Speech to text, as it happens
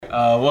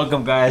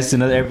Welcome guys to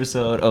another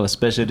episode of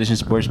Special Edition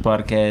Sports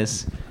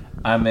Podcast.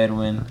 I'm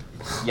Edwin,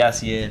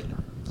 Yasiel,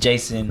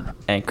 Jason,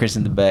 and Chris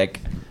in the back.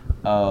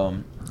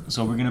 So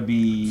we're gonna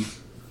be.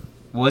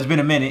 Well, it's been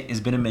a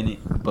minute,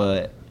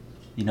 but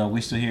you know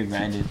we're still here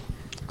grinding.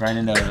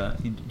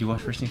 Do you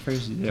watch First Thing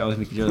First? I always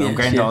make a joke. I'm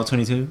grinding all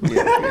 22.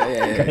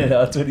 Yeah. Grinding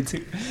all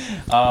 22.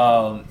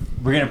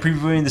 We're gonna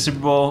previewing the Super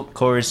Bowl. Of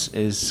course,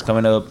 is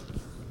coming up.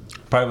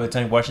 Probably by the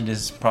time you're watching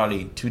this,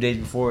 probably 2 days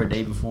before, a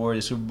day before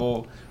the Super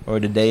Bowl, or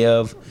the day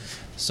of.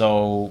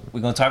 So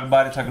we're gonna talk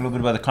about it. Talk a little bit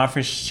about the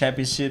conference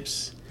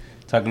championships.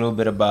 Talk a little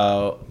bit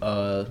about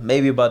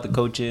maybe about the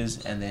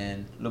coaches, and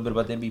then a little bit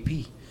about the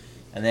MVP.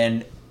 And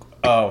then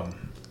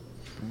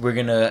we're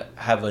gonna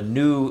have a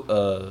new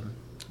what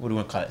do we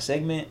want to call it?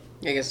 Segment?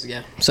 I guess,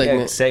 yeah.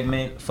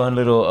 Segment. Fun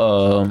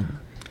little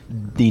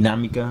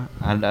dinámica.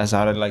 That's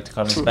how I like to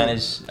call it in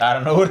Spanish. I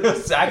don't know what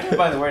else. I can't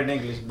find the word in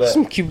English, but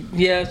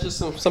it's just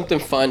something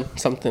fun,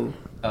 something.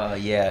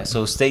 Yeah.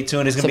 So stay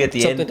tuned. It's gonna be at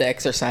the something end. to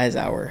exercise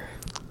our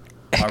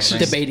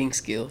debating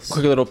skills.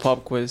 Quick little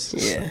pop quiz.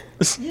 Yeah.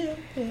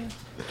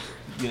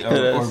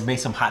 Or make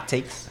some hot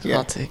takes. Yeah.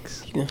 Hot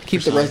takes. Yeah.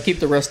 Keep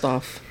the rest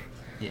off.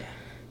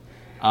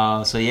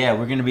 So yeah,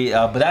 we're gonna be,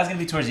 but that's gonna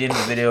be towards the end of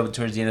the video,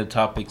 towards the end of the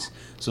topics.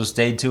 So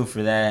stay tuned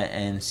for that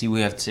and see what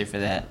we have to say for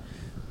that.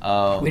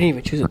 We didn't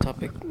even choose a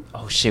topic.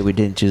 Oh shit, we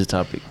didn't choose a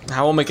topic.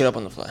 I will make it up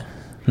on the fly.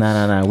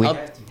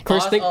 No.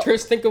 First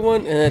think of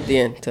one, and at the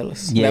end tell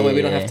us. That way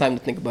we don't have time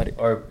to think about it.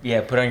 Or put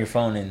it on your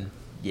phone and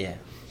you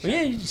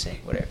just say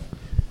whatever.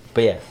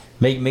 But yeah,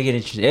 make it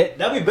interesting.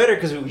 That'll be better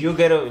because you'll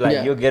get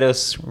you'll get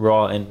us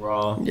raw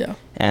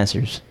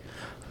answers.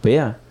 But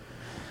yeah.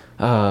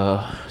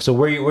 So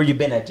where you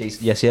been at,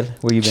 Jason? Yes,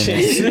 where you been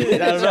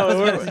at? I don't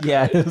know.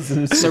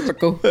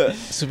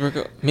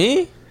 Superbowl.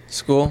 Me?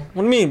 School.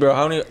 What do you mean, bro?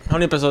 How many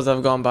episodes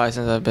have gone by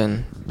since I've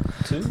been?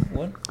 2,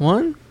 1,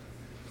 1,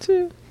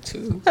 2.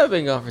 I've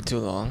been gone for too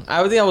long.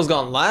 I think I was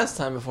gone last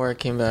time before I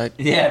came back.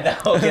 Yeah,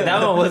 that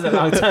one was a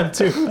long time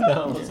too.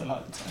 That one was a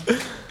long time.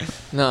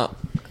 No,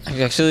 I've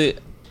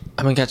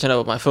been catching up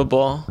with my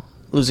football,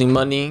 losing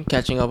money,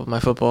 catching up with my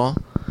football.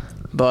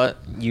 But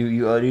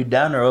you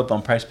down or up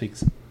on Price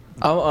Picks?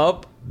 I'm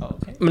up. Oh,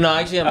 okay. No,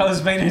 actually, I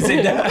was waiting to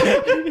say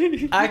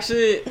that.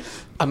 Actually,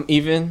 I'm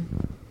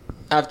even.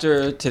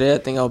 After today, I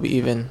think I'll be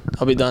even.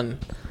 I'll be done.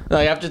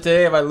 Like after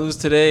today, if I lose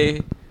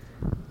today,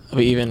 I'll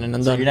be even and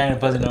I'm done. So you're not gonna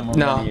deposit no more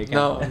money in your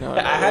account? No.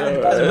 I haven't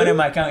deposited money in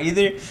my account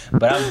either,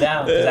 but I'm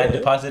down because I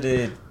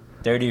deposited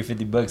 $30 or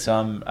 $50,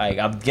 so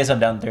I guess I'm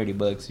down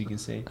 $30. You can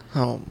say.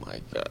 Oh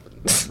my god.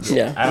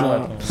 Yeah. I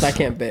don't know. I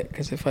can't bet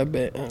because if I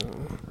bet,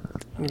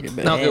 I'm get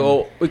bet. No, okay,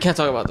 well, we can't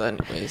talk about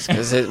that anyways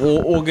because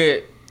we'll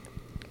get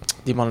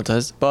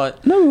demonetized.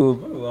 But no,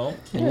 we won't.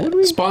 Yeah.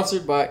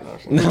 Sponsored by.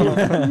 No.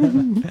 I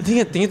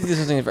think this is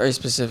something very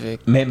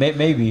specific.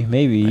 Maybe.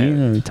 You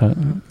know, we talk.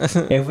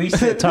 If we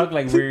talk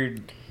like we're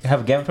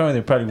have a gambling problem,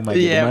 they probably might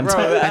get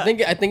demonetized.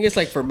 I think it's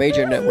like for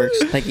major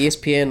networks like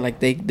ESPN,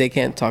 like they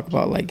can't talk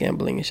about like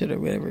gambling and shit or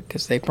whatever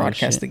because they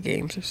broadcast the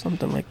games or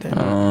something like that.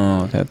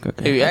 Oh, okay.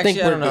 Maybe, I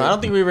don't know. I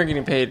don't think we were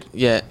getting paid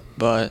yet,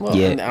 but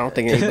I don't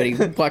think anybody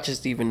watches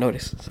to even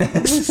notice.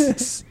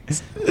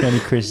 Only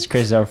Chris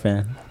is our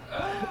fan.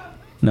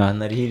 No,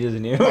 he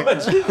doesn't even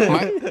watch.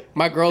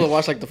 My girl will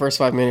watch like the first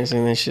 5 minutes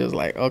and then she was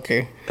like,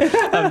 okay,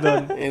 I'm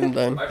done. I'm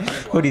done.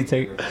 What do you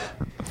take?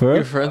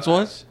 Your friends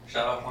watch?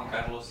 Shout out Juan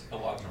Carlos.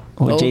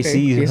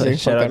 JC.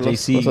 Shout out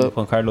Carlos. JC.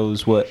 Juan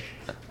Carlos, what?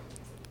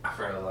 I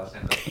forgot the last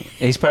name.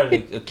 He's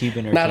probably a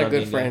Cuban or not a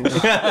good friend. He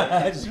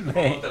talks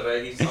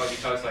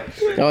like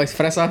straight. Oh, it's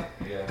Fresa?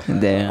 Yeah.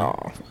 Damn.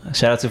 Oh.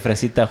 Shout out to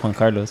Fresita Juan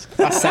Carlos.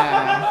 But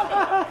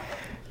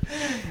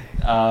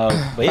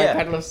yeah.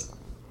 Carlos.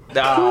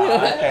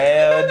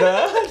 Hell no.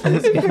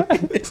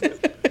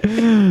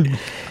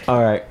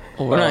 All right.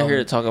 Well, we're not here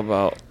to talk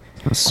about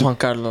Juan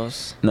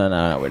Carlos. No,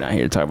 we're not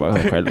here to talk about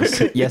Juan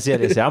Carlos. Yes. I'm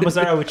gonna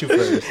start out with you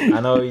first. I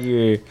know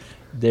you're.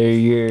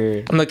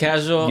 I'm the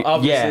casual.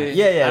 Obviously.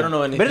 Yeah. I don't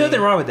know anything. But there's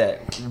nothing wrong with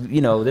that.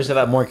 You know, there's a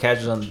lot more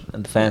casuals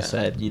on the fan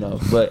side. You know,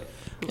 but.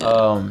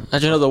 I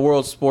just know the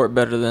world sport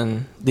better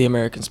than the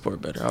American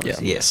sport better.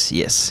 Obviously.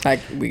 Yes.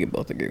 We can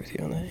both agree with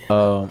you on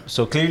that.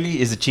 So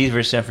clearly, is the Cheifs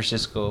versus San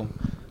Francisco.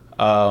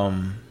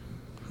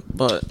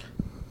 But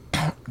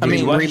I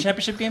mean, watch the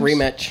championship games?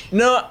 Rematch.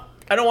 No,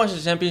 I don't watch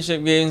the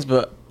championship games,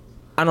 but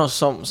I know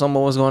some of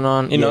what's going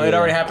on. You know, it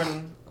already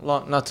happened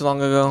not too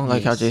long ago,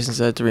 like how Jason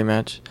said, to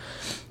rematch.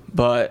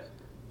 But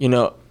you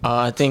know,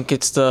 I think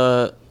it's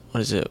what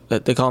is it?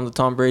 They call him the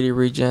Tom Brady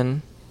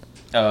regen.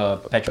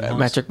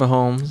 Patrick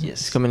Mahomes. Yes,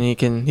 he's coming. He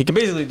can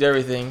basically do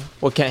everything.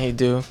 What can't he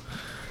do?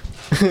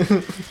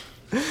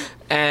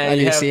 And I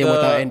didn't see him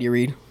without Andy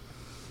Reid.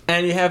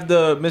 And you have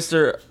the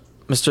Mr.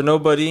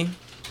 Nobody,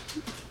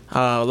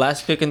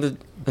 last pick in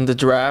the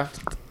draft.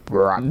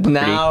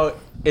 Now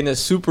in a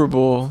Super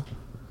Bowl,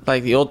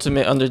 like the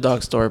ultimate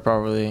underdog story,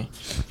 probably.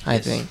 I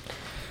think.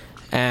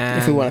 And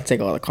if we want to take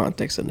all the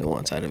context and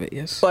nuance out of it,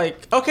 yes.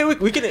 Like, okay,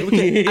 we can. I think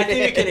we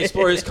can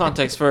explore his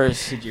context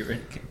first. JJ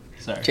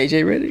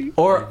Redick.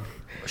 Or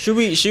should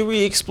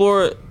we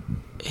explore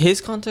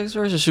his context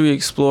first, or should we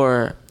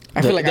explore?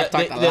 I feel like I've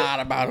talked a lot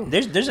about him.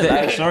 There's a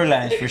lot of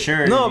storylines for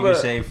sure. No, you but,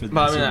 could say for the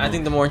but I mean, Super I Bowl.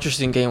 think the more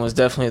interesting game was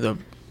definitely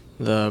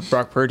the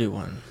Brock Purdy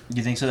one.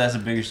 You think so? That's a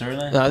bigger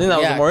storyline. No, I think that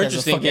was the more 'cause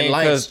interesting fucking game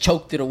Lions because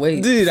choked it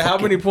away. dude, how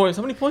Fucking- many points?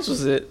 How many points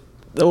was it?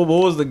 What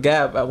was the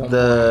gap at one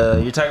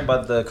point? You're talking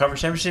about the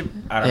conference championship?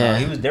 I don't Yeah.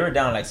 know. They were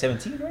down like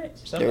 17, right?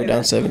 Something They were like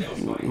down that.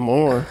 7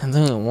 more. I think it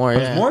was more. It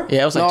was Yeah, more?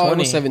 Yeah, it was like No, 20. it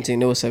was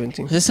 17. It was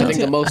 17. Was it I think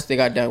 17? the most they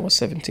got down was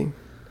 17.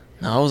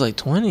 No, it was like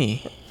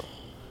 20.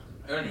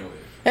 Anyway.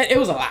 And it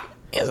was a lot.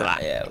 It was a lot.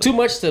 Yeah. Too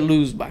much to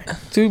lose by.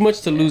 Too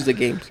much to lose the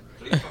games.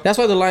 That's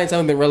why the Lions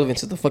haven't been relevant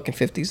since the fucking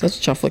 50s. That's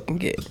what y'all fucking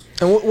get.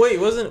 And wait,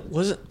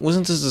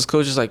 wasn't this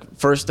coach's like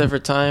first ever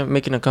time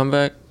making a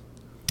comeback?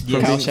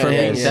 Yeah, Kyle yes, Shanahan,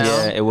 yes, yes.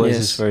 yeah, it was Yes.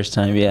 his first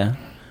time. Yeah.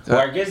 Well,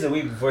 I guess the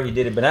week before he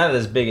did it, but not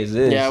as big as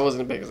this. Yeah, it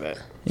wasn't as big as that.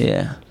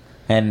 Yeah.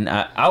 And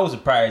I was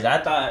surprised. I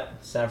thought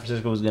San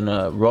Francisco was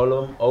gonna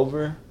roll them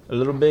over a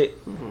little bit,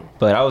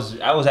 but I was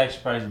actually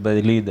surprised by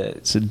the lead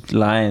that so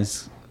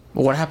Lions.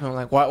 But what happened?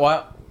 Like,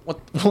 why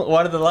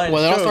did the Lions?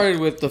 Well, it all choke? started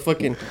with the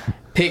fucking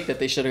pick that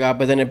they should have got,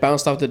 but then it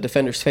bounced off the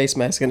defender's face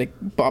mask and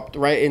it bopped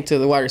right into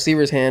the wide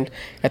receiver's hand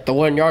at the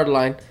 1 yard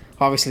line.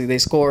 Obviously, they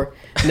score.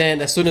 And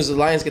then as soon as the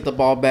Lions get the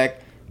ball back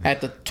at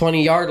the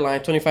 20-yard line,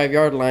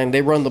 25-yard line,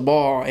 they run the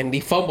ball and he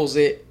fumbles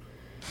it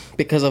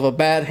because of a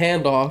bad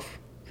handoff.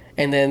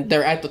 And then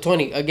they're at the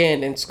 20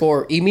 again and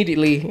score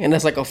immediately, and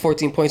that's like a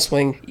 14-point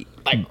swing,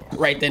 like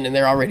right then and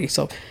there already.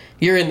 So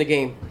you're in the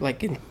game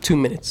like in 2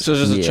 minutes. So it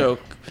was just Yeah. a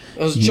choke.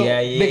 It was a choke,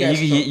 Yeah, big ass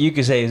choke. you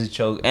could say it's a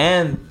choke.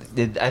 And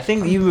I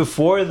think even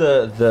before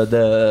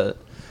the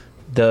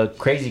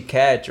crazy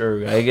catch,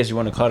 or I guess you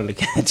want to call it a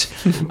catch,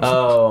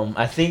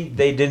 I think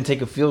they didn't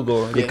take a field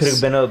goal. They Yes. could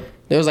have been up.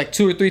 There was like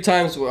 2 or 3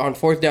 times where on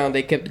 4th down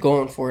they kept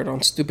going for it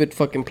on stupid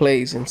fucking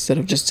plays instead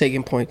of just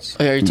taking points.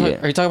 Oh, yeah, are you Yeah.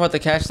 talking about the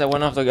catch that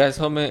went off the guy's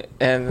helmet?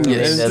 And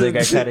Yes. The other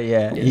guy caught it,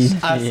 yeah. Yes.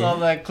 I saw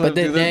that clip. But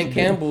then dude. Dan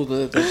Campbell,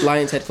 the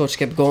Lions head coach,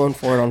 kept going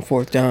for it on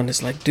 4th down.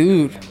 It's like,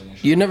 dude,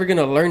 you're never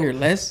gonna learn your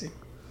lesson.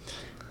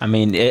 I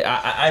mean,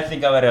 I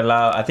think I would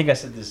allow. I think I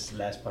said this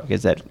last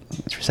podcast that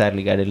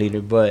sadly got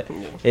deleted, but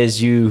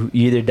is you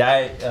either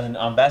die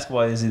on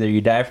basketball is either you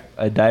die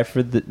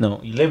for the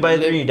you live by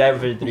the 3, you die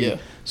for the 3. Yeah.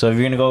 So if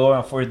you're gonna go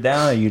on 4th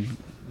down, you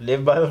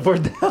live by the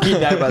 4th down, you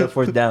die by the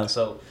 4th down.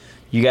 So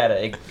you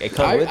gotta it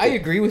come with I it.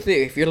 agree with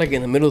it. If you're like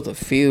in the middle of the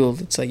field,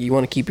 it's like you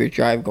want to keep your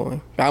drive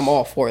going. I'm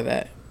all for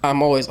that.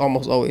 I'm almost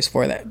always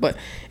for that. But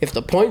if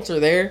the points are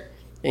there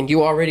and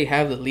you already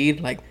have the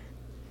lead, like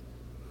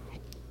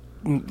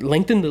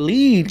lengthen the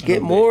lead,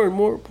 get more and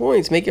more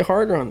points, make it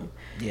harder on them.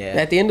 Yeah.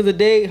 At the end of the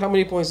day, how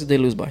many points did they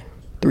lose by?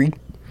 3.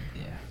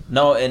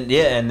 No, and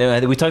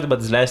then we talked about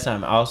this last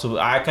time.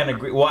 I kind of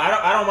agree. Well,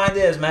 I don't mind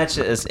it as much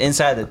as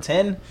inside the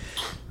 10,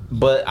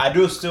 but I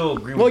do still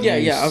agree. Well, with you.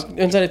 yeah.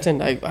 Inside of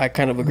 10, I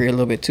kind of agree a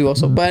little bit too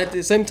also. But at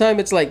the same time,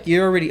 it's like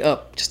you're already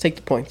up. Just take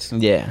the points.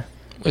 Yeah.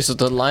 Wait, so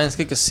the Lions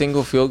kick a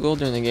single field goal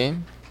during the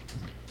game?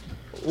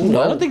 Ooh,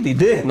 I don't think they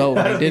did. No,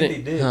 I they don't think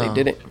didn't. They did. No.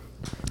 They didn't.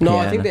 No,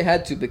 Yeah, I think no. they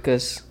had to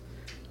because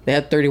they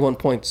had 31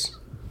 points.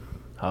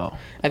 Oh.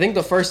 I think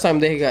the first time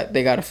they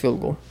got a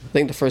field goal. I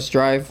think the first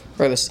drive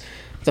or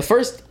the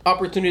first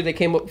opportunity they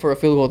came up for a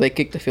field goal, they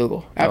kicked the field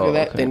goal. After Oh,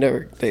 that, okay.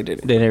 they did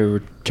it. They never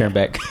returned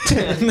back.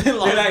 They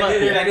lost by-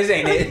 this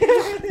ain't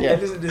it. Yeah.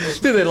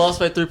 Dude, they lost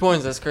by 3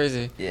 points. That's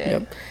crazy. Yeah.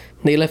 Yep.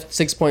 They left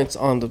 6 points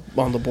on the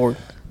board.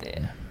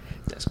 Yeah.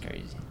 That's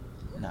crazy.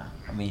 Nah.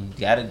 I mean,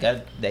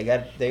 they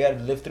gotta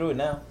live through it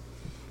now.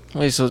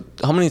 Wait, so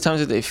how many times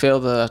did they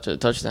fail after the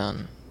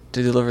touchdown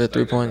to deliver the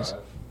 3 points?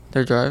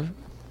 Their drive?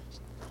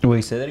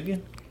 Wait, say that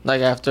again?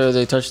 Like after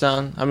they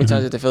touchdown, how many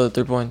times did they fail the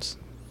 3 points?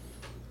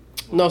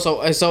 No,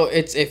 so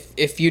it's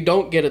if you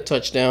don't get a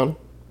touchdown,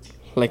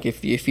 like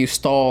if you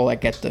stall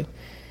like at the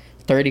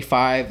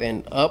 35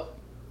 and up,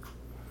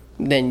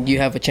 then you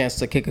have a chance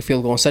to kick a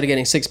field goal. Instead of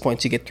getting 6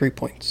 points, you get 3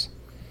 points.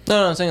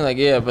 No, I'm saying like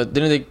but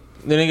didn't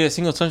they get a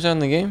single touchdown in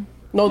the game?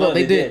 No, No,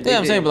 they they did. did. Yeah,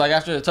 I'm saying, but like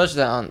after the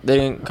touchdown, they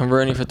didn't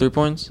convert any for 3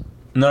 points.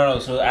 No.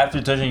 So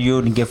after touchdown, you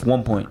only get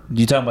 1 point.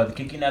 You talking about the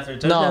kicking after the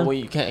touchdown? No,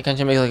 wait, can't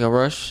you make like a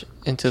rush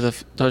into the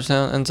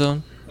touchdown end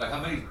zone? Like how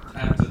many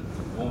times did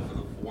going for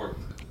the 4th?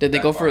 Did they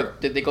go for?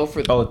 backfire? Did they go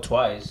for? Oh,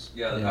 twice.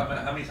 Yeah, like,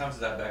 how many times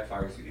did that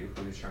backfire? If you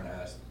were trying to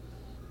ask.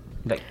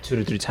 Like 2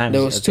 to 3 times.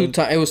 There was I two think.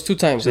 times. It was 2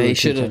 times that he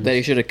should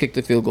have kicked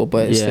the field goal,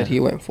 but instead he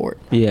went for it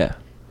Yeah.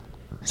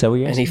 Is that what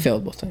you're and he asking?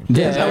 failed both times.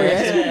 Yeah. Is that what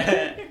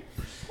you're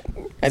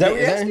Is that what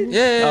you're asking?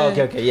 Yeah.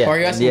 Oh, okay, yeah. Or are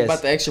you asking Yes.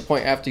 about the extra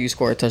point after you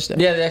score a touchdown?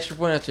 Yeah, the extra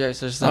point after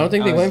extra touchdown. I don't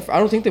think they went. I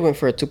don't think they went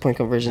for a 2-point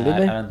conversion, did I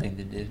they? don't think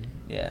they did.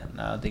 Yeah,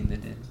 no, I don't think they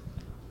did.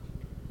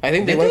 I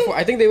think they Did went they? for.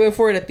 I think they went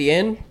for it at the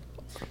end,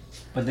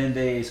 But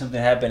then something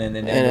happened, and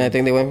then and I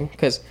think they went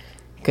because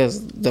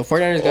the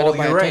 49ers got Oh, up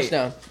by a you're right.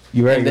 touchdown.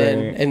 you're right. and then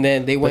you're right. and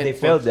then they But went. they for-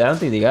 failed. I don't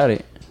think they got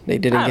it. They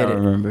didn't I get don't it.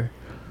 remember.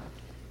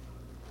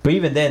 But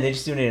even then, they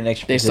just still need an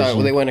extra. They possession.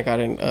 started. They went and got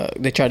in.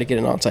 They tried to get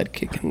an onside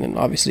kick, and then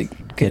obviously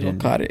Kittle in.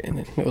 caught it, and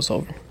then it was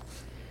over.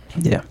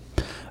 Yeah.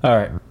 All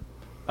right.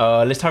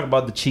 Let's talk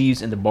about the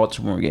Chiefs and the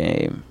Baltimore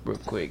game real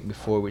quick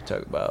before we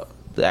talk about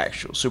the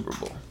actual Super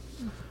Bowl.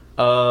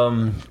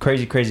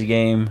 Crazy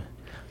game.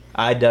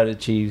 I doubted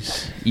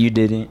Chiefs. You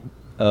didn't.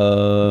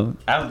 I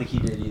don't think he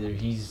did either.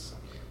 He's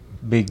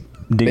big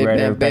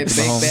rider. Big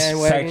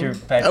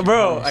bandwagon.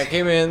 Bro, I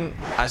came in.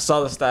 I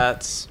saw the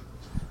stats.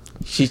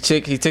 He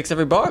ticks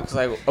every box.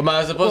 Like, am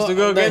I supposed to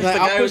go against the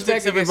guy who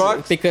ticks every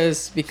box?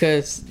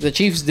 Because the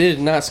Chiefs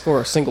did not score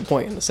a single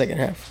point in the second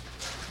half.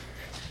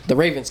 The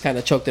Ravens kind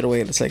of choked it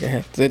away in the second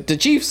half. The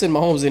Chiefs and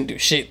Mahomes didn't do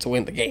shit to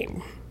win the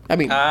game. I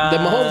mean, the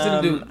Mahomes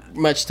didn't do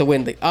much to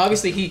win the.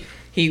 Obviously,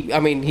 he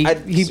ran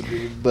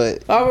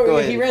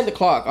the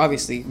clock,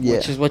 obviously,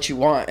 which is what you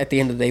want at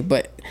the end of the day.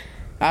 But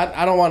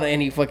I don't want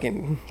any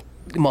fucking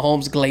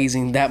Mahomes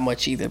glazing that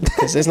much either,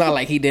 because it's not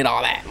like he did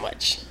all that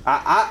much.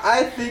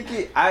 I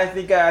think I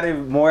had it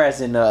more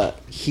as in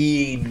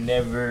he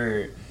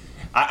never.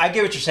 I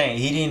get what you're saying.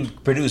 He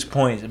didn't produce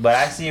points, but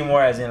I see it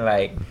more as in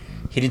like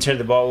he didn't turn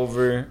the ball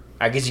over.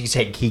 I guess you could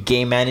say he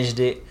game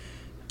managed it,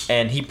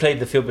 and he played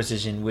the field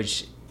position,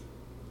 which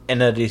in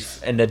a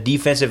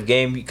defensive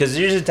game, because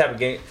there's a type of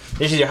game.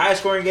 There's either high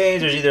scoring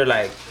games, there's either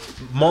like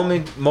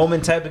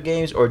moment type of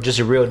games, or just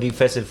a real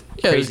defensive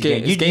crazy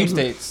game. Game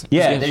states.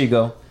 Yeah, there you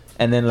go.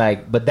 And then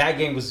but that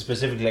game was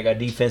specifically like a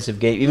defensive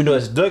game, even though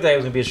it looked like it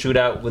was gonna be a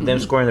shootout with them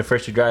scoring the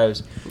first two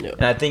drives. Yeah.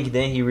 And I think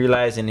then he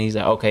realized, and he's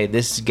like, okay,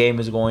 this game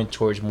is going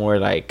towards more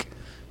like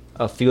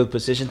a field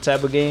position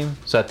type of game.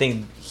 So I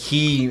think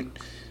he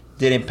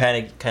didn't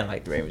panic, kind of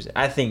like the Ravens.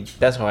 I think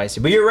that's how I see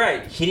it. But you're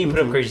right, he didn't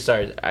put up crazy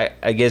stars.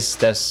 I guess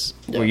that's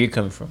where you're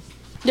coming from.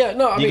 Yeah,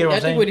 no, I mean,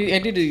 I think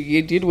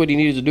he did what he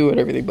needed to do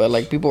and everything, but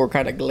like people were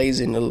kind of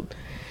glazing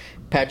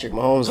Patrick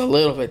Mahomes a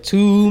little bit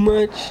too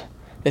much.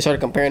 They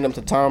started comparing him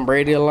to Tom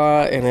Brady a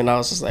lot, and then I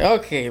was just like,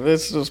 okay,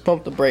 let's just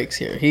pump the brakes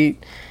here. They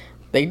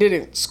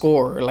didn't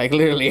score like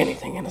literally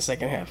anything in the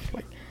second half.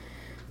 Like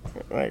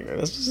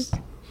that's just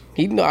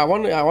I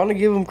want to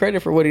give him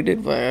credit for what he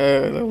did,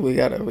 but we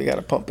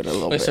gotta pump it a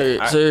little bit. So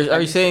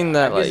are you saying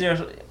that I guess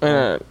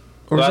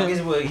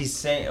what he's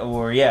saying,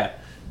 or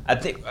I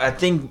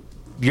think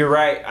you're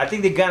right. I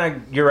think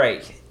you're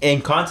right.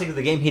 In context of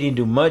the game, he didn't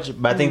do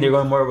much, but I think they're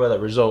going more about the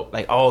result.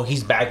 Like, oh,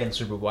 he's back in the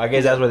Super Bowl. I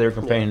guess that's why they were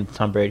comparing him to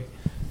Tom Brady.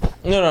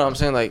 No, I'm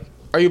saying like,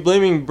 are you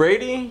blaming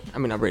Brady? I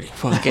mean, not Brady.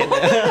 Fuck it.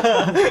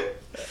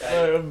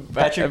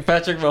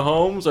 Patrick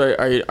Mahomes, or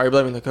are you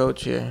blaming the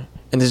coach here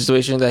in the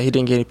situation that he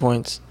didn't get any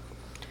points?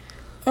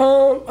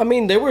 I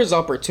mean, there was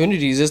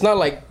opportunities. It's not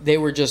like they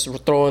were just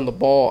throwing the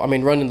ball. I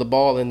mean, running the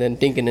ball and then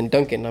dinking and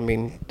dunking. I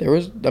mean, they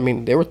were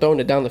throwing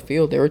it down the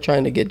field. They were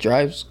trying to get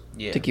drives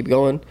to keep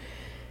going,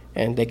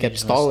 and they kept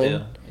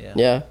stalling.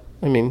 Yeah,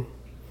 I mean,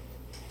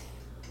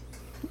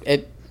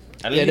 at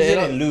least they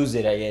didn't lose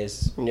it, I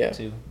guess. Yeah.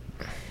 Too.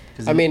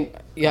 I mean,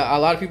 a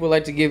lot of people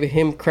like to give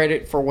him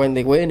credit for when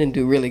they win and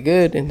do really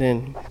good,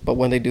 but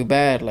when they do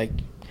bad, like,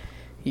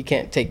 you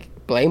can't take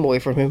blame away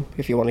from him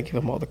if you want to give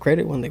him all the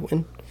credit when they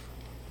win.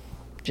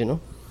 You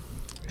know?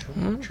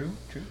 True.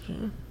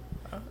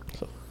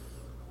 So,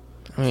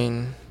 I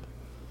mean,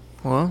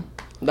 well,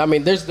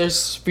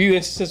 there's few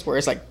instances where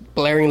it's like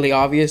blaringly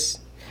obvious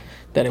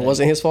that it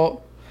wasn't his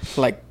fault,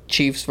 like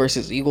Chiefs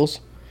versus Eagles.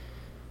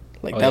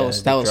 Like that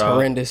was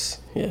horrendous.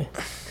 Yeah.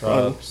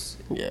 Drops.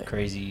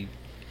 Crazy.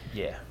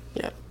 Yeah.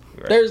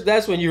 Right.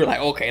 That's when you're like,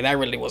 okay, that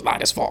really was not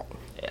his fault.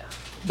 Yeah.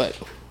 But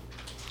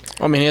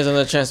I mean, he has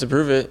another chance to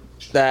prove it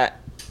that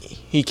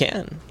he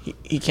can.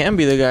 He can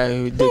be the guy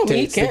who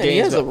dictates the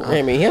games.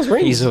 He has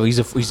rings.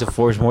 He's a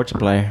force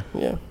multiplier.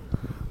 Yeah.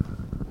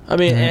 I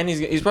mean, and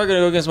he's probably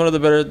gonna go against one of the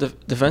better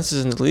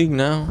defenses in the league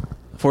now.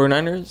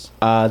 49ers.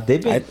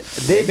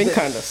 They've been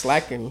kind of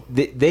slacking.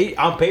 They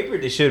on paper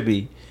they should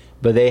be,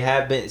 but they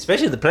have been,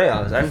 especially the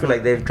playoffs. I feel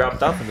like they've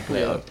dropped off in the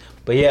playoffs.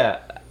 But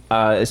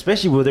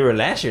especially where they were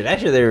last year.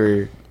 Last year they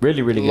were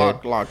really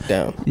good. Locked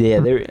down. Yeah,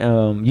 they're.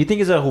 You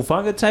think it's a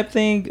Hufanga type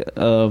thing?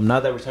 Now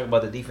that we're talking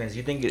about the defense,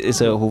 you think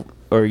it's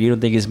or you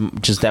don't think it's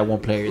just that one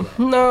player?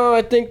 No,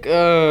 I think.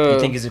 You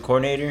think it's a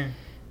coordinator?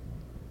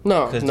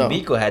 No, because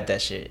D'Amico had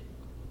that shit.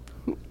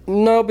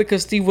 No,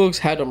 because Steve Wilkes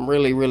had them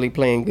really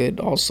playing good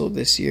also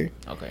this year.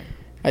 Okay.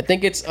 I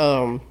think it's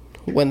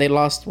when they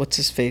lost what's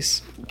his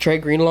face Trey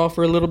Greenlaw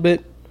for a little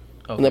bit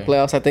in the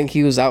playoffs. I think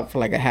he was out for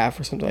like a half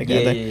or something like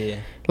that. Yeah.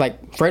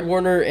 Like Fred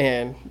Warner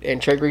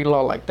and Trey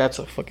Greenlaw, like that's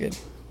a fucking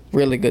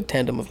really good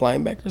tandem of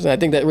linebackers. And I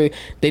think that really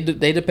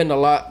they depend a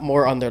lot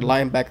more on their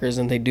linebackers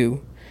than they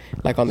do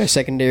like on their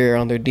secondary or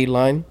on their D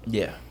line.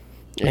 Yeah.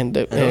 And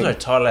those are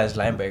tall ass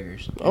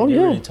linebackers. Oh, they're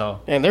yeah. really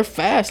tall. And they're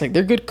fast. Like,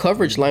 they're good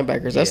coverage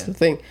linebackers. That's the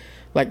thing.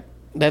 Like,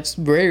 that's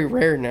very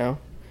rare now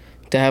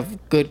to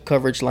have good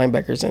coverage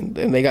linebackers, and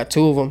they got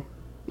two of them.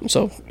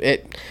 So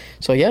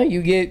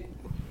you get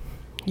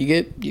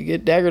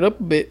daggered up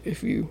a bit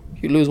if you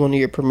lose one of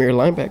your premier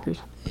linebackers.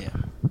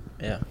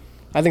 Yeah.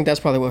 I think that's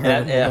probably what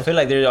hurt. I feel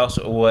like there's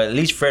also, at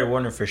least Fred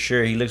Warner for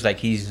sure. He looks like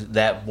he's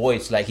that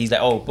voice. Like he's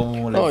like,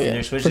 boom, like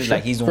there's switches. Sure.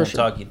 Like he's the one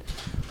talking.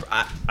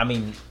 I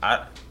mean,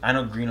 I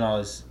know Greenlaw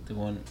is the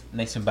one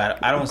next to him,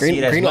 but I don't see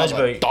it as Greenlaw's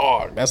much. A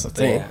dog. That's the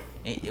thing.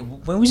 Yeah.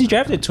 When was he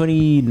drafted?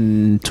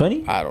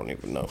 2020? I don't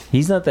even know.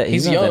 He's not that.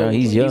 He's young.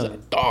 He's young. He's a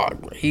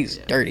dog. He's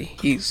dirty.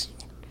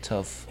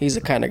 Tough. He's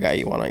the kind of guy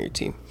you want on your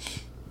team.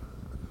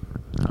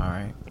 All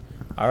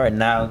right.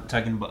 Now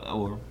talking about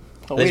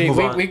let's we, move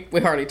we, on.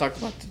 we hardly talked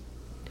about the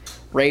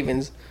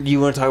Ravens. You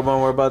want to talk about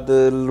more about a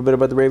little bit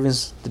about the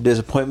Ravens, the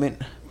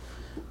disappointment?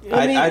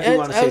 I do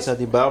want to say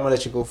something, but I'm gonna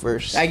let you go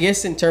first. I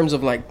guess in terms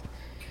of like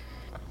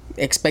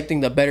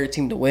expecting the better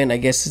team to win, I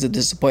guess it's a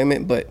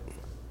disappointment. But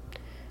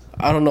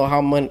I don't know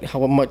how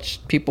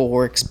much people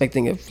were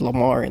expecting of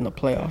Lamar in the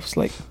playoffs.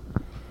 Like,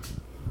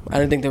 I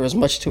didn't think there was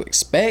much to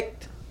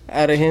expect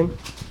out of him.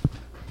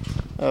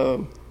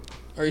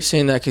 Are you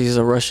saying that because he's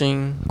a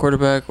rushing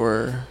quarterback,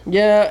 or?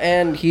 Yeah,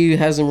 and he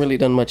hasn't really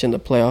done much in the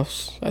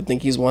playoffs. I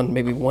think he's won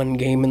maybe one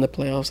game in the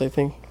playoffs. I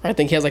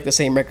think he has like the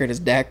same record as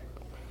Dak,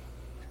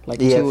 like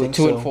two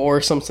and 4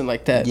 or something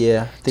like that.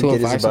 Yeah, I think 2 and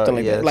it is 5, something about,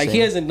 like that. Like same.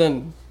 he hasn't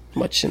done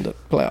much in the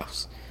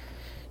playoffs.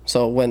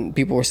 So when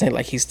people were saying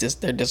like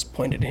they're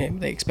disappointed in him,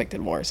 they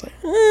expected more. It's like,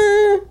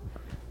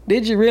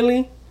 did you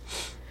really?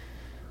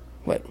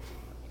 But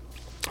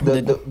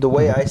The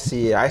way I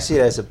see it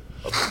as a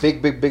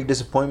big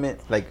disappointment,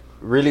 like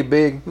really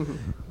big.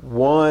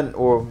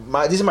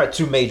 These are my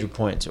two major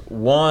points.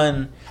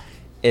 One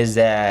is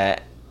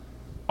that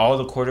all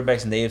the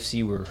quarterbacks in the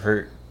AFC were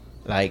hurt.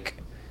 Like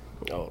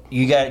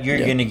you're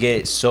gonna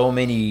get so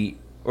many,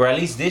 or at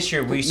least this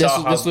year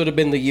this would have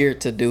been the year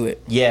to do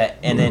it. Yeah,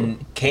 and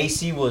then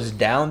KC was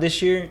down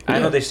this year. I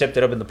know they stepped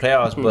it up in the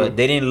playoffs, but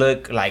they didn't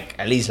look like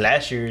at least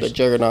last year's The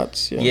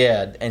juggernauts.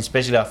 Yeah, and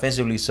especially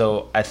offensively.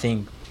 So I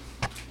think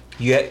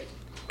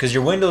because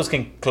your windows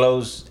can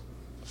close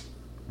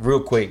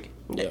real quick.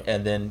 Yeah.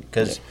 And then,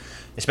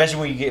 especially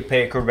when you get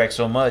paid quarterback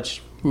so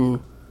much,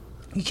 you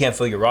can't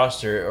fill your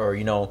roster, or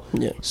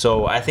Yeah.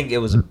 So I think it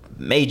was a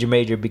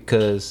major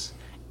because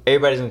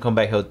everybody's gonna come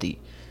back healthy,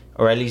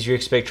 or at least you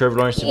expect Trevor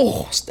Lawrence to.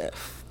 Oh,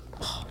 Steph,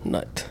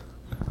 nut.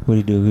 What do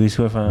you do? We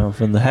score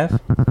from the half.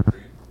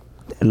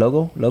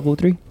 Logo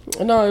 3.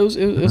 No, it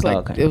was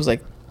like okay. it was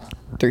like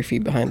 3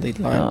 feet behind the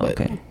line, but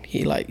okay.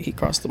 he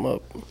crossed them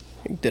up,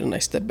 he did a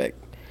nice step back.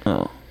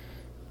 Oh,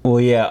 well,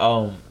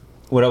 yeah.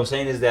 What I was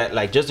saying is that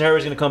like Justin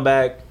Herbert's gonna come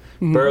back,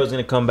 Burrow's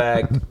gonna come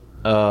back.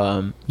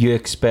 You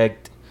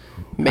expect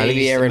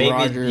Maybe Aaron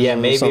Rodgers. Yeah,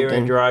 maybe something.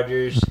 Aaron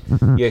Rodgers.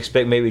 You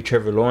expect maybe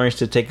Trevor Lawrence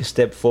to take a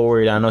step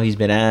forward. I know he's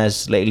been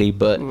ass lately,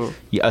 but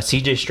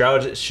CJ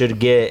Stroud should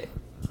get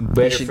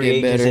better free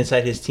agents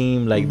inside his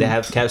team. Like they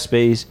have cap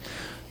space.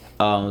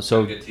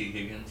 So Get T.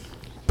 Higgins.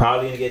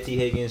 probably gonna get T.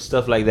 Higgins,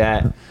 stuff like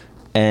that.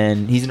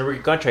 And he's in a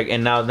rookie contract.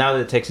 And now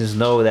the Texans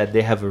know that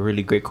they have a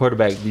really great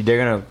quarterback, they're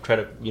gonna try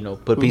to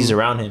put pieces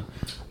around him.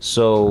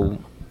 So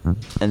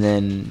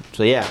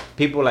yeah,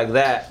 people like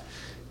that.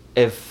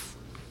 If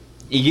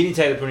you need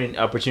to take the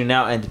opportunity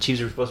now, and the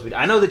Chiefs are supposed to be.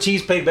 I know the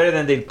Chiefs played better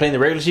than they played in the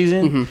regular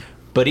season,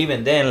 but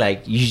even then,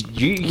 like you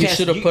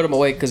should have put them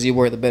away because you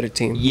were the better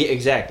team. Yeah,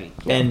 exactly.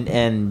 Yeah.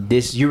 And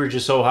this, you were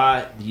just so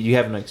hot, you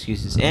have no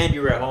excuses, and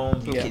you were at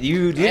home.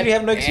 You didn't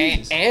have no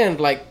excuses. And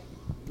like,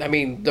 I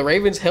mean, the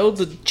Ravens held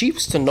the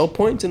Chiefs to no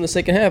points in the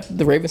second half.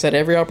 The Ravens had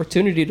every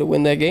opportunity to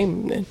win that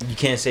game. And you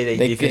can't say that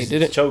they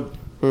didn't. Choked.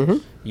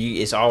 Mm-hmm. It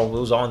was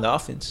all in the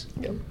offense.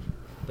 Yep.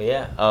 But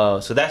yeah,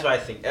 so that's what I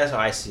think. That's how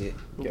I see it.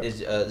 Yep.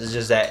 It's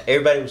just that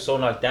everybody was so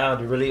knocked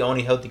down. The really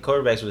only healthy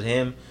quarterbacks was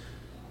him.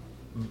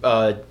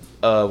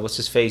 What's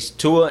his face?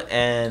 Tua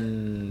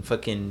and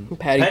fucking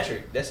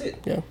Patrick. That's it.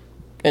 Yeah.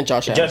 And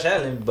Josh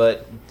Allen,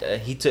 but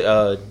he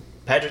took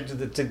Patrick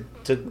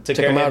took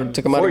him out.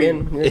 Took him out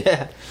again.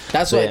 Yeah.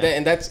 That's why,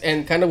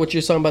 and kind of what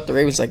you're talking about the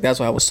Ravens. Like that's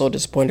why I was so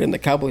disappointed in the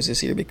Cowboys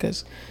this year,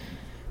 because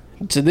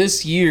to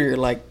this year,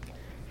 like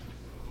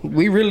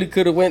we really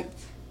could have went.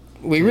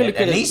 We really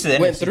could have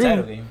went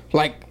through.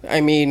 Like, I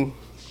mean,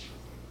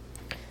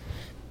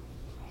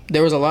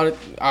 there was a lot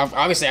of.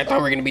 Obviously, I thought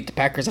we were gonna beat the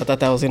Packers. I thought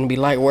that was gonna be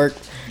light work.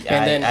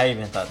 And I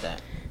even thought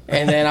that.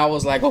 And then I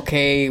was like,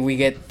 okay, we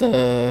get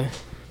the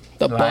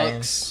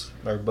Bucks.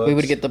 We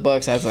would get the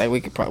Bucks. I was like, we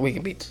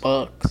can beat the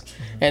Bucks.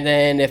 And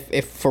then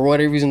if for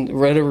whatever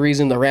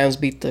reason the Rams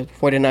beat the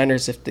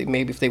 49ers,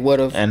 if they would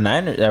have. And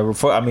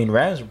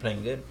Rams were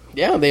playing good.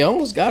 Yeah, they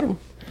almost got them.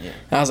 Yeah.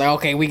 I was like,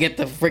 okay, we get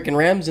the freaking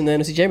Rams in the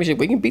NFC Championship.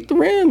 We can beat the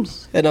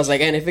Rams. And I was like,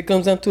 and if it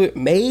comes down to it,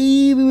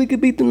 maybe we could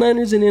beat the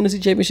Niners in the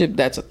NFC Championship.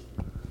 That's a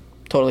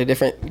totally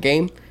different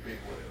game.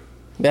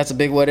 That's a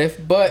big what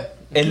if. But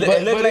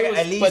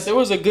there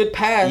was a good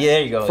path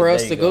for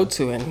us to go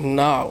to. And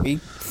no, we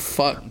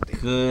fucked.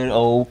 Good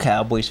old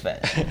Cowboys fan.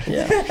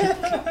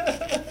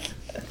 Yeah.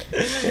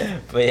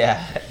 But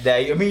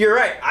you're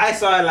right. I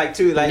saw it that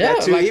too.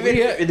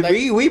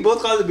 Even we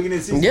both called it the beginning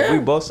of the season. Yeah. We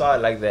both saw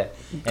it like that.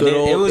 And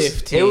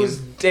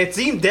it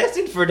seemed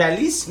destined for at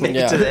least make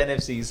it to the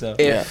NFC. So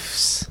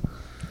ifs.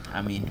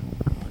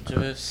 Bunch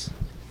of ifs.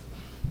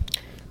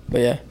 But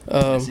yeah,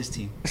 that's his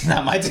team. It's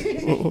not my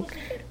team.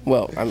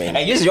 Well, I mean,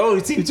 hey, this is your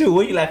only team too.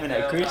 What are you laughing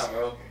at, Chris?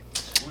 Bro.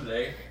 Who's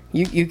they?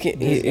 You can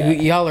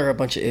y'all are a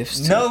bunch of ifs.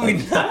 Too. No, we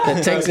not.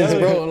 The Texans,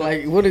 bro.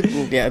 Like what?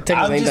 Texans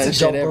I'm ain't done just a shit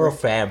Joe ever. Burrow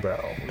fan, bro.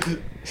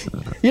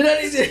 You're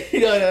not easy.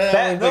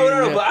 No.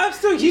 But I'm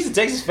still. He's a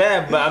Texas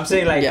fan, but I'm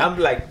saying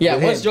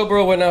once Joe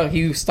Burrow went out,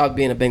 he stopped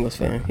being a Bengals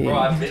fan. Bro,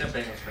 I've been a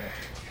Bengals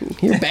fan.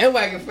 You're a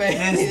bandwagon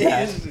fan.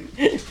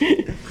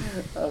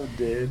 I'm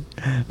dead.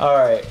 All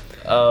right.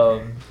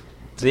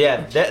 So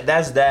yeah,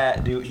 that's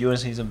that. Do you want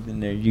to say something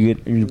there? You're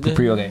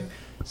pretty okay.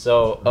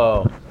 So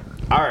all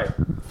right.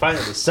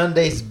 Finally,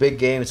 Sunday's big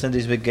game. It's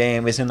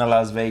in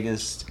Las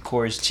Vegas. Of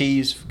course,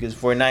 Chiefs against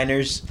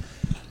 49ers.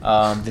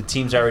 The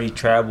team's already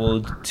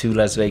traveled to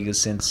Las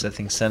Vegas since I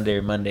think Sunday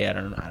or Monday. I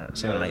don't know,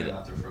 something like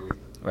that.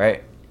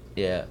 Right?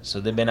 Yeah. So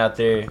they've been out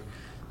there.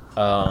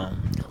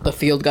 The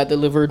field got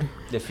delivered.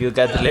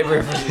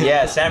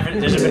 Yeah,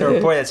 there's been a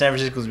report that San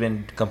Francisco's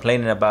been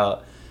complaining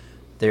about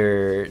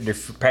their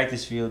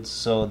practice fields.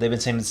 So they've been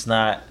saying it's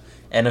not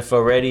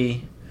NFL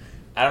ready.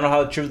 I don't know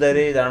how true that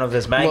is. I don't know if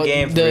that's my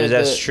game.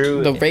 That's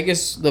true.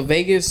 The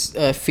Vegas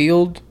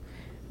field,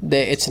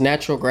 it's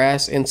natural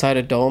grass inside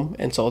a dome,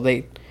 and so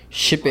they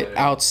ship it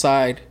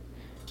outside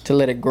to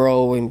let it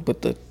grow and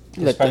let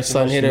the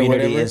sun hit it or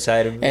whatever.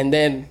 Inside of it. And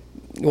then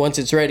once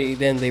it's ready,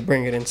 then they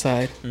bring it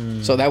inside.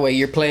 So that way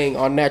you're playing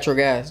on natural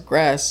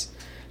grass,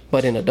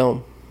 but in a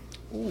dome.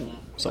 Ooh,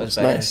 so it's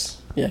nice.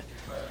 Yeah.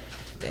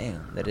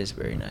 Damn, that is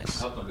very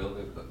nice.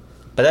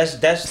 But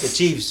that's the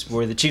Chiefs,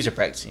 where the Chiefs are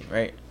practicing,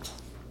 right?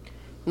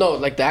 No,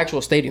 like the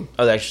actual stadium.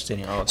 Oh, the actual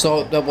stadium. Oh, okay.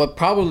 So what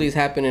probably is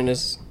happening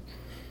is,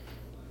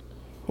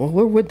 well,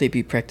 where would they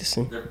be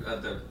practicing?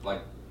 They're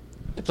like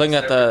They're playing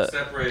at the.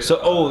 separate.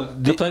 So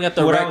they're playing at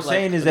the. What rec, I was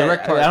saying like, is the that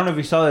rec park. I don't know if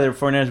you saw that the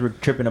 49ers were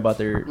tripping about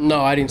their.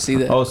 No, I didn't see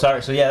that. Oh,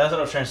 sorry. So yeah, that's what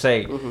I was trying to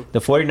say. Mm-hmm. The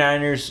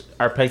 49ers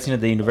are practicing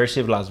at the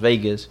University of Las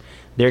Vegas.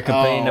 They're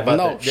complaining they're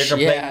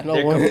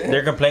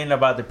complaining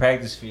about the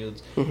practice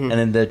fields, and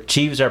then the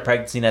Chiefs are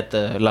practicing at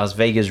the Las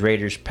Vegas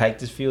Raiders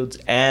practice fields,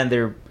 and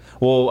they're.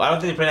 Well, I don't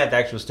think they're playing at the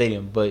actual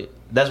stadium, but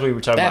that's what we were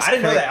talking about. I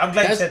didn't know that. I'm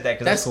glad you said that.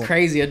 Cause that's cool.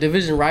 crazy. A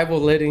division rival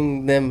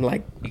letting them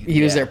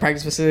use their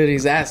practice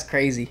facilities. That's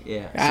crazy.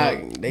 Yeah.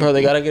 They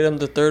gotta get them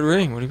the third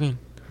ring. What do you mean?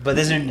 But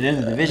they're in the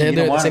division.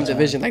 They're in the same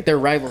division. Like they're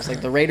rivals. Like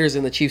the Raiders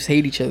and the Chiefs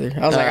hate each other.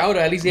 I was like, I would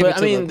at least give it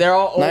to they're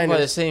all owned by Niners.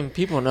 the same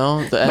people,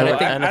 no? The But I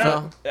think-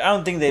 NFL. I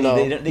don't think they No,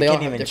 they they all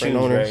can't have even different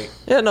choose, owners. right?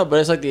 Yeah, no, but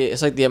it's like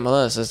the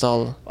MLS. It's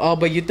all. Oh,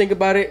 but you think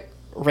about it,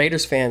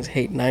 Raiders fans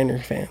hate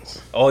Niners fans.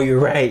 Oh, you're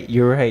right.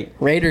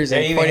 Raiders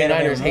They and even hate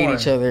 49ers them hate more.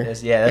 each other.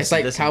 That's It's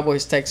like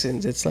Cowboys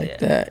Texans. It's like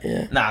that.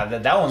 Yeah. Nah,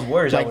 that one's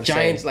worse. I would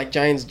say. Like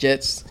Giants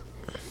Jets.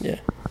 Yeah.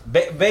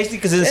 Basically,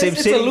 because in the same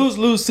It's city. a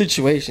lose-lose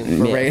situation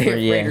for Yeah.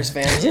 Raiders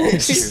fans.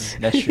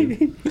 That's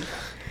true.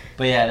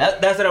 But yeah,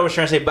 that's what I was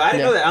trying to say. But I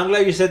didn't know that. I'm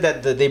glad you said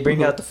that they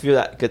bring out the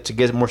field to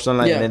get more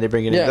sunlight, and then they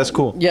bring it in. That's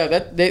cool. Yeah,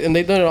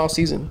 they've done it all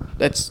season.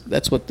 That's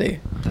what they.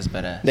 That's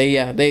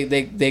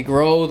badass. They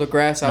grow the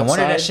grass outside. I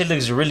wonder that shit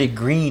looks really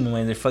green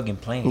when they're fucking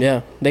playing.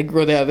 Yeah, they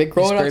grow it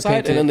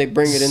outside and then they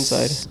bring it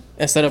inside S-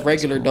 instead of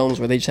regular domes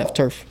where they just have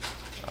turf.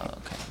 Oh,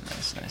 okay,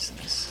 nice.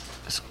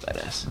 That's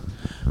badass.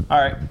 All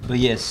right, but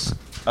yes,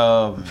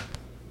 damn.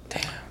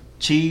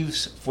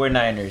 Chiefs,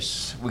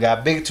 49ers. We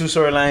got big two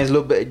storylines. A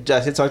little bit.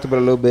 Josh talked about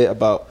a little bit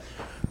about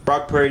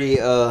Brock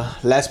Purdy.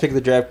 Last pick of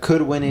the draft,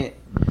 could win it,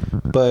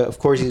 but of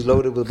course he's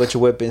loaded with a bunch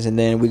of weapons. And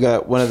then we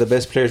got one of the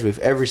best players we've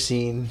ever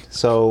seen.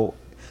 So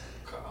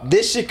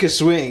this shit could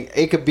swing.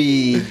 It could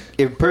be,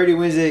 if Purdy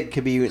wins it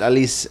could be at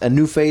least a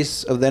new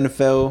face of the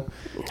NFL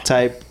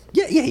type.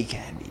 Yeah, he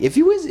can be. If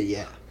he wins it,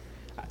 yeah.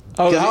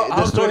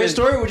 His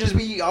story would just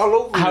be all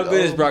over. How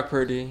good is Brock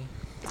Purdy?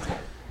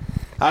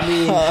 I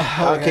mean,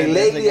 okay,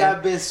 lately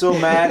I've been so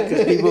mad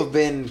because people have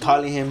been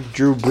calling him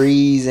Drew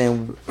Brees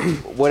and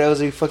what else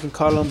do you fucking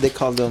call him? They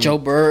called him Joe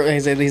Burrow.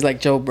 He's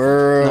like Joe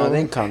Burrow. No, they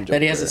didn't call him Joe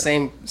That he has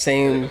Burrow. the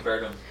same.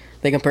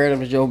 They compared him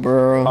to Joe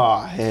Burrow.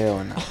 Oh,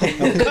 hell no.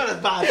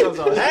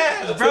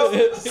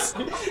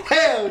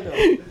 Hell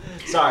no.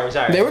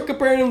 Sorry. They were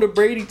comparing him to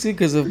Brady too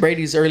because of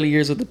Brady's early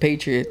years with the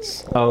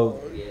Patriots. Oh,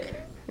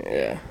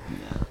 Yeah.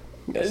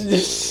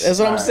 That's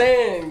what I'm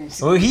saying.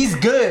 well, he's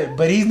good,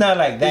 but he's not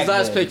like that. He's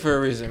last good. pick for a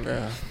reason,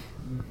 bro.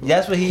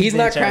 That's what He's been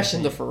not trying to crashing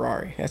say. the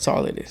Ferrari. That's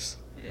all it is.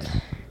 Yeah.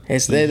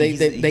 It's they He's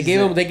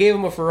gave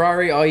him a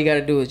Ferrari. All you got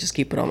to do is just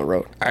keep it on the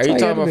road. Are you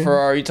talking about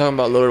Ferrari? Are you talking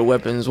about loaded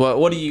weapons?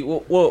 What do you?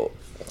 What?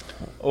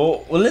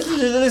 Oh, well, let's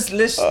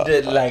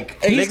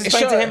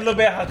explain to him a little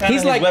bit how kind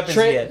He's of like his weapons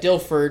Trent he had.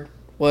 Dilford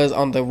was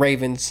on the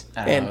Ravens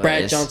and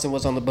Brad it's- Johnson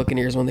was on the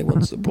Buccaneers when they won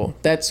the Super Bowl.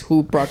 That's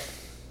who Brock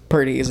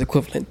Purdy is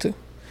equivalent to.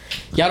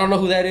 Y'all don't know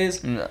who that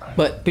is, No.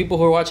 but people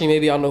who are watching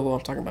maybe y'all know who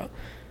I'm talking about.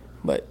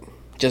 But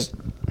just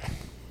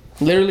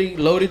literally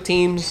loaded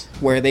teams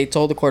where they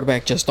told the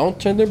quarterback just don't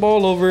turn their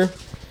ball over.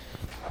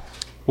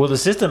 Well, the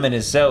system in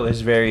itself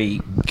is very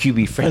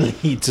QB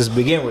friendly to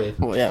begin with.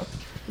 Well, yeah,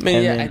 I mean,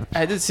 And yeah, then-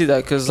 I did see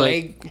that because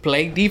like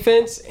play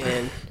defense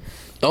and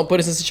don't put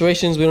us in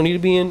situations we don't need to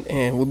be in,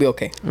 and we'll be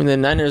okay. I mean, the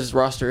Niners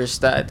roster is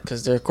stacked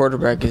because their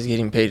quarterback is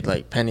getting paid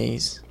like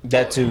pennies.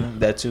 That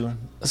too.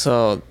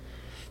 So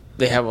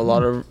they have a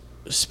lot of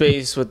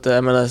space with the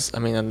MLS. I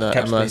mean, on the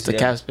Cap MLS, space, the yeah.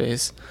 cap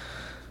space.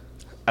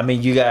 I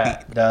mean, you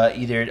got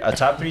either a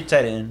top 3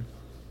 tight end,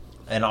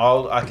 and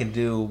all I can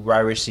do wide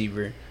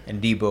receiver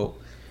and Debo,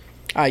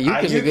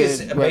 Ayuk is a Ayuk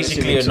is good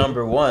basically a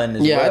number one.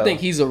 As Yeah, well. I think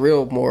he's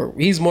more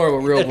of a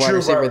real A wide true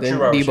receiver wide- than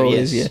true wide Debo receiver,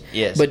 is. Yeah,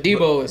 yes. But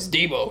Debo is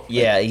Debo.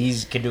 Yeah,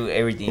 he's can do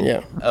everything.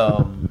 Yeah.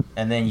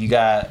 And then you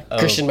got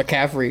Christian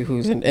McCaffrey,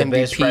 who's an the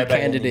best MVP right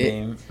back in the candidate.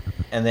 game.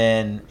 And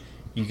then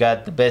you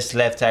got the best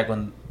left tackle.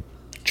 In,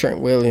 Trent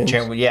Williams.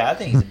 yeah, I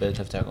think he's the best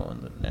left tackle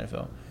in the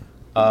NFL.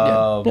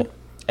 Yeah.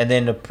 And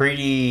then the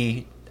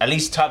pretty, at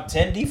least top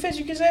 10 defense,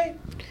 you can say.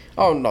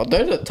 Oh no,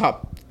 they're the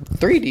top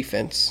 3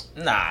 defense.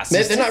 Nah,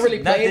 They're not really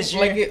playing this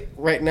year. like it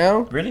right now.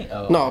 Really?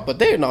 Oh. No, but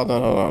they no.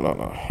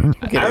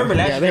 I remember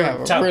last they year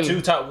have a top really-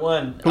 2, top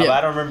 1. Yeah.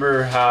 I don't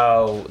remember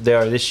how they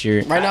are this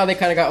year. Right now they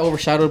kind of got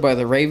overshadowed by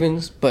the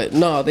Ravens, but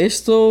no, they're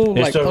still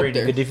They're like still up really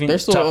there. good defense. They're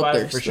still top up 5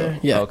 there for still. sure.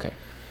 Yeah. Okay.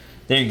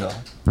 There you go.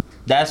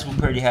 That's what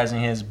Purdy has in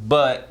his.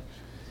 But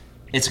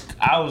it's.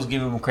 I was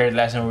giving him credit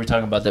last time we were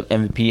talking about the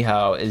MVP.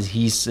 How is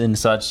he's in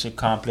such a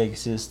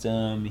complex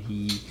system.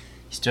 He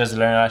still has to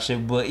learn a lot of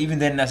shit. But even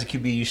then, as a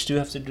QB, you still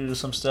have to do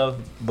some stuff.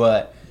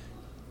 But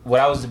what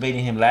I was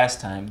debating him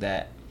last time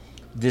that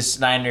this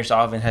Niners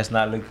offense has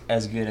not looked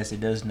as good as it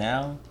does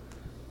now,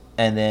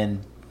 and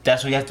then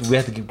that's what we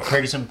have to give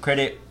Purdy some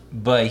credit.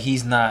 But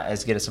he's not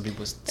as good as some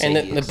people say. And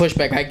he the is.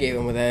 pushback I gave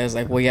him with that is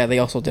like, well, yeah, they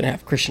also didn't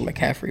have Christian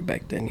McCaffrey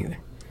back then either.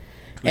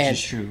 Which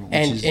is true.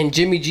 And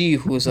Jimmy G,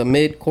 who's a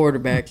mid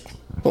quarterback,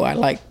 who I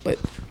like, but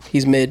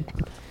he's mid.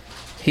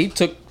 He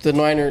took the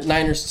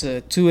Niners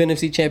to 2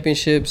 NFC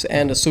championships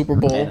and a Super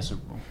Bowl And a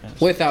Super Bowl.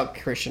 without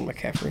Christian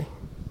McCaffrey.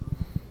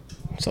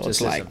 So It's it's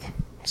the like, system.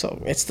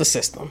 so it's the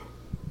system.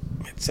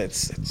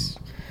 It's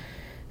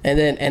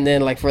and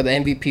then like for the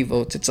MVP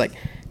votes, it's like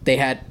they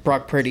had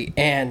Brock Purdy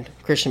and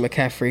Christian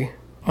McCaffrey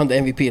on the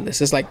MVP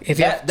list. It's like if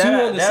you have two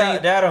on the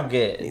same, that I don't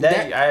get.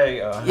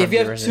 if you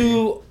have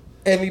 2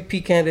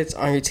 MVP candidates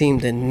on your team,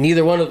 then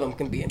neither one of them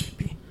can be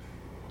MVP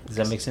Does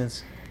that make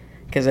sense?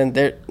 because then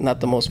they're not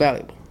the most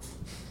valuable.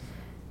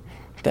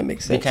 That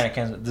makes They sense. kind of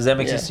cancel. Does that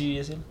make Yeah. sense to you,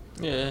 Yasin?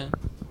 Yeah.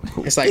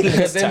 It's like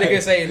because then they tired.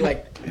 can say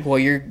like,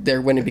 well,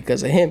 they're winning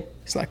because of him.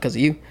 It's not because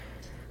of you,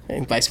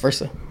 and vice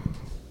versa.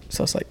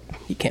 So it's like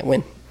he can't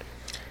win.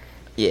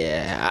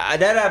 Yeah, I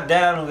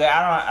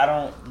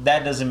don't.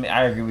 That doesn't.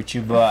 I agree with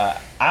you,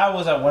 but I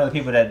was one of the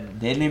people that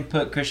didn't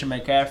put Christian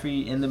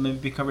McCaffrey in the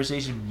MVP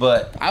conversation.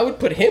 But I would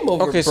put him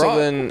over. Okay, so Brock.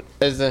 then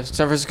as the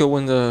San Francisco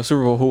win the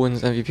Super Bowl, who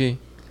wins MVP?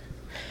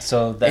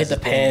 so that's It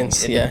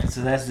depends, The thing. yeah.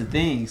 So that's the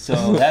thing.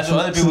 So that's what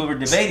other people were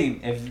debating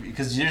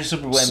because you're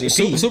Super Bowl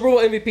MVP. Super Bowl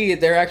MVP,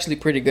 they're actually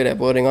pretty good at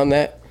voting on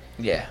that.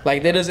 Yeah.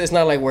 Like it's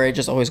not like where it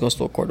just always goes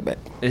to a quarterback.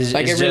 It's,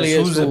 Like, it's it really just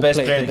is who's the who best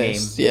played player in the the game,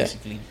 best. Yeah.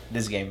 basically.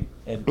 This game.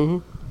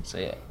 Mhm. So,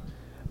 yeah.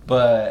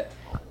 But,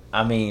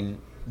 I mean,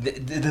 the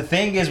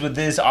thing is with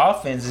this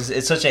offense, is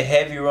it's such a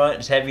heavy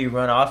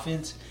run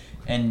offense,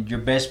 and your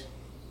best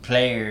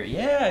player,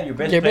 your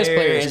best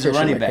player is a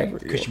running back,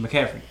 McCaffrey, Christian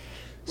McCaffrey.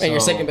 And your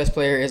So- second best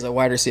player is a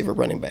wide receiver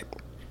running back.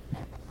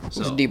 It's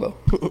So, Debo.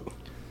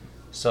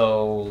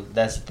 so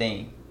that's the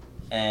thing.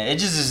 And it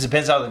just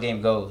depends how the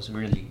game goes,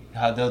 really.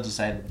 How they'll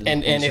decide.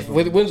 And if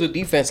it wins with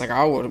defense, like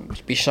I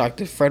would be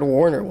shocked if Fred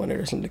Warner won it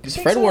or something. Because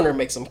Fred so? Warner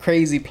makes some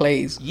crazy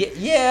plays.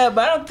 Yeah,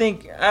 but I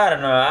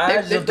don't know. I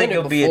just They've don't think done it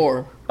it'll be.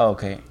 before.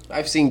 Okay.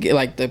 I've seen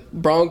like the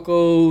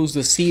Broncos,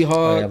 the Seahawks,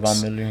 Oh, yeah,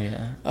 Von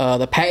Miller, yeah.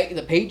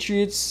 the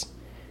Patriots.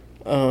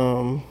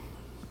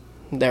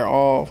 They're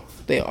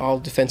all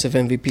defensive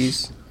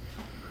MVPs.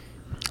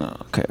 Oh,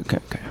 okay.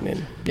 I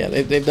mean, yeah,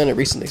 they've done it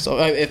recently. So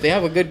if they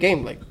have a good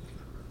game, like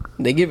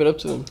they give it up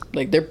to them.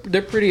 Like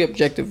they're pretty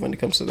objective when it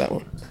comes to that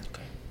one.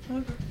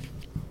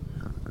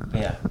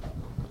 Yeah.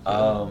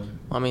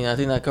 I mean, I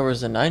think that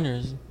covers the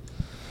Niners.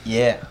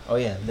 Yeah. Oh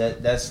yeah.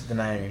 That's the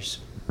Niners.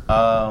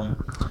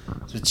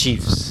 So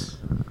Chiefs.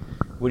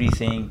 What do you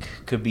think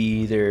could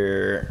be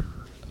either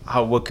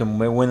what can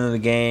win in the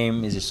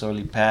game? Is it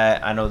solely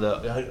Pat? I know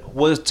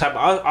what type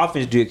of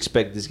offense do you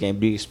expect this game?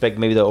 Do you expect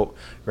maybe the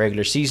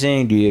regular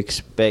season? Do you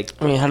expect?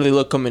 I mean, how do they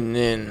look coming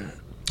in?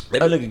 They've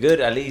been looking good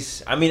at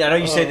least. I mean, I know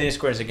you said they didn't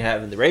score a second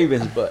half in the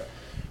Ravens, but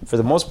for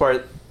the most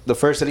part, the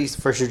first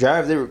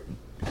drive they were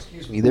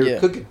Yeah.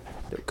 cooking.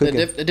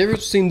 The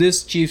difference between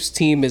this Chiefs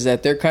team is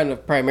that they're kind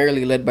of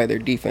primarily led by their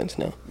defense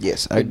now.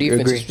 Yes, Their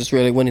defense is just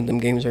really winning them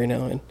games right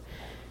now. And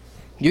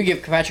you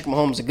give Patrick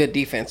Mahomes a good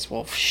defense,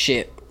 well,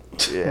 shit.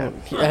 Yeah.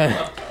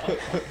 Yeah.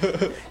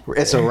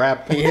 It's a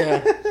wrap.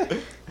 Yeah.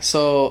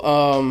 So,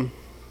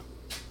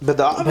 But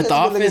the offense, but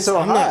the offense,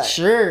 I'm not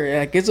sure.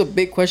 Like, it's a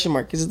big question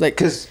mark. It's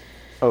like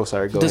Oh,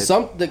 sorry. Go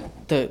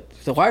ahead.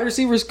 the wide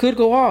receivers could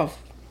go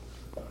off.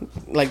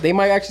 Like they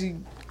might actually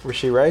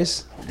Rasheed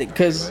Rice.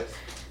 because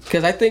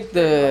I think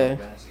the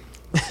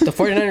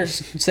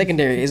 49ers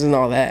secondary isn't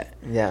all that.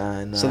 Yeah,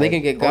 I know. So they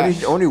can get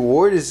guys. Only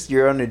Ward is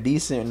you're on a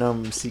decent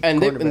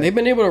And they've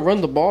been able to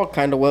run the ball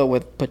kind of well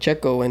with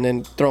Pacheco and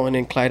then throwing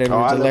in Clyde Oh,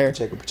 I love Edwards-Helaire.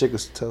 Pacheco.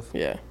 Pacheco's tough.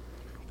 Yeah.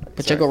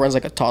 Pacheco runs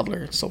like a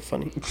toddler. It's so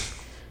funny.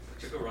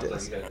 Chico runs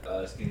like he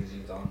got skinny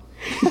jeans on.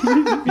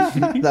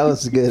 That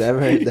was good. I've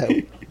heard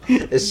that.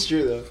 It's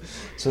true though.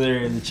 So they're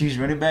in the Chiefs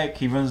running back.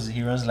 He runs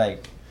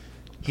like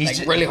He's like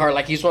just, really hard.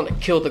 Like he's wanting to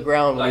kill the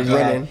ground when he's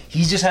running.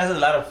 He just has a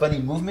lot of funny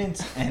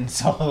movements, and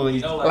so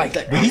he's Like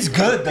that. But he's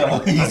good though.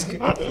 He's good.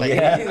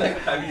 Yeah.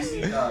 Have you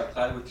seen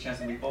Clyde with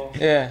Chance and Meatball?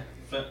 Yeah.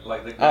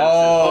 Like the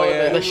Oh,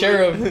 yeah. The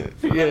sheriff.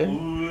 Yeah.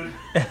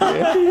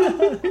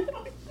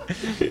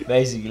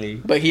 Basically.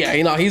 But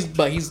yeah, he's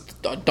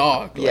a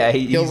dog. Like, Yeah,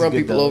 he'll he's run good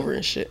people dog. over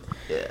and shit.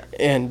 Yeah.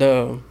 And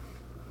the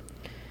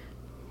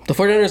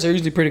 49ers are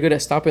usually pretty good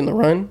at stopping the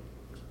run.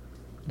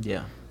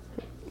 Yeah.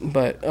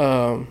 But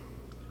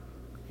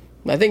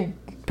I think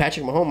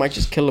Patrick Mahomes might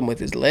just kill him with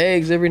his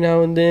legs every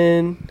now and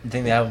then. You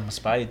think they have him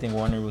spy? You think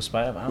Warner will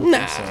spy him? I don't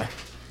think so.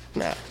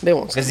 Nah, they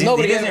won't. Because he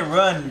doesn't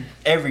run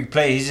every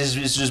play. It's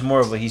just more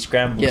of a he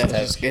scrambles Yeah,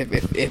 type. just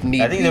if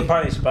need I think be. they'll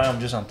probably spy him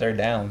just on third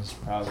downs.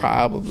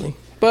 Probably.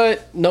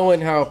 But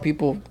knowing how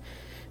people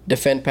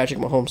defend Patrick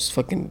Mahomes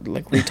fucking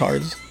like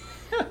retards,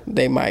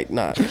 they might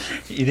not.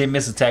 They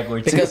miss a tackle or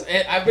two. Because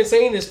I've been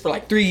saying this for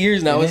like 3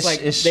 years now. And It's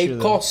like it's they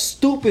true, call though.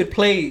 stupid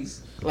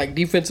plays, like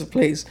defensive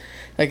plays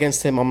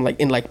against him. I'm like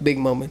in like big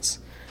moments.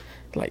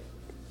 Like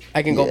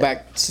I can go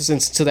back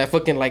to that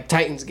fucking like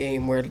Titans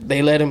game where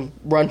they let him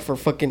run for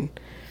fucking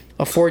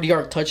a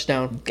 40-yard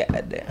touchdown.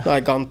 Goddamn.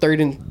 Like on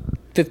 3rd and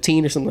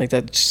 15 or something like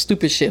that.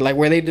 Stupid shit. Like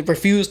where they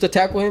refused to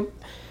tackle him.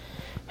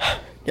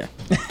 Yeah.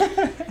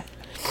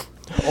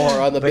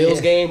 Or on the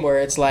Bills game where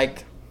it's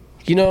like,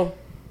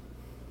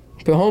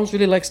 Mahomes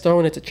really likes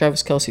throwing it to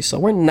Travis Kelce, so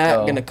we're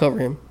not gonna cover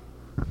him.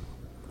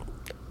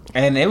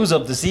 And it was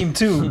up the seam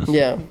too.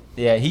 Yeah.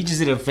 Yeah, he just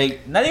did a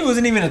fake. It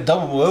wasn't even a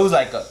double. It was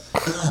like a.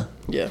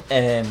 Yeah.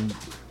 And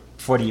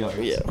 40 yards.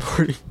 Yeah.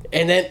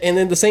 And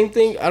then the same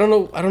thing. I don't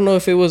know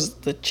if it was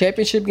the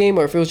championship game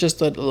or if it was just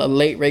a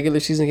late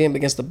regular season game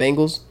against the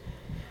Bengals,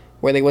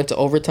 where they went to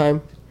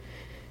overtime.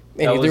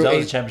 And That was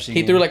the championship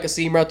he game. threw like a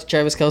seam route to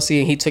Travis Kelce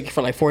and he took it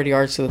for like 40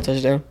 yards to the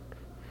touchdown.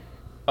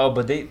 Oh,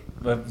 but then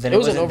it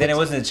wasn't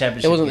the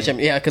championship. It wasn't the game. championship.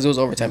 Yeah, because it was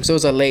overtime. So it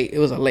was a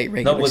late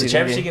regular No, but the season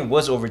championship game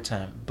was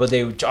overtime. But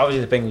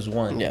obviously the Bengals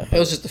won. Yeah, it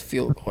was just a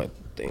field goal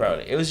thing.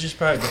 Probably. It was just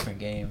probably a different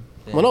game.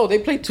 Yeah. Well, no, they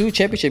played 2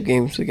 championship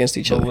games against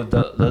each But other. with the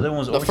other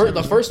one's overtime.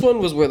 The first one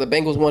was where the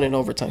Bengals won in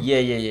overtime.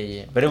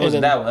 Yeah. But it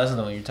wasn't that one. That's not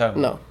the one you're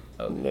talking No,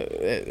 about. Oh.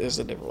 it's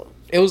a different one.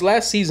 It was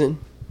last season.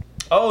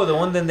 Oh, the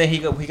one then that he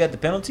got the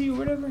penalty or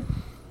whatever?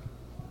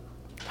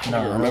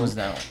 No, it was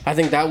that one. I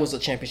think that was a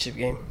championship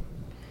game.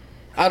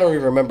 I don't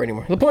even remember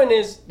anymore. The point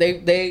is, they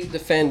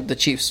defend the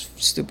Chiefs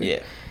stupid. Yeah.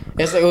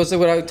 It's like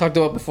what I talked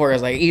about before.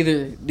 It's like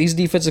either these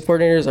defensive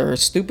coordinators are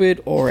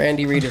stupid or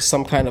Andy Reid is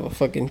some kind of a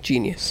fucking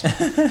genius,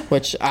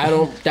 which I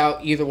don't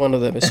doubt either one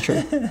of them is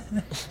true.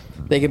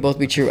 They can both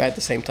be true at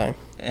the same time.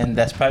 And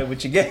that's probably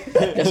what you get.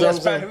 That's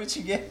probably what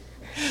you get.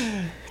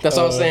 That's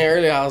what I was saying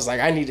earlier. I was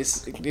like, I need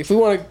to. If we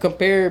want to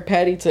compare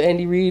Patty to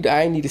Andy Reid,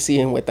 I need to see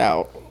him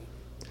without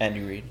Andy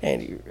Reid.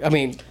 Andy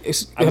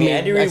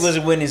Reid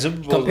wasn't winning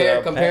Super Bowl.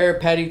 Compare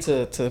Patty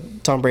to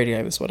Tom Brady.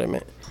 That's what I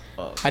meant.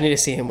 Oh. I need to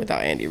see him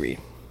without Andy Reid,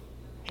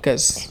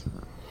 because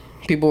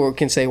people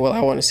can say, "Well,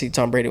 I want to see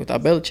Tom Brady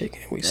without Belichick."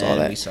 And we saw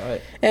that. We saw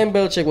it. And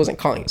Belichick wasn't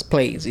calling his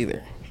plays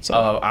either.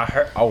 So I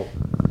heard. Oh,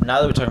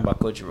 now that we're talking about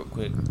coaching real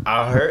quick,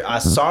 I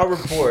saw a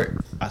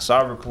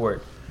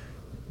report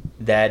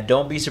that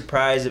don't be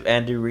surprised if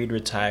Andy Reid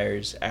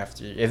retires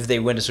if they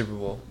win the Super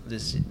Bowl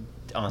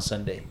on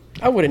Sunday.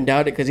 I wouldn't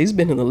doubt it because he's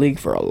been in the league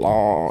for a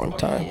long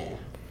time.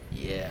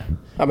 Yeah.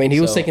 I mean, he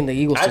was taking the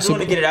Eagles. I just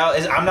want to get it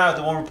out. I'm not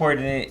the one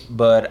reporting it,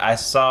 but I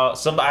saw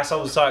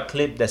a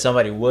clip that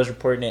somebody was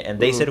reporting it, and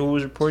they said who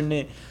was reporting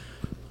it.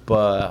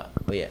 But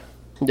yeah.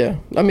 Yeah,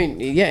 I mean,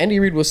 yeah, Andy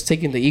Reid was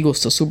taking the Eagles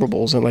to Super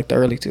Bowls in like the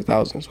early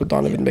 2000s with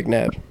Donovan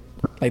McNabb.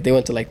 Like they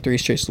went to like 3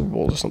 straight Super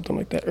Bowls or something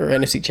like that, or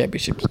NFC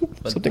championships,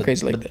 something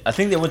crazy like that. I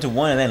think they went to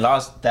 1 and then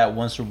lost that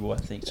one Super Bowl. I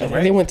think. So, I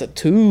think they went to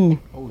 2.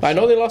 Oh, I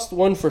know they lost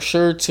 1 for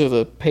sure to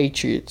the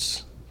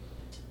Patriots,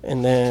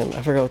 and then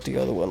I forgot what the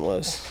other one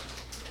was.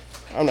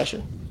 I'm not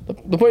sure.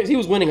 The point is he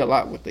was winning a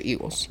lot with the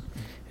Eagles.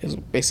 Is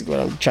basically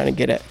what I'm trying to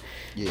get at.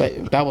 Yeah.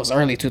 But that was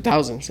early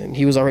 2000s, and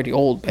he was already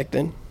old back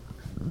then.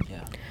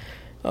 Yeah.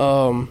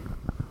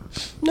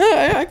 No,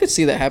 I could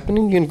see that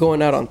happening. And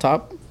going out on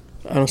top.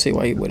 I don't see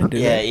why you wouldn't do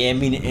that. Yeah. I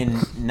mean,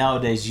 and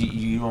nowadays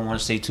you don't want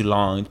to stay too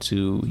long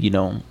to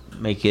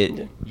make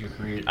it your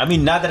career. I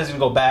mean, not that it's gonna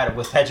go bad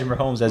with Patrick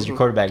Mahomes as your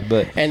quarterback,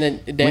 but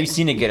and then we've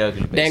seen it get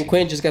ugly. Dan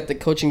Quinn just got the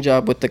coaching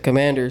job with the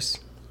Commanders,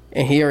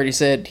 and he already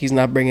said he's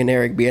not bringing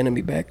Eric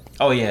Bieniemy back.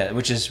 Oh yeah,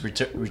 which is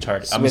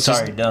retarded. I'm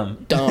sorry,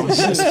 dumb. Dumb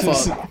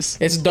as fuck.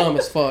 It's dumb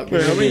as fuck.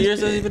 Wait, how many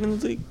years has he been in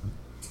the league?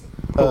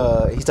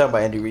 He's talking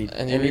about Andy Reid.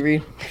 Andy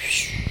Reid.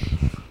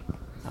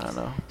 I don't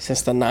know.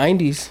 Since the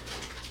 90s.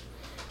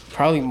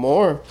 Probably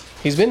more.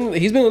 He's been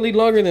in the league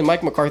longer than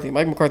Mike McCarthy.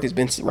 Mike McCarthy's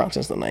been around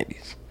since the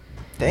 90s.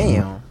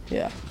 Damn.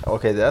 Yeah.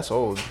 Okay, that's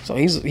old. So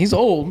he's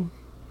old.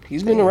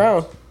 He's been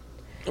around.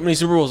 How many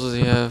Super Bowls does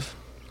he have?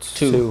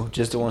 2.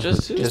 Just the ones.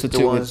 Just two? Just the the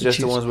two ones. with the Just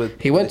the Chiefs. ones with.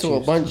 He went the to a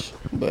Chiefs. bunch,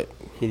 but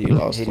he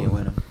lost. He didn't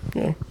win them.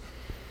 Yeah.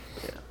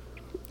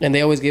 And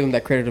they always give him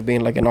that credit of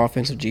being like an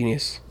offensive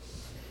genius.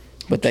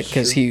 But that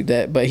because he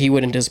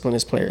wouldn't discipline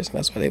his players, and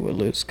that's why they would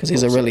lose. Because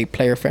he's a really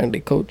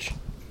player-friendly coach.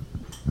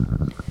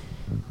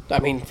 I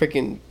mean,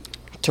 freaking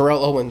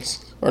Terrell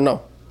Owens. Or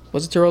no.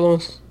 Was it Terrell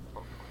Owens?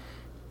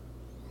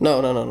 No.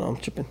 I'm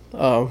tripping.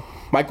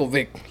 Michael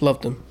Vick.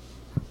 Loved him.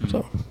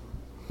 So.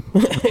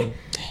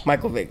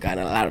 Michael Vick got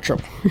in a lot of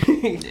trouble.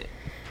 He's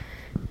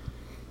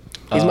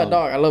my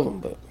dog. I love him,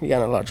 but he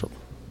got in a lot of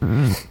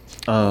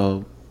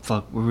trouble.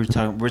 Fuck. We were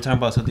talking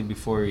about something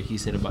before he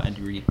said about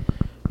Andy Reid.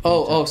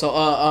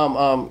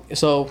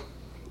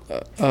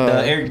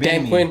 Eric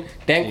Dan Quinn.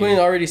 Dan Quinn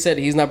already said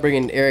he's not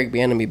bringing Eric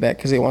Bieniemy back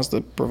because he wants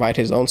to provide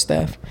his own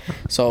staff.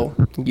 So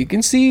you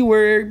can see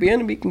where Eric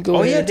Bieniemy can go.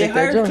 Oh ahead yeah, and they take that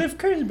hired job. Cliff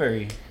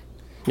Kingsbury.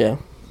 Yeah.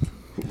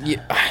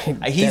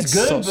 He's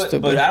good, so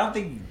but I don't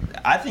think.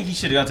 I think he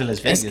should have gone to Las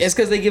Vegas. It's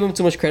because they give him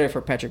too much credit for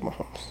Patrick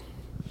Mahomes.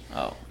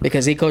 Oh.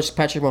 Because he coached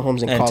Patrick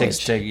Mahomes in And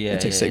college. Texas Tech,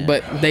 yeah.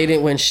 But they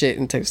didn't win shit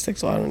in Texas Tech,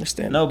 so I don't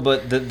understand. No,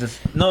 but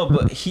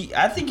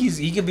I think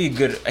he can be a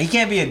good. He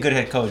can't be a good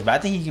head coach, but I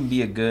think he can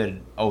be a good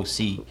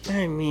OC.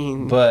 I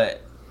mean,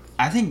 But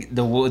I think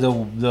the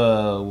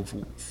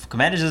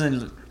Commanders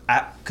doesn't,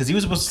 because he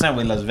was supposed to sign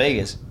with Las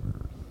Vegas,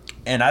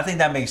 and I think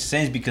that makes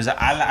sense because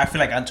I feel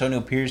like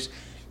Antonio Pierce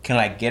can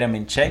like get him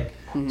in check,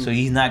 so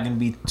he's not gonna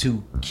be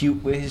too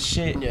cute with his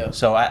shit. Yeah.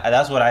 So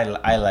that's what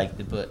I liked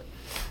it, but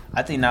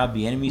I think now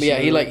be enemy. yeah,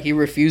 he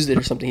refused it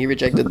or something. He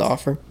rejected the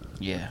offer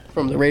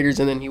from the Raiders,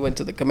 and then he went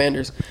to the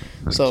Commanders.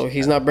 So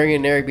he's not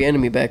bringing Eric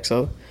Bieniemy back.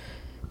 So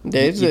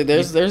there's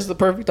the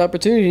perfect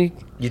opportunity.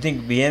 You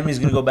think Bieniemy is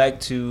gonna go back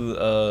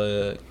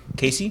to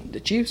KC? The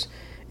Chiefs,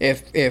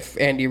 if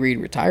Andy Reid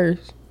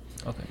retires,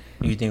 Okay.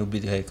 You think he'll be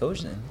the head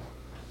coach then?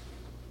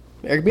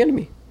 Eric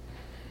Bieniemy.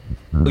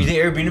 Oh, you think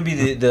Eric Bieniemy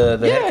be the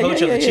head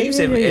coach of the Chiefs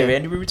if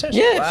Andy Reid retires?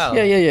 Yes. Wow.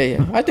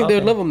 Yeah. I think they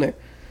would love him there.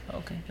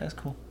 Okay, that's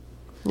cool.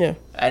 Yeah.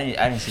 I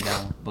didn't see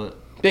that one,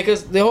 but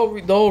Because the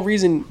whole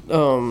reason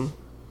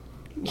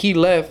he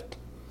left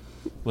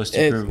was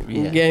to prove.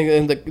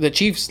 and the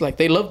Chiefs, like,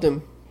 they loved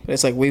him. But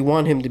it's like, we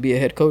want him to be a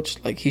head coach.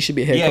 Like, he should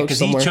be a head coach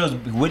somewhere. Yeah,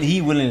 because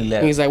he willingly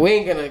left. And he's like, we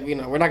ain't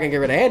gonna, we're not gonna get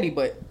rid of Andy,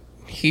 but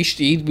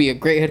he'd be a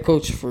great head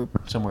coach for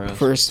somewhere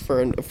else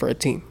for a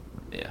team.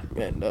 Yeah.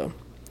 And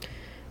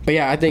but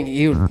yeah, I think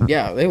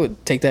they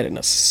would take that in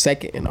a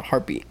second, in a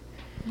heartbeat.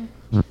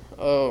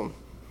 Let's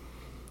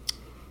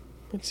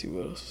see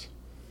what else.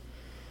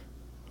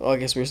 Oh, I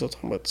guess we're still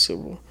talking about the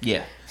Super Bowl.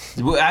 Yeah.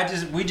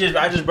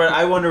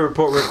 I want to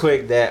report real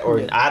quick that,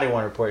 I didn't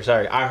want to report.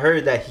 Sorry, I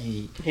heard that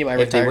he might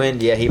if retire. they win,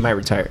 he might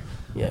retire.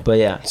 Yeah. But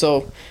yeah,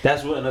 So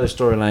that's another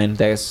storyline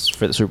that's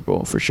for the Super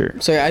Bowl for sure.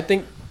 So yeah, I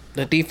think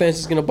the defense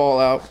is gonna ball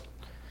out,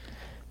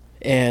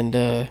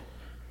 and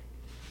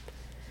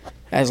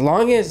as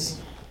long as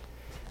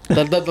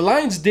the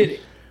Lions did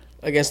it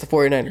against the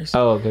 49ers.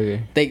 Oh,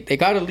 okay. They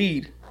got a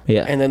lead.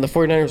 Yeah. And then the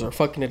 49ers are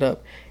fucking it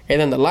up. And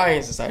then the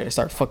Lions decided to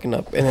start fucking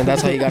up. And then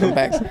that's how you got them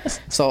back.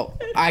 So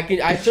I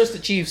trust the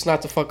Chiefs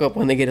not to fuck up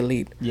when they get a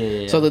lead.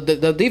 Yeah. So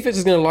the defense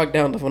is gonna lock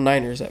down the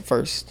Niners at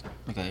first.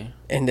 Okay.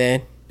 And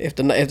then if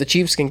the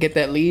Chiefs can get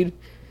that lead,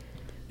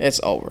 it's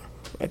over,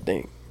 I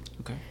think.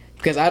 Okay.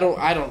 Because I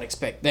don't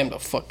expect them to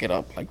fuck it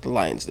up like the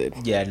Lions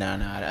did. Yeah, no,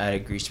 I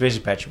agree.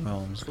 Especially Patrick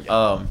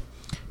Mahomes.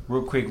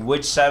 Real quick,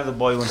 which side of the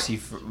ball you want to see?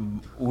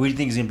 What do you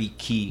think is gonna be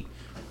key?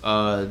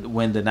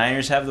 When the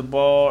Niners have the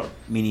ball,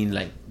 meaning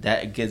like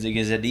that against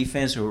the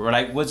defense, or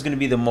like what's gonna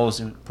be the most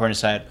important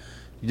side?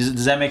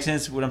 Does that make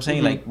sense? What I'm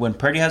saying, like when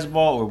Purdy has the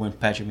ball, or when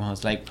Patrick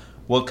Mahomes, like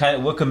what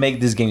could make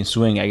this game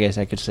swing? I guess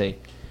I could say,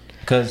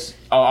 because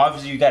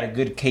obviously you got a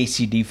good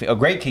KC defense, a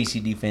great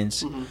KC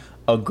defense,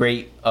 a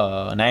great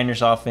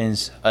Niners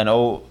offense,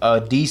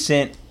 a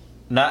decent,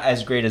 not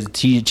as great as the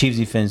Chiefs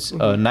defense,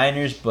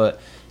 Niners, but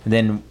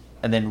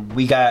and then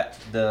we got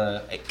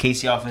the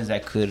KC offense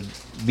that could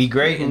be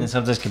great, and then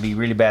sometimes can be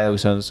really bad.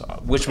 Which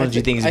one do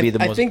you think is going to be the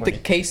most important? I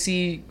think the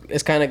KC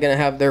is kind of going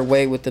to have their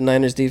way with the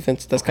Niners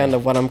defense. That's kind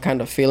of what I'm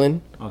kind of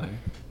feeling. Okay.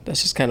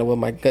 That's just kind of what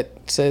my gut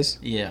says.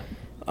 Yeah.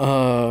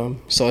 So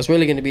it's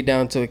really going to be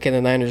down to can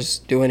the Niners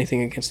do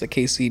anything against the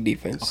KC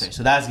defense. Okay,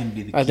 so that's going to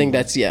be the key. I think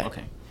that's, yeah.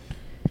 Okay.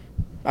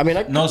 I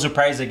mean, no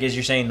surprise. I guess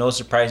you're saying no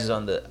surprises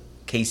on the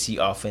KC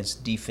offense,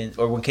 defense,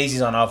 or when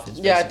KC's on offense.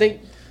 Yeah,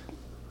 basically.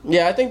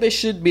 I think they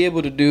should be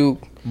able to do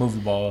move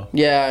the ball.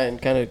 Yeah,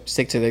 and kind of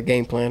stick to their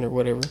game plan or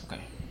whatever.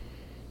 Okay.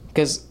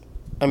 Because,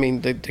 I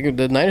mean,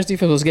 the Niners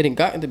defense was getting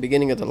got in the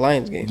beginning of the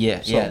Lions game.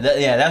 Yeah, so.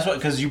 That's what,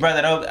 because you brought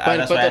that up.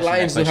 But the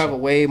Lions do have a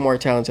way more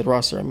talented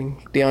roster. I mean,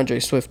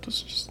 DeAndre Swift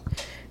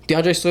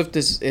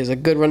is a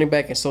good running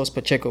back, and so is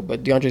Pacheco.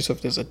 But DeAndre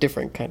Swift is a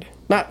different kind of,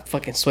 not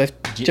fucking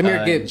Swift.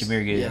 Jahmyr Gibbs.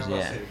 Jahmyr Gibbs,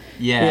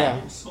 yeah.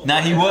 Nah,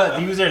 he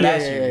was there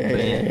last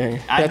year.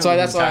 Yeah. That's why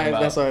I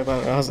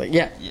thought. I was like,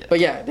 yeah.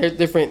 But yeah, they're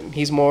different.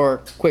 He's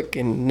more quick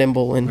and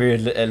nimble and very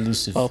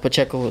elusive.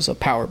 Pacheco is a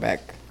power back.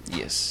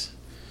 Yes.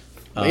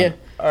 Yeah.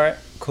 All right.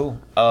 Cool.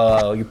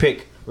 Your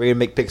pick. We're gonna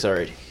make picks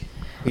already.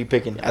 Who you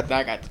picking? I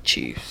got the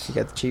Chiefs. You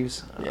got the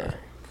Chiefs. Yeah.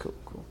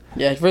 Cool.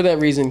 Yeah, for that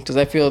reason, because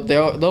I feel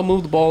they'll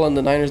move the ball on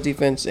the Niners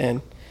defense,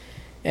 and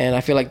I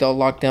feel like they'll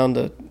lock down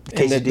the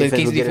KC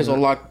defense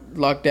will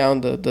lock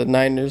down the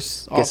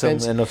Niners Get some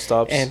offense. enough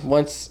stops. And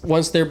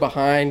once they're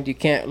behind, you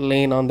can't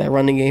lean on that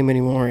running game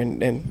anymore,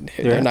 and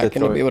they're have not to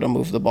going to throw be it. able to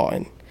move the ball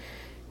in.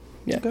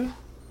 Yeah.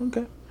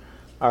 Okay.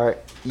 All right.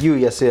 You,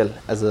 Yasil,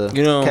 as a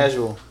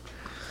casual.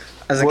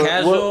 As a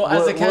casual,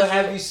 What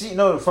have you seen?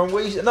 No, from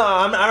what you. No,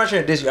 I'm not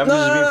trying to diss you. I'm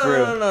just being for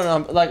real.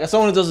 No. Like as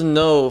someone who doesn't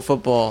know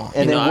football,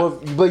 And you then, know,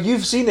 but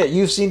you've seen it.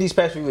 You've seen these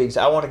past few weeks.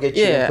 I want to get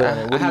you. input on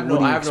it. I have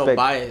no expect?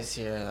 bias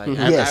here. Like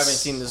I Yes. haven't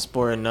seen the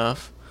sport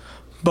enough,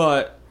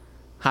 but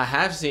I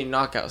have seen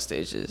knockout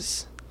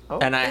stages,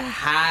 and I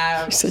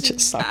have, You're such a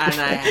soccer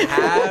and I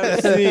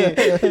have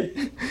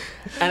seen,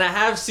 and I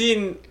have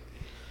seen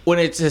when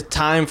it's a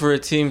time for a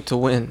team to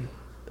win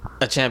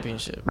a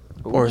championship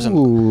or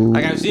something.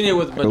 Like I've seen it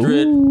with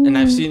Madrid, and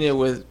I've seen it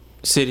with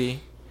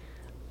City.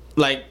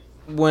 Like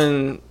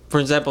when, for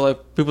example,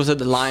 like people said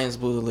the Lions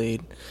blew the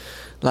lead.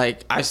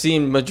 Like I've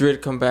seen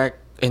Madrid come back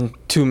in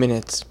 2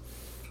 minutes.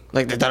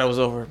 Like they thought it was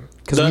over.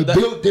 Because we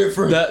built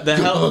different. The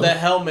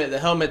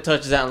helmet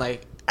touchdown.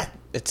 Like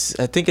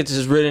I think it's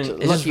just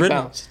written. It's just written.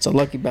 Bounce. It's a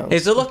lucky bounce.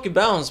 It's a lucky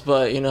bounce,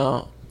 but you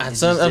know, at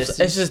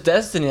it's just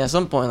destiny. At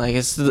some point, like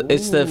it's the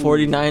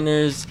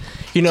 49ers.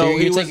 You know,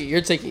 so you're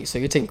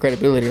taking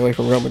credibility away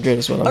from Real Madrid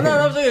as well. I'm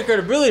not taking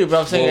credibility, but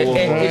I'm saying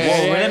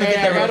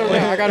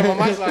I got him on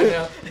my side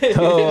now.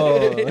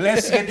 Oh,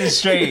 let's get this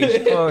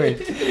straight.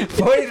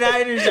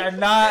 49ers are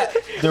not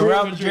the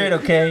Real Madrid,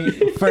 okay?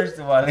 First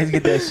of all, let's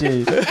get that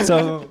shit.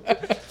 So,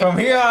 from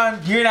here on,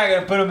 you're not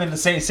going to put them in the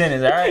same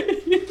sentence, all right?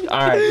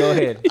 All right, go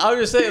ahead. I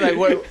was just saying, like,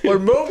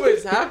 when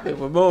moments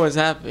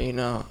happen, you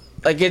know.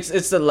 Like, it's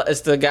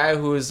the guy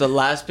who is the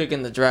last pick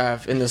in the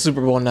draft in the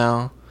Super Bowl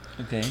now.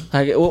 Okay.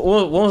 Like, when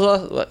was the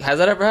last, like, has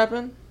that ever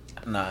happened?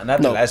 Nah,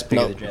 not the last pick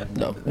of the draft.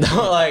 No.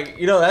 No, like,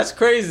 you know, that's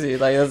crazy.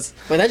 Like, that's...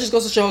 But that just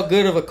goes to show how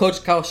good of a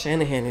coach Kyle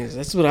Shanahan is.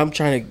 That's what I'm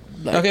trying to...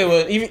 Like, Okay,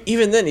 well,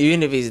 even then,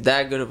 even if he's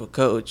that good of a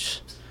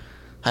coach,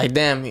 like,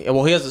 damn, he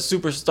has a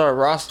superstar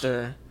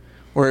roster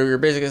where you're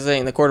basically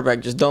saying the quarterback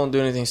just don't do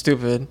anything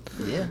stupid.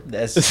 Yeah,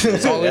 that's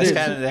all it is.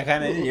 That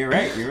kind of. You're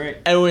right.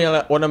 And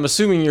when I'm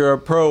assuming you're a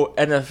pro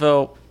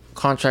NFL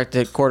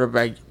contracted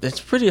quarterback,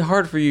 it's pretty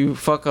hard for you to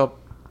fuck up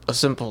a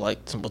simple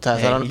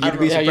task. You'd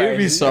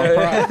be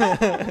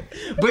surprised.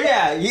 But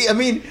yeah, I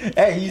mean,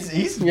 hey,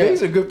 he's making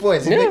some good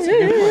points. He makes some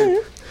good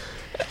points.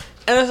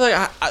 And it's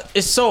like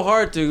it's so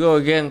hard to go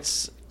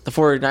against the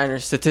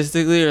 49ers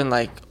statistically and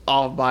like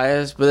all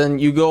bias, but then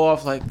you go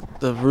off like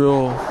the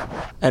real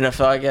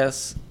NFL, I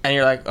guess, and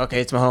you're like,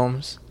 okay, it's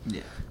Mahomes.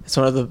 Yeah, it's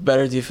one of the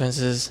better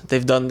defenses.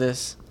 They've done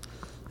this.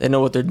 They know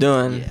what they're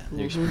doing. Yeah,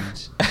 their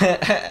experience.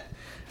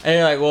 And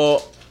you're like,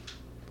 well,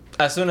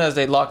 as soon as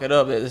they lock it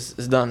up, it's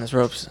done. It's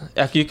ropes.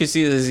 Like you can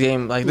see this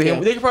game. Like they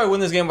could probably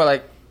win this game by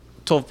like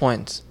 12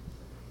 points,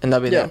 and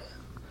that'll be that.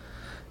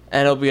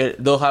 And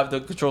they'll have the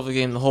control of the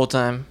game the whole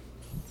time.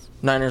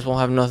 Niners won't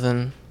have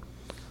nothing.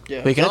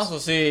 yeah. But you can also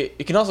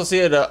see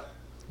it. Are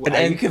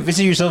you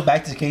convincing yourself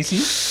back to Casey?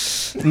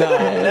 No,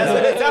 That's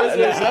what it sounds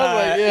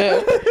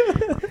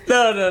like.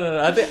 No.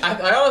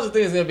 I honestly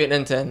think it's gonna be an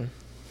end-to-end.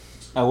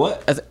 A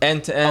what? As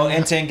end-to-end. Oh,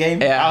 end-to-end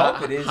game. Yeah, I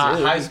hope it is.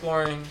 High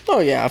scoring. Oh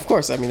yeah, of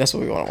course. I mean, that's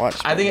what we want to watch.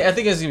 I think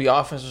it's gonna be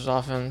offense versus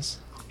offense.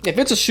 If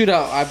it's a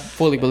shootout, I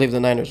fully believe the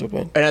Niners would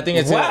win. And I think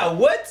it's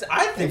What?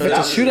 I think If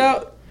it's a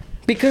shootout,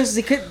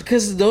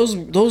 because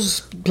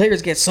those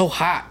players get so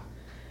hot.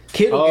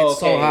 Kittle gets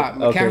so hot.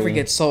 McCaffrey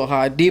gets so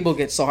hot. Debo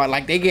gets so hot.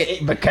 Like they get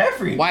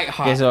McCaffrey white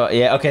hot.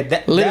 Yeah, okay,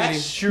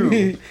 that's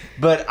true.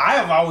 But I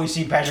have always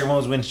seen Patrick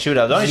Mahomes win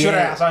shootouts. The only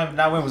shootout I saw him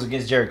not win was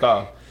against Jared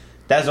Goff.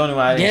 That's the only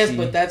one I didn't see.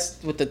 Yes, but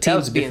that's with the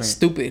teams being different.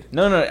 stupid.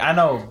 No, I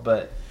know,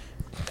 but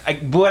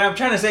what I'm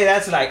trying to say,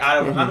 that's like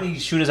out of how many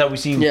shooters have we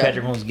seen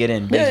Patrick Mahomes get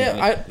in? Basically?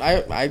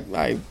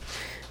 I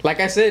like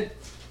I said,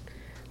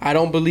 I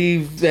don't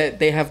believe that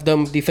they have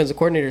dumb defensive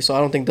coordinators, so I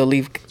don't think they'll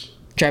leave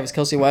Travis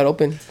Kelce wide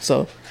open.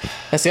 So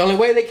that's the only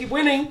way they keep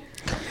winning.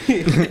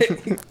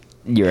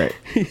 You're right.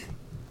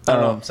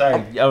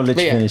 Sorry, I'll let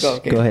you finish.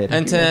 Go ahead.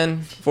 And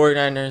 10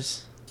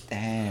 49ers.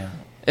 Damn.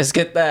 Let's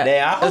get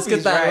that. Let's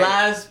get that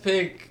last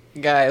pick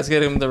guy. Let's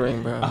get him the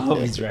ring, bro. I hope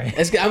he's right.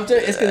 If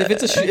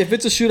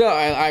it's a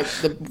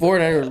shootout, the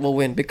 49ers will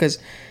win because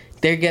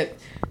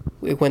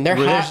when they're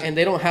hot and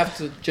they don't have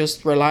to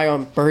just rely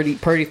on Purdy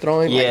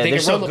throwing. Yeah, like, they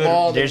can run the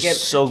ball. They're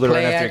so good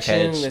right after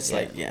catch. It's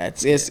like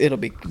it'll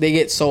be. They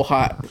get so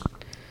hot.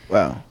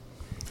 Wow.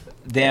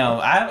 Damn,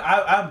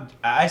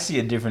 I see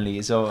it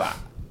differently. So,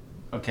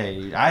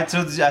 okay, I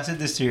said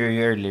this to you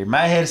earlier.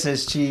 My head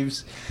says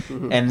Chiefs,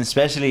 and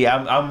especially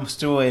I'm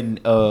still in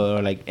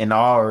like in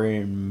awe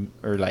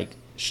or like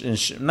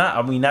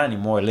not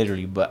anymore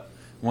literally, but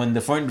when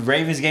the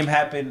Ravens game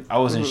happened, I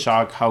was in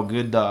shock how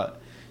good the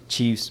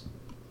Chiefs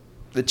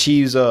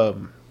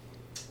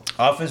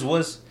offense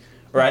was,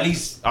 or at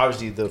least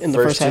obviously the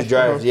first two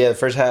drives. Yeah, the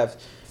first half,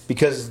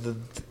 because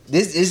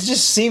this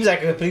just seems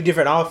like a completely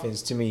different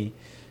offense to me.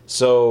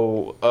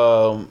 So,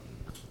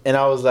 and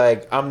I was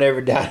like, I'm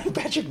never doubting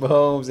Patrick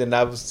Mahomes, and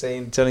I was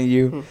telling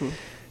you,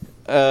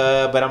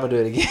 but I'm gonna do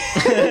it again.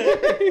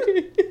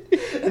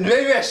 And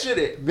maybe I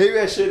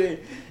shouldn't.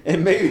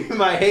 And maybe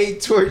my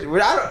hate towards.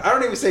 Well, I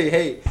don't even say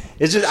hate.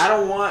 It's just I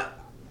don't want.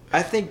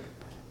 I think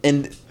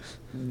in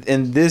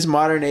this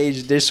modern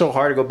age, they're so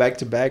hard to go back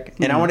to back,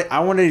 and I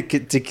wanted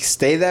it to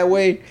stay that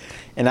way,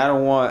 and I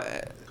don't want.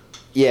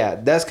 Yeah,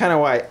 that's kind of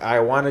why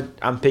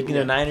I'm picking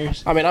the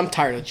Niners. I mean, I'm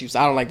tired of the Chiefs.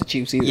 I don't like the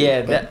Chiefs either.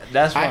 Yeah,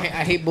 that's why.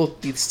 I hate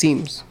both these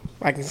teams.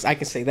 I can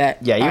say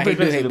that. Yeah, your I do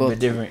perspective hate is a little bit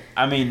different.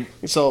 I mean,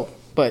 so,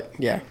 but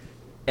yeah,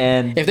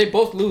 and if they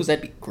both lose,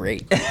 that'd be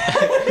great.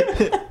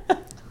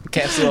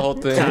 Cancel the whole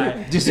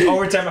thing. Just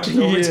overtime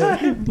after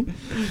overtime.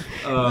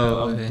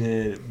 I'm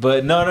dead.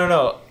 But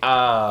no.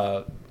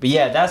 But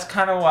yeah, that's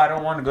kind of why I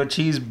don't want to go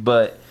Chiefs.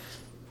 But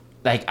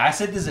like I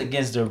said this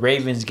against the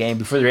Ravens game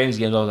before the Ravens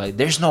game, I was like,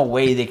 "There's no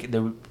way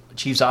the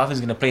Chiefs offense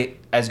is gonna play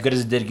as good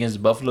as it did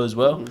against Buffalo as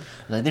well."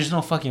 Like, there's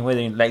no fucking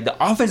way. Like the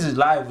offensive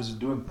line was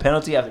doing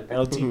penalty after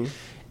penalty,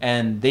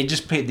 and they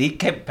just played. They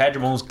kept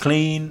Patrick Mahomes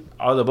clean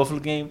all the Buffalo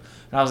game,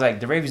 and I was like,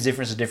 the Ravens'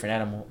 difference is a different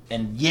animal,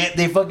 and yet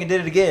they fucking did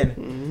it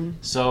again.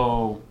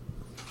 So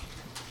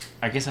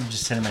I guess I'm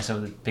just telling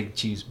myself to pick the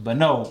Chiefs, but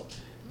no.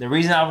 The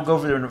reason I would go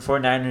for the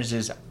 49ers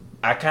is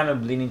I kind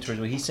of leaning towards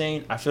what he's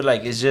saying. I feel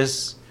like it's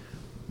just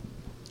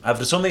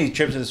after so many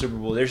trips in the Super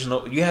Bowl,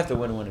 you have to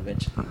win one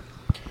eventually.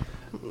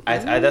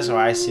 That's how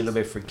I see a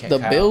little bit for The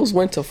Bills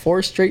went to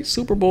 4 straight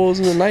Super Bowls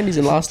in the 90s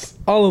and lost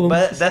all of them.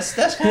 But that's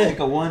kind of like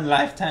a one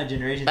lifetime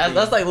generation thing.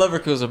 That's like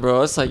Leverkusen,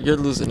 bro. It's like you're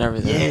losing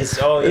everything. Yes.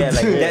 Oh yeah,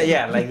 like that.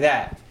 Yeah, like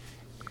that.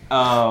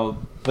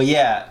 But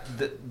yeah,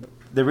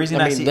 the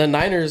reason I see the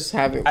Niners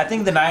I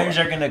think the Niners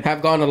are gonna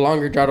have gone a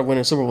longer drought of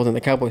winning Super Bowl than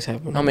the Cowboys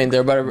have. I mean,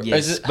 they're better.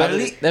 Yes. But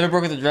they haven't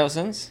broken the drought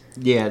since.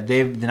 Yeah,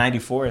 they've the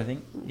 '94, I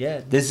think.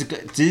 Yeah, this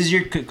is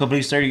your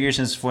complete 30 years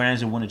since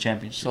 49ers have won a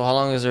championship. So how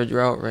long is their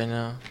drought right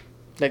now?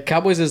 The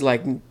Cowboys is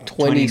like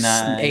 28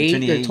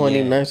 or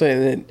 29, yeah. so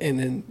and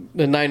then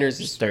the Niners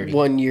is 30.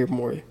 1 year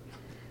more.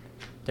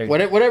 30.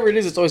 Whatever it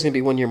is, it's always gonna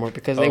be 1 year more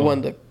because they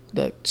won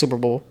the Super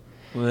Bowl.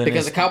 Well,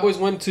 Because the Cowboys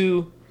won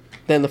 2,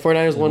 then the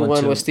 49ers won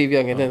 1 2. with Steve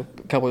Young, and then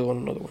the Cowboys won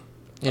another one.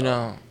 You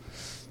know,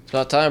 it's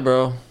about time,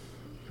 bro.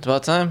 It's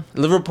about time.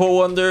 Liverpool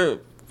won their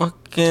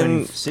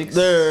fucking 26?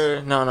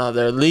 their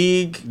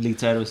league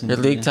title. Their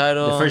league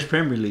title. The first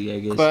Premier League, I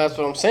guess. But that's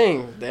what I'm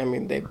saying. I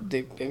mean,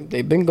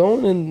 they've been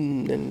going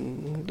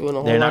and doing a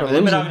whole They've lot of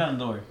been losing. knocking on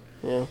the door.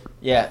 Yeah.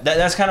 Yeah,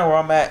 that's kind of where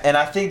I'm at. And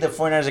I think the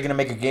 49ers are going to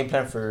make a game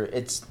plan for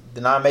it's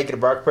to not make it a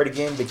Brock Purdy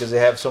game because they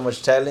have so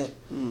much talent.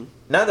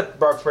 Now that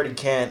Brock Purdy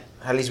can't,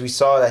 at least we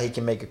saw that he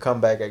can make a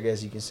comeback, I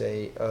guess you can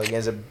say,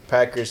 against the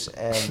Packers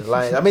and the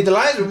Lions. I mean, the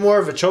Lions were more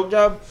of a choke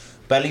job,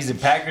 but at least the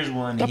Packers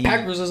won. The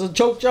Packers is a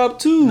choke job,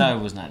 too. No,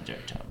 it was not a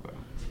choke job, bro.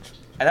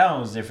 And that one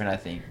was different, I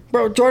think.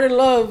 Bro, Jordan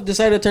Love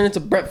decided to turn into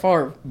Brett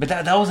Favre. But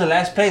that was the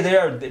last play.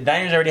 The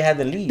Niners already had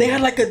the lead. They had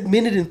like a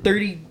minute and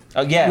 30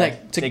 oh, yeah,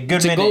 like to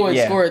good go and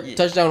score a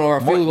touchdown or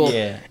a field goal.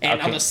 Yeah,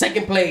 And on the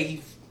second play,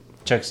 he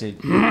chucks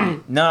it.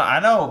 No, I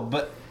know,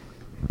 but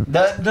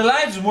the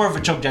Lions was more of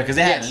a choke job because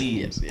they had a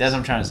lead. Yes. That's what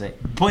I'm trying to say.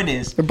 Point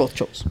is, they're both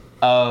chokes.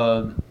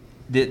 I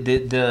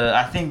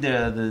think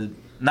the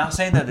not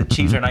saying that the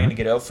Chiefs are not going to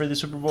get up for the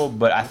Super Bowl,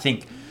 but I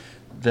think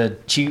the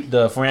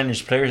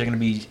 49ers players are going to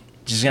be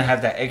just going to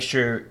have that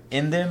extra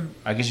in them.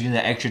 I guess you get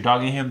that extra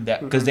dog in him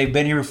that because they've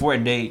been here before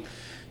and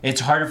it's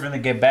harder for them to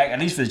get back. At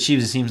least for the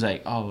Chiefs, it seems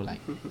like not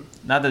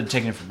that they're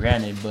taking it for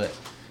granted, but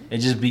they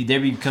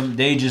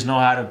just know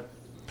how to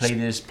play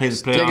the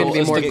playoffs. They're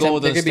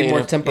going to be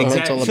more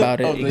temperamental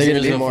about it. They're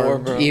going to be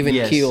more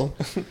even keel.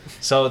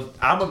 So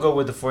I'm going to go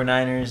with the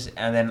 49ers,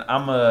 and then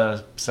I'm going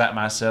to slap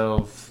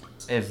myself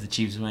if the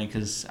Chiefs win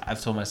because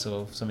I've told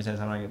myself so many times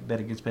I'm not going to bet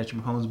against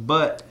Patrick Mahomes,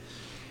 but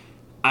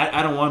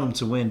I don't want them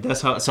to win.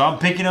 That's how. So I'm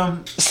picking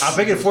them. I'm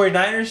picking the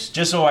 49ers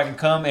just so I can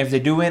come. If they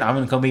do win, I'm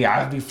going to come here.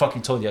 I'll be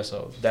fucking told you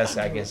so. That's,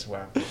 I guess,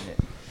 where I'm picking it.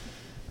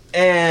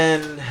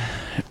 And,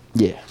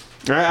 yeah.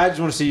 I just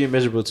want to see you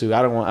miserable, too.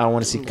 I don't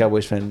want to see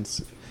Cowboys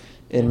fans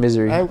in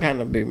misery. I'm kind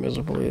of big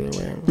miserable either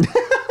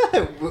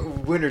way.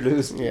 Win or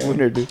lose. Yeah. Win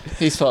or lose.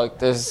 He's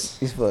fucked.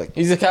 He's fucked.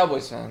 He's a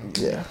Cowboys fan.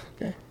 Yeah.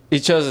 He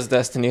chose his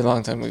destiny a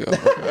long time ago.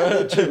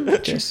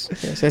 Yes.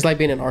 It's like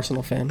being an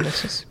Arsenal fan.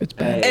 It's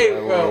bad. Hey,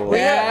 bro. What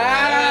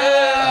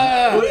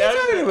are you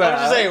talking about? I'm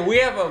just saying, we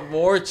have a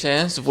more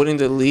chance of winning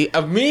the league.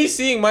 Of me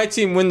seeing my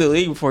team win the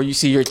league before you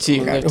see your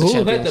team lift the Who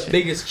had championship. the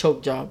biggest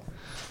choke job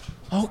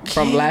Okay.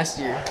 from last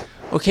year?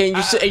 Okay,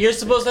 and you're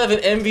supposed to have an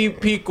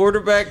MVP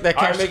quarterback that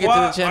can't make it to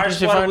the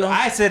championship final?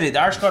 I said it.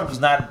 Our squad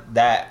was not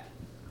that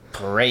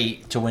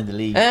great to win the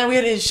league. And we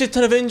had a shit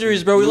ton of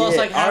injuries, bro. We lost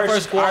like half our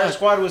squad. Our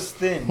squad was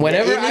thin.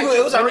 Whenever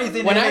it was already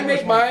thin. when I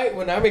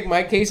make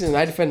my case and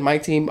I defend my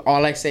team,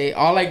 all I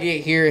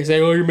get here is like,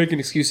 "Oh, you're making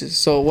excuses."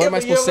 So what am I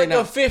supposed to say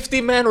now? A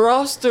 50-man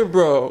roster,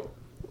 bro.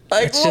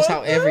 Like, It's just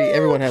how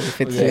everyone has a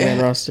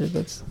 50-man roster.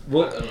 That's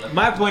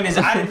My point is,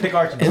 I didn't pick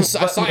our team. and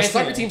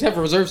soccer teams have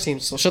reserve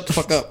teams, so shut the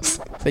fuck up.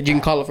 That you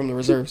can call it from the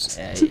reserves.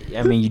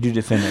 I mean, you do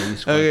defend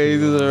that. Okay, you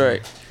do that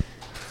right.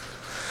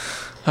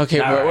 Okay,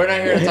 Nah. but we're not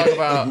here to talk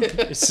about.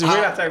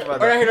 We're not talking about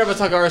We're not that. here to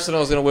talk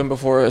Arsenal's gonna win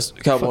before us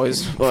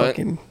Cowboys. But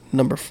Fucking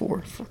number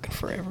 4, fucking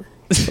forever.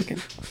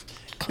 Fucking,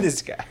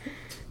 This guy.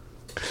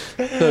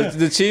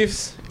 the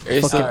Chiefs. Are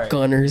fucking still- Alright,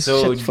 gunners.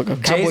 so Shut the fuck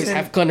up. Cowboys Jason-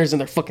 have gunners in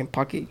their fucking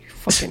pocket. You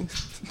fucking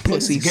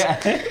pussies. This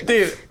guy.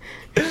 Dude,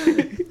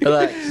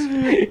 relax.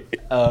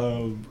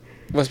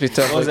 Must be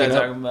tough. What was I waking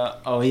up. talking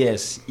about? Oh,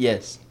 yes.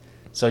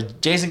 So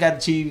Jason got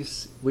the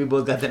Chiefs. We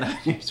both got the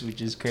Niners,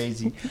 which is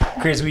crazy.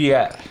 Chris, who you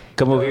got?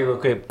 Come over here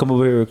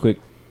real quick.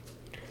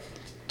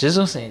 Just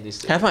don't say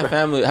this. Half my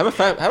family. Half my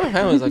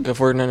family is like a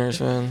 49ers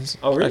fans.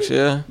 Oh, really? Actually,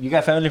 yeah. You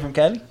got family from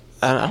Cali?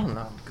 I don't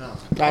know.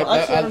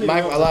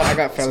 I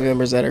got family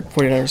members that are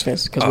 49ers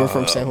fans because we're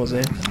from San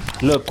Jose.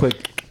 Look,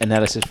 quick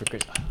analysis for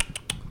Chris.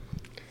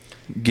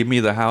 Give me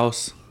the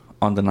house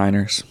on the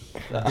Niners.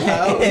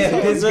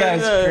 This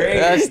guy's crazy.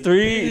 That's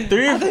three. I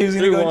thought he was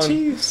gonna go 3-1.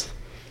 Chiefs.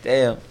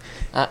 Damn.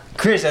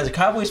 Chris, as a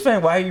Cowboys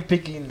fan, why are you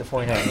picking the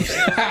 49ers?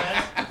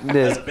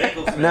 No.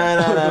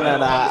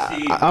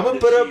 I'm gonna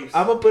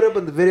put up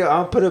in the video.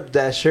 I'm gonna put up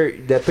that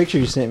shirt, that picture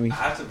you sent me. I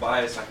have to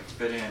buy it so I can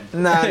fit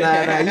in. Nah.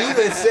 You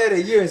even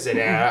said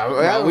it.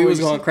 Bro, we was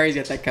going crazy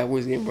at that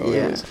Cowboys game, bro.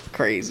 Yeah. It was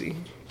crazy.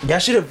 Y'all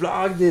should have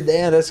vlogged it.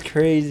 Damn, that's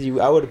crazy.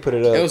 I would have put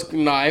it up. It was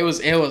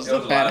a was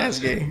badass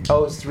loud. game.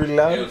 Oh, it's really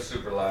loud. It was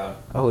super loud.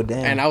 Oh,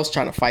 damn. And I was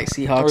trying to fight Are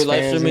Seahawks we live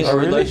fans. streaming? and Are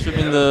we shit. live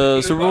streaming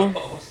the Super Bowl?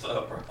 What's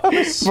up, bro?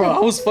 Bro, I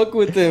was fucking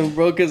with them,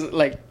 bro, because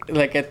like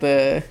at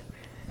the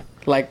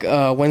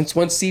once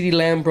CeeDee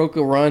Lamb broke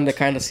a run that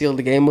kind of sealed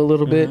the game a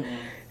little bit.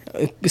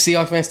 The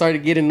Seahawks fans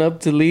started getting up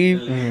to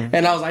leave,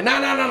 and I was like,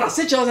 nah,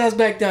 sit y'all's ass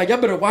back down. Y'all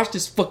better watch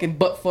this fucking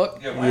butt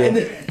fuck. Yeah, And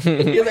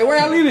then he was like, where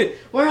y'all leave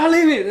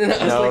it? And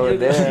I was No, like,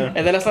 damn.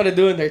 and then I started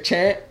doing their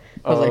chant.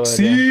 I was like,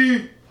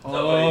 see,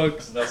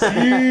 Hawks,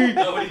 see,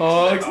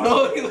 Hawks.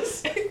 No, he was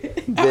saying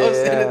it. I was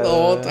saying it the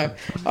whole time.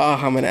 Oh,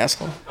 I'm an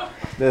asshole.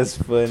 That's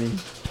funny.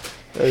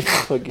 That's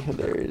fucking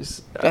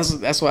hilarious.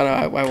 That's why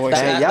I always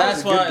say. y'all That's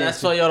was good why.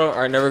 That's why y'all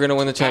are never gonna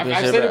win the I've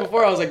championship. said it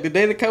before. I was like, the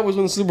day the Cowboys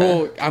win the Super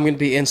Bowl, I'm gonna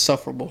be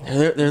insufferable.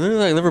 They're literally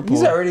like Liverpool.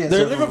 He's already in They're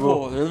Super Liverpool.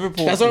 Bowl. They're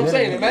Liverpool. That's what I'm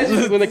saying.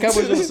 Imagine when the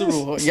Cowboys win the Super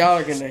Bowl, y'all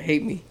are gonna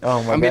hate me.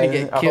 Oh my I'm god. gonna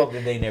get I killed. hope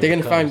that they never They're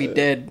gonna find comes. me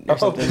dead I or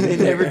hope that something.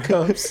 they never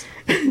comes.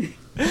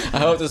 I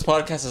hope this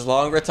podcast is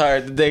long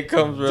retired the day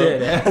comes, bro.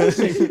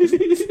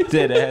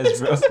 Dead ass,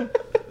 bro.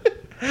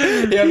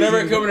 Yeah, I'm never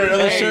coming to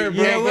another Hey, shirt,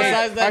 bro. yeah,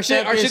 Besides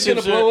that our shit's gonna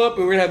championship blow up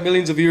and we're gonna have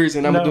millions of viewers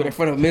and I'm gonna No. do it in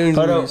front of millions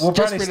Hold of on, viewers. we'll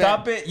Just probably for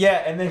stop it.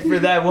 Yeah, and then for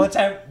that one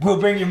time, we'll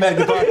bring you back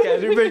the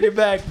podcast. We'll bring you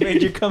back,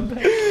 major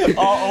comeback.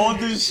 all old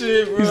as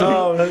shit, bro.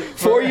 Oh,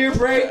 4-year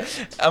break.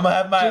 I'm gonna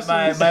have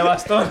my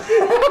baston.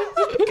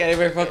 Can't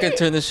even fucking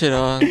turn this shit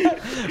on.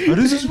 How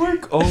does this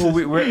work? Oh,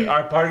 we're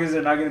our parties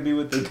are not gonna be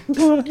with the.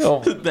 Oh.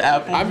 The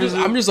Apple.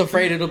 I'm just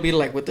afraid it'll be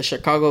like with the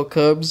Chicago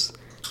Cubs.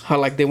 How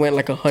like they went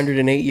like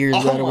 108 years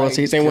without a my World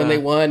Series, and when they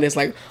God. won, it's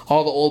like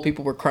all the old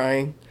people were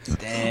crying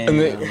Damn. And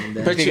they, I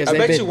bet because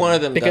they've been- one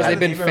of them because died. they've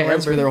been even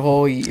fans for remember. their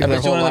whole I their bet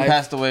you whole one of them life.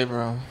 passed away,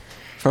 bro.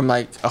 From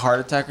like a heart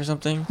attack or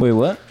something. Wait,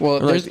 what? Well,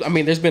 Like-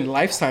 there's been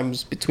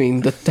lifetimes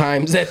between the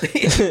times that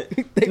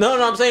they.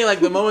 No, I'm saying like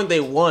the moment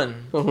they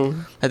won.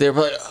 Like they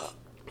were like,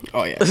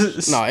 Oh yeah,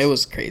 no, it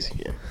was crazy.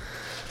 Yeah.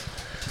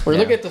 Or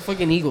look at the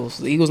fucking Eagles.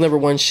 The Eagles never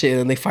won shit,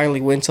 and they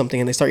finally win something,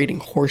 and they start eating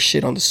horse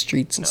shit on the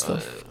streets and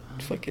stuff.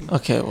 Fucking.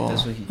 okay, well,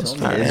 That's what he told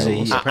me. fine. That's what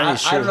he- I-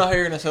 apparently I don't know how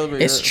you're gonna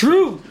celebrate. It's your,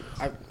 true.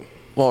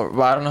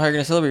 Well, I don't know how you're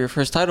gonna celebrate your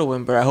first title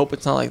win, but I hope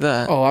it's not like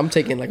that. Oh, I'm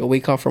taking like a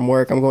week off from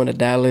work. I'm going to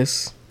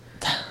Dallas.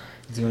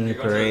 He's doing a You're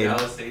going to the parade.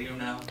 Dallas Stadium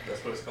now?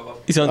 That's what it's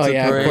called? He's on Oh to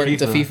yeah, parade. according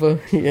to FIFA.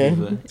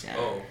 Yeah.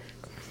 Oh.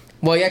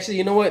 Well, actually,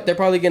 you know what? They're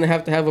probably gonna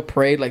have to have a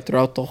parade like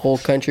throughout the whole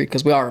country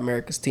because we are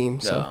America's team.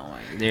 So. No,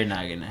 they're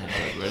not gonna have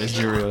it, bro. This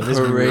is real. This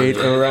Parade is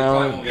They probably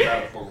around. won't get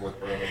out of Fort Worth,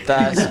 bro.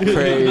 That's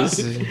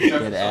crazy.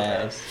 dead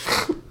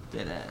ass.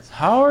 Dead ass.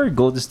 How are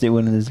Golden State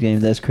winning this game?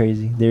 That's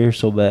crazy. They're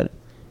so bad.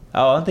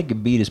 Oh, I don't think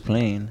Embiid is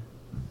playing.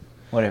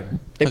 Whatever.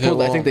 They Okay,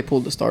 pulled. I well- think they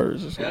pulled the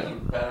starters. Or Yeah,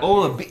 something. bad.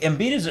 Oh,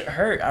 Embiid is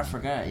hurt. I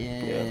forgot.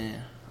 Yeah. Yeah.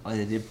 Oh,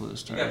 they did pull the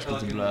You got stars.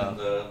 Pelicans and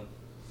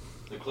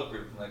the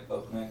Clippers like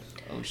up next.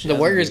 Oh, shit, The that's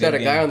Warriors gonna got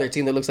be a guy good on their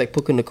team that looks like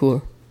Puka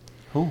Nacua.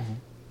 Who?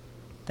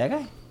 That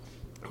guy?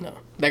 No,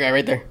 that guy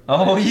right there.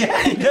 Oh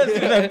yeah, he does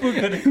look like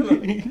Puka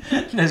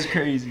Nacua. That's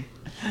crazy.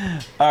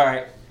 All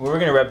right, well, we're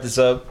gonna wrap this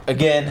up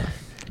again.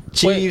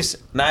 Chiefs,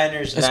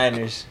 Niners, It's-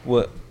 Niners.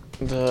 What?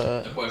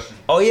 The The question.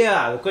 Oh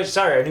yeah, the question.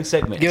 Sorry, our new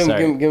segment. Give him,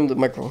 Sorry. give him the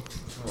microphone.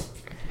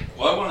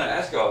 Well, I want to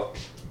ask y'all.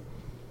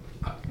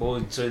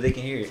 Well, so they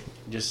can hear it.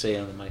 Just say it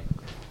on the mic.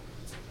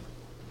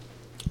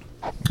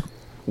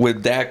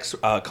 With Dak's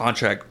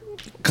contract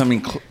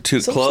coming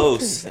to So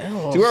close. something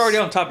else. See, we're already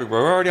on topic,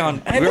 bro. We're already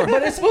on. I know,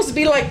 but it's supposed to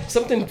be like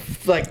something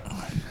like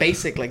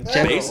basic, like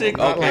general. Basic?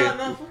 not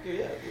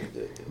Okay.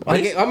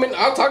 Like, I mean,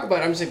 I'll talk about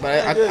it. I'm just saying, but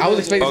I was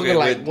expecting Okay, something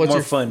like with what's more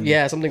your fun.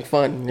 Yeah, something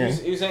fun. Yeah.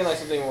 You're saying like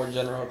something more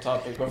general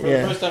topic, but for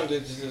Yeah. the first time,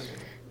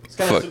 it's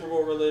kind Fuck. of Super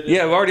Bowl related.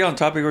 Yeah, we're already on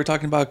topic. We're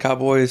talking about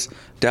Cowboys,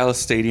 Dallas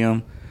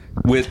Stadium,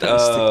 with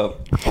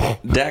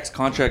Dak's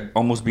contract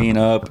almost being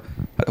up.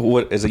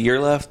 What is a year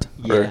left?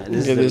 Yeah, Or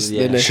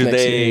the next should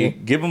they year.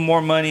 give him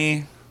more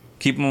money,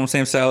 keep him on the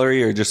same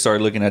salary, or just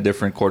start looking at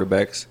different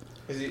quarterbacks?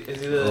 Is he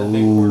the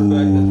big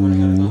quarterback that's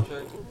running out of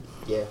contract?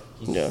 Yeah.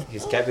 Yeah.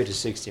 He's capped to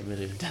 60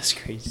 million. That's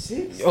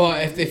crazy. Oh,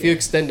 if you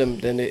extend him,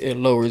 then it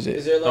lowers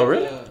Is it. there like Oh,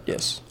 really?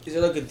 Yes. Is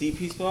there like a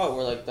DP spot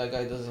where like that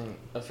guy doesn't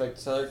affect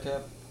the salary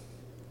cap?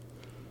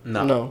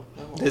 No. No.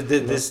 The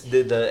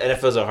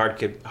NFL's a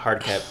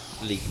hard cap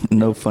league.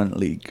 No fun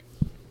league.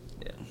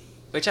 Yeah.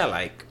 Which I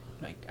like.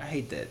 Like, I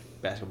hate that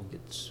basketball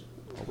gets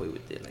away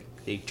with it. Like,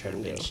 they try to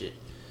ban shit.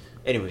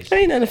 Anyways. I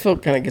mean,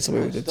 NFL kind of gets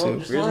away with it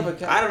too. Really?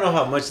 I don't know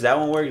how much that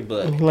one worked,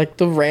 but Like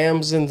the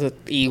Rams and the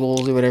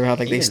Eagles or whatever, how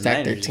like they Even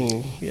stack their Niners.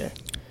 team. Yeah.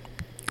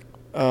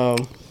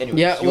 anyways,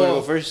 Yeah, you well-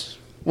 want to go first?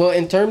 Well,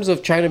 in terms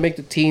of trying to make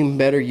the team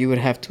better, you would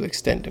have to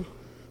extend him.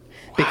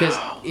 Because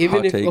even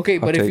Hot if take, okay,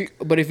 hot but take.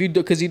 if you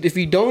do, because if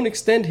you don't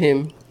extend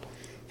him,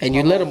 and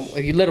you let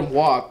him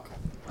walk,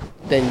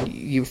 then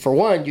you for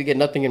one you get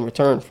nothing in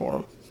return for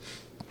him,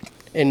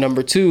 and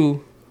number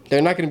two,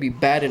 they're not going to be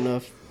bad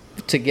enough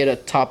to get a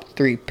top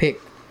 3 pick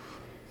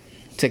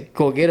to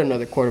go get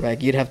another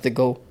quarterback. You'd have to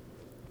go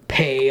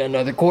pay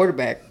another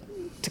quarterback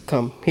to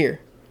come here.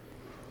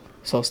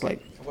 So it's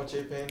like,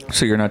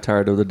 So you're not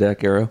tired of the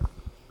Dak era?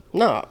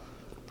 no.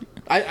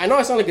 I know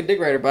I sound like a dick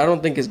writer, but I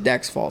don't think it's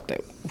Dak's fault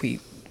that we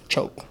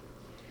choke.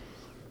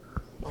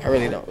 I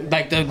really don't.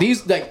 Like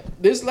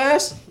this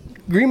last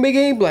Green Bay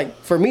game, like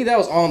for me that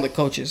was all on the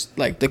coaches.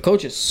 Like the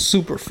coaches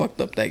super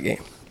fucked up that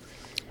game.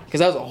 Cuz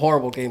that was a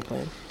horrible game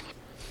plan.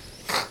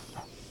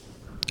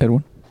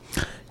 Edwin?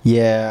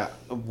 Yeah.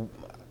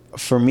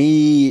 For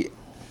me,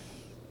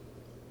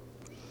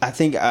 I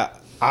think I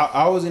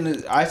was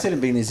I said in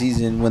the beginning of the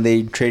season when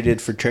they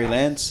traded for Trey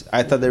Lance,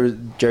 I thought there was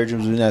Jerry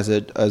Jones was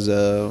doing as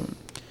a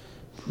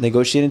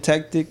negotiating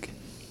tactic,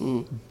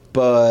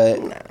 but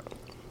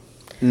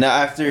now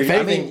after If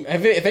anything,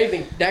 if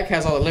anything, Dak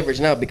has all the leverage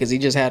now because he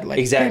just had like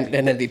exactly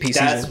an MVP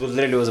That's season. what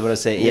literally was what I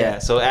say. Yeah. Yeah.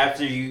 So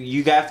after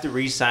you have to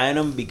re-sign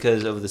him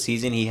because of the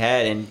season he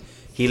had, and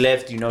he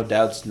left you no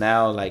doubts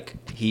now. Like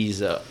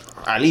he's at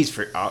least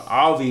for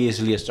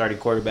obviously a starting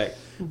quarterback,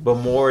 but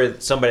more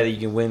somebody that you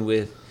can win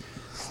with.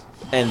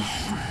 And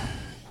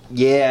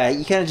yeah,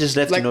 you kind of just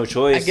left you no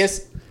choice. I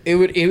guess it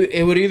would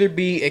either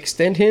be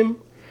extend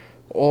him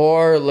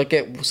or look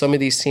at some of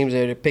these teams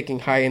that are picking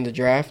high in the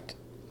draft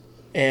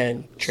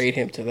and trade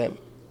him to them.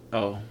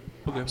 Oh,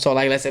 okay. So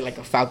like let's say like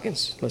a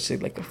Falcons. Let's say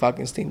like a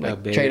Falcons team.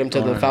 Like Bears. trade him to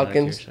Oh, the no,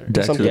 Falcons. okay, sorry. or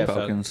Dak to something. the Yeah,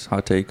 Falcons.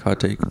 Hot take, hot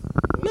take.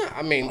 No,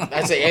 I mean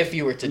I say if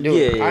you were to do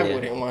it, Yeah, I yeah.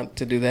 wouldn't want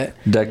to do that.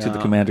 Dak to the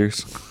No.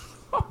 Commanders.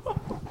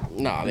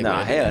 No, they Nah,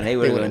 wouldn't hell, do they that.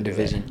 would've wouldn't gone do that.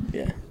 division.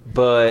 Yeah.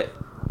 But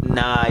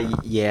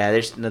yeah,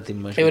 there's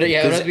nothing much. It would-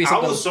 yeah, it would 'Cause have to be I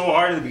something- was so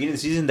hard at the beginning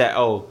of the season that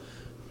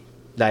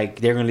like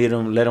they're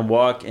gonna let him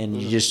walk, and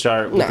you just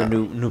start with Nah. a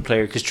new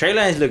player because Trey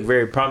Lance looked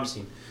very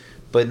promising,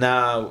 but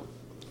now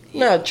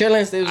No, Trey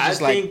Lance, it was I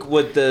just like think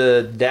what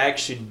the Dak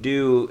should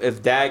do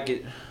if Dak,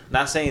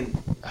 not saying,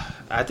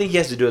 I think he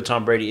has to do a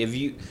Tom Brady.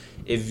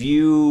 If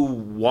you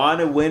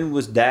want to win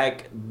with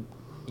Dak,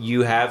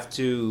 you have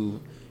to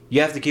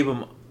keep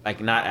him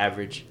like not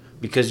average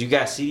because you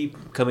got CD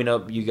coming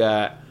up, you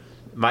got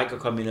Micah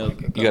coming up.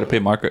 You got to pay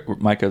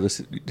Micah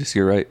this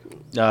year, right?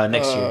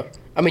 Next year,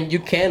 I mean, you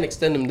can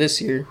extend him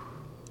this year,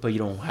 but you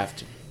don't have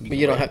to. but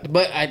you don't have to.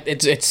 But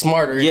it's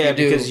smarter Yeah, if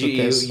you do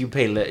because you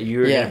pay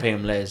you're Yeah. gonna pay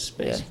him less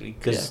basically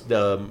because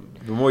the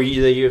more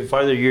the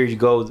farther years you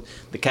go,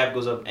 the cap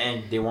goes up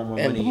and they want more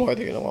and money. the more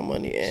they're gonna want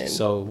money, and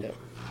So, yeah.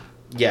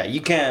 yeah,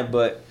 you can,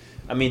 but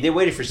I mean, they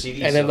waited for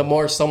CD. And then so the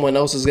more someone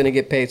else is gonna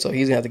get paid, so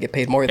he's gonna have to get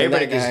paid more than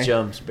everybody that guy. gets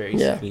jumps,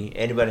 basically.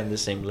 Anybody in the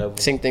same level.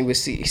 Same thing with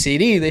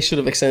CD. They should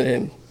have extended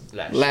him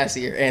last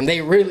year, and they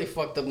really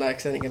fucked up not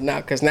extending him now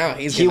because now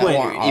he's He gonna went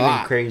want a even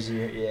lot.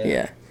 crazier. Yeah.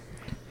 Yeah.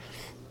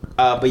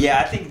 But yeah,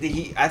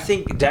 I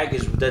think Dak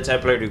is that type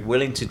of player that's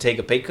willing to take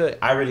a pay cut.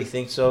 I really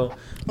think so.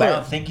 But I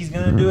don't think he's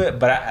gonna do it.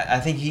 But I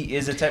think he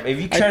is the type. If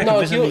you try to No,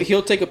 convince him,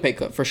 he'll take a pay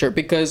cut for sure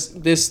because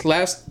this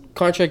last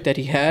contract that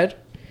he had,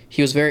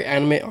 he was very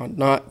adamant on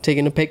not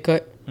taking a pay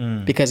cut.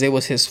 Because it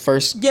was his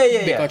first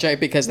big contract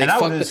because they And I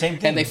would do fucked the same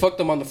thing. and they fucked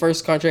him on the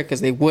first contract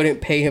because they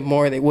wouldn't pay him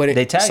more. They wouldn't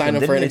tagged sign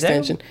him, him for an didn't they tag him?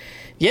 extension.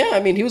 Yeah, I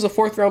mean he was a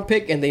 4th round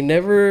pick and they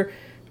never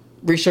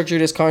restructured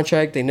his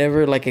contract. They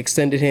never like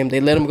extended him. They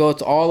let him go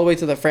all the way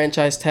to the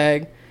franchise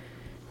tag,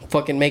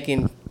 fucking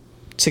making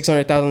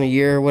 $600,000 a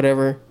year or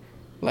whatever.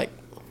 Like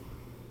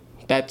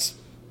that's.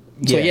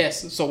 So Yeah.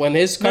 yes, so when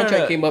his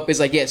contract came up, it's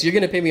like yes, you're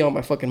gonna pay me all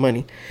my fucking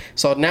money.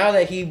 So now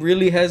that he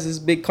really has this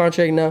big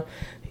contract now,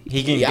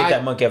 he can get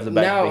that monkey off the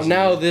back.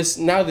 Now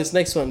basically. this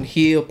next one,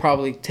 he'll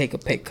probably take a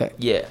pay cut.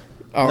 Yeah.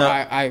 Or No.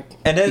 I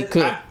And then he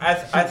could.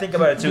 I think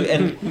about it too,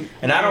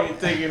 and I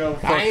don't.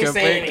 I ain't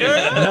saying it.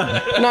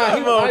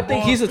 I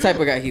think he's the type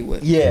of guy he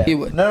would. Yeah, he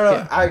would. No,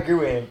 Yeah. I agree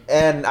with him,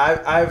 and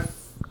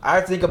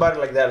I think about it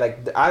like that.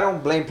 Like I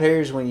don't blame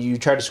players when you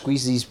try to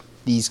squeeze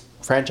these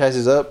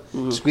franchises up,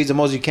 squeeze the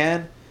most you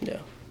can.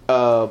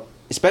 Yeah.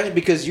 Especially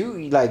because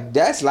you like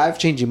that's life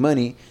changing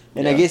money.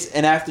 And I guess,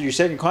 and after your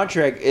second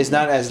contract, it's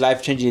not as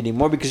life changing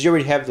anymore because you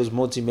already have those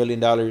multi-million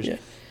dollars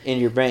in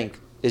your bank.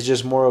 It's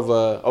just more of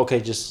a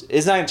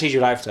it's not gonna change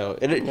your lifestyle.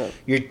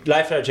 Your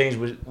lifestyle changed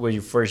with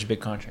your first big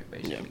contract,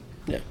 basically.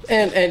 Yeah.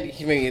 And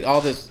he made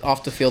all this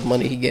off the field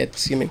money he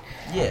gets.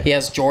 He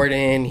has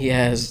Jordan. He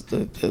has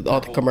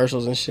all the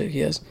commercials and shit. He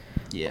has.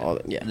 All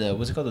The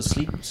what's it called? The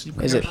sleep.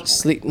 Is it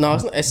sleep? No,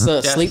 it's not. It's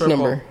a sleep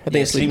number. I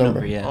think it's sleep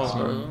number. Yeah.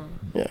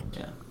 Yeah.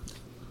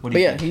 What do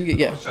you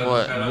think?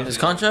 What? His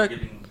contract?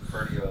 Giving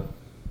Purdy a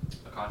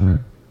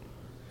contract.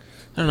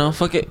 I don't know.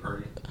 Fuck it.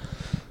 Purdy.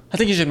 I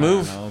think you should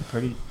move.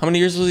 Pretty. How many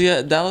years was he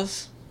at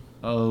Dallas?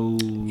 Oh,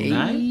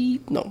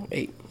 8? No,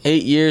 8.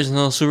 8 years,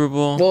 no Super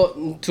Bowl. Well,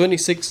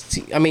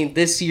 2016. I mean,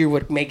 this year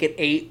would make it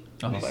 8.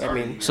 Oh. But I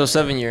mean, So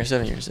 7 years.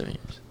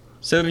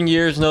 7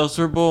 years, no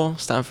Super Bowl.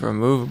 It's time for a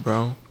move,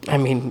 bro. I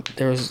mean,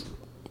 there's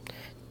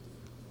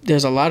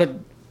a lot of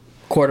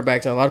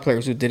quarterbacks and a lot of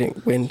players who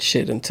didn't win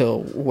shit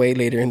until way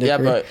later in their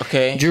career. But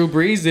okay. Drew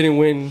Brees didn't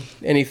win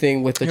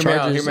anything with the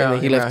Chargers, and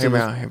then he left. Hear me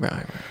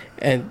out.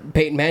 And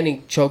Peyton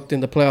Manning choked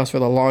in the playoffs for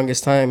the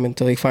longest time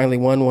until he finally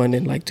won one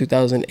in like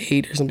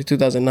 2008 or something,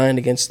 2009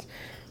 against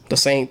the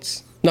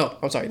Saints. No,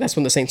 I'm sorry, that's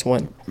when the Saints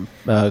won.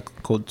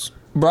 Colts.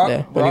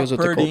 Brock when he was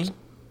with the Purdy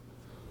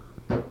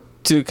Colts.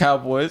 to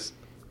Cowboys.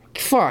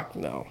 Fuck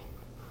no.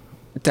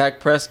 Dak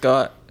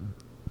Prescott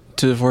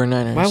to the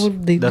 49ers. Why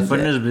would they The do that?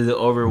 49ers will be the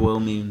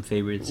overwhelming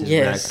favorites.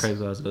 Yes. Dak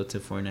Prescott go to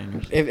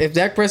 49ers. If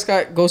Dak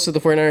Prescott goes to the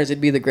 49ers,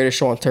 it'd be the greatest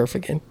show on turf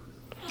again.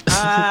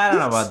 I don't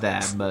know about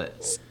that,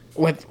 but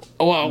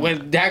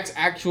With Dak's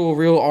actual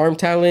real arm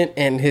talent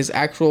and his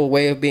actual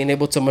way of being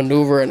able to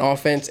maneuver an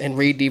offense and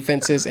read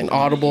defenses and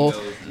audible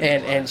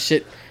and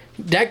shit.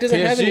 Dak doesn't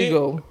have an PSG?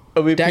 ego.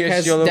 It'll be Dak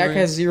PSG all over Dak again.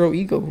 has zero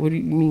ego. What do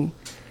you mean?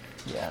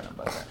 yeah, I don't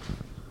know about that.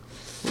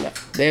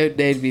 No,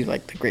 they'd be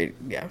like the great.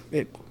 Yeah,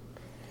 it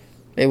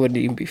wouldn't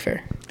even be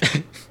fair.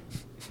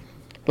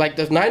 Like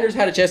the Niners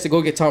had a chance to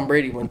go get Tom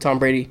Brady when Tom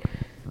Brady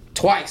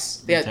twice.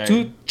 They had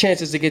 2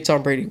 chances to get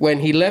Tom Brady. When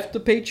he left the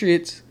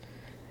Patriots,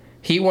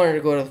 he wanted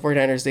to go to the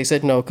 49ers. They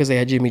said no because they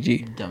had Jimmy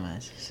G.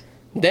 Dumbasses.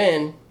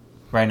 Then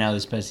Right now,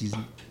 this past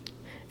season.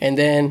 and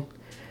then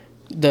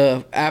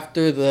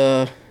after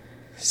the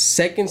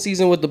second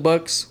season with the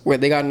Bucks, where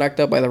they got knocked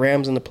out by the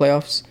Rams in the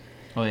playoffs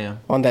Oh yeah.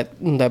 on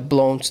that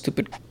blown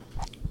stupid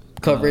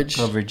coverage,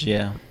 Coverage,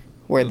 yeah.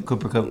 where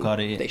Cooper Cup caught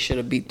it. they should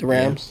have beat the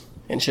Rams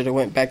and should have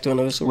went back to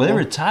another Super Well, they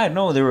Bowl. were tied.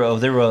 No, they were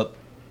up.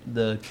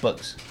 The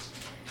Bucks.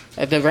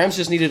 The Rams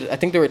just needed. I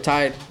think they were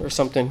tied or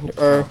something.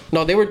 Or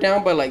no, they were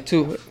down by like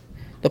 2.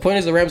 The point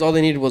is, the Rams all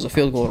they needed was a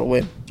field goal to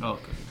win. Oh,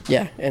 okay.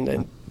 Yeah, and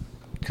then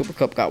Cooper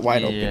Cup got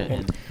wide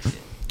open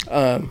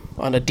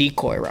on a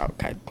decoy route.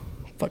 God,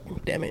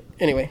 fucking damn it.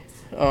 Anyway,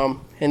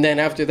 and then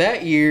after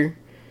that year,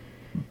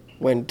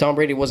 when Tom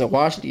Brady wasn't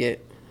washed yet,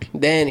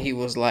 then he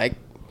was like,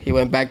 he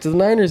went back to the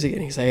Niners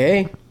again. He's like,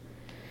 hey,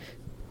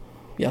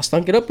 y'all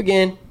stunk it up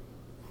again.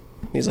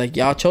 He's like,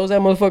 y'all chose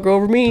that motherfucker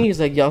over me. He's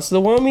like, y'all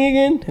still want me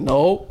again?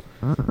 Nope.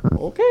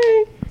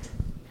 Okay.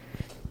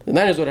 The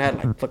Niners would have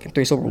had like fucking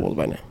 3 Super Bowls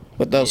by now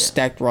with those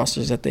stacked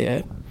rosters that they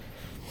had.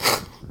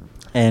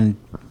 And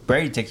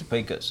Brady takes a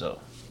pay cut, so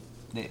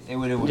they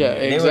would have Yeah,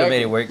 they would have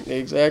made it work.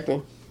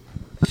 Exactly.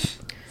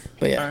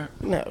 But yeah,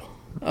 no.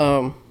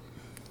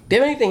 Do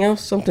you have anything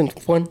else? Something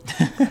fun?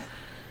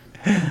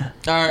 All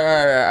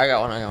right. I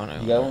got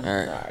one. You got one?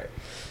 All right.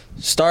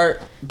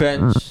 Start,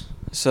 bench.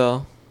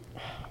 So,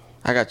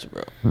 I got you,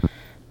 bro.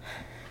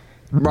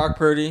 Brock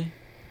Purdy,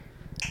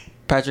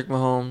 Patrick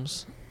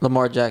Mahomes,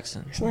 Lamar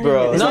Jackson.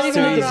 Bro, It's not that's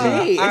even too on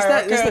the easy. debate.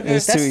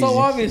 It's That's too so easy.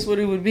 obvious what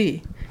it would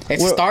be.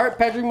 It's start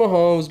Patrick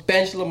Mahomes,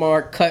 bench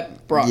Lamar,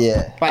 cut Brock.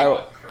 Yeah.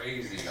 Like,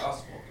 Crazy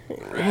gospel.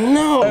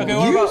 no.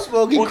 You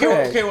smoking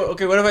crack.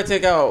 Okay, what if I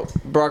take out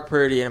Brock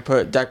Purdy and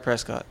put Dak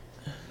Prescott?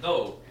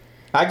 No.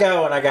 I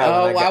got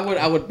one.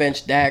 I would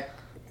bench Dak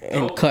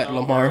and cut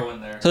Lamar. Burrow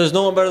in there. So there's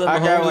no one better than Mahomes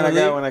in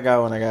the league? I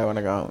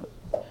got one.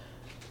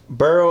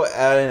 Burrow,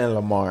 Allen, and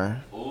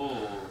Lamar. Ooh.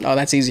 Oh,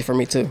 that's easy for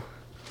me too.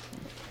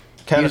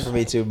 Kind of for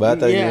me too, but I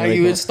thought Yeah, you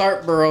you were would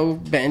start Burrow,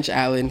 bench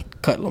Allen,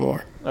 cut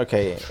Lamar.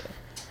 Okay.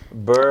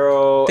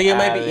 Burrow. I think it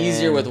might be Allen.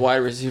 easier with wide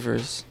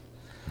receivers.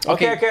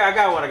 Okay, I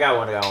got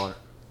one.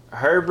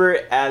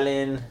 Herbert,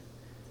 Allen,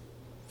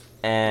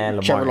 and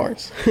Lamar. Trevor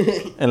Lawrence.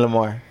 And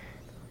Lamar.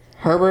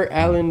 Herbert,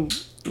 Allen,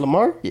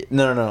 Lamar? Yeah,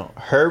 no.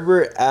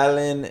 Herbert,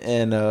 Allen,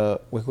 and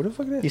wait, who the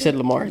fuck is that? You said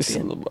Lamar. at the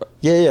end. Lamar.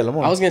 Yeah,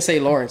 Lamar. I was gonna say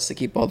Lawrence to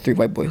keep all 3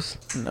 white boys.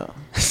 No.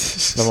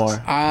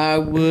 Lamar. I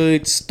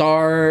would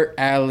start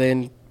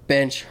Allen,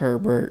 bench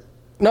Herbert.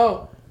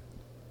 No.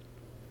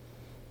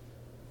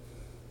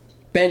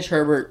 Bench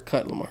Herbert,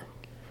 cut Lamar.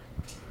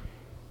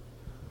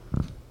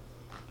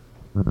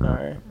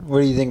 Alright.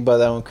 What do you think about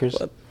that one, Chris?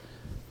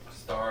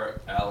 Star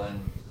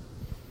Allen.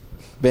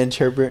 Bench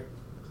Herbert.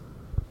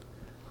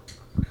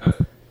 Cut.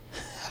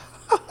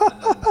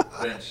 And then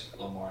bench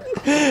Lamar.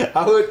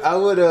 I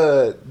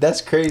would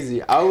that's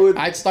crazy.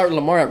 I'd start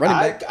Lamar at running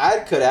back.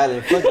 I'd cut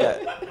Allen. Fuck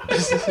that.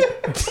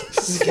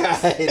 This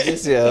guy is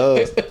just a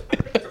host.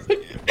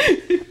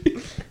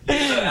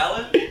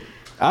 Allen?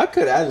 I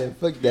cut Allen.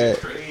 Fuck that.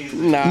 Crazy.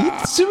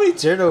 Nah. Too many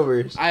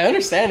turnovers. I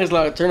understand there's a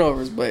lot of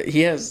turnovers, but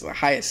he has the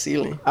highest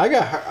ceiling.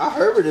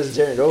 Herbert doesn't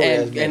turn it over.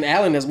 And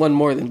Allen has won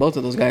more than both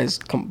of those guys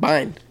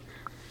combined.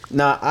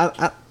 Nah,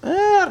 I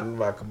don't know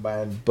about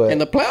combined, but In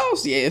the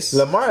playoffs, yes.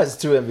 Lamar has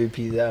 2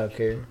 MVPs. I don't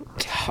care.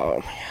 Oh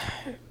my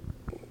god.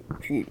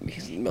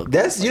 He's milking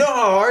That's the you know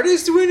how hard it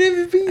is to win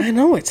MVP. I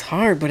know it's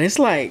hard, but it's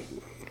like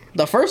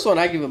the first one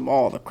I give him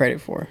all the credit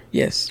for.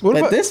 Yes. What but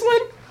about- this one?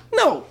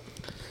 No.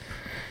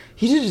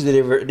 He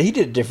did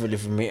it differently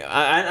for me.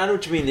 I know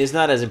what you mean. It's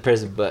not as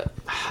impressive, but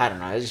I don't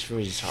know. It's just for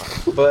me, it's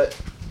hard. But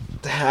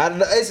I don't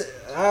know. It's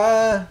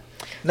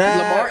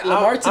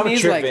Lamar to I'm me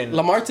is tripping. like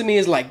Lamar to me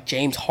is like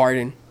James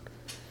Harden.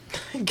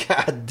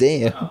 God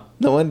damn.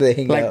 No wonder they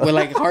hang Like out. with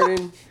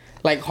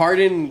like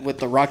Harden with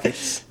the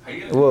Rockets. How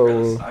you Whoa. gonna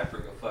compare the sniper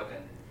to fucking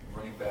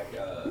running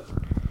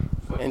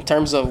back? In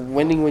terms of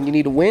winning when you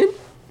need to win,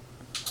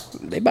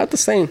 they about the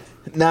same.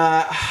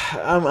 Nah,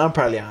 I'm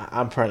probably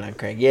on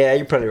Craig. Yeah,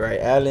 you're probably right.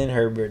 Allen,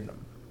 Herbert.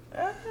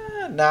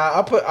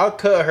 Nah, I'll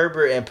cut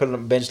Herbert and put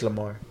him bench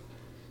Lamar.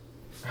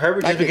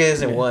 Herbert just because he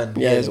hasn't won.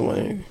 Yeah, he hasn't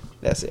won.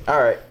 That's it.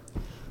 All right.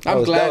 I'm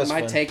that glad was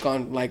my fun. take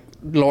on like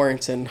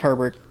Lawrence and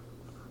Herbert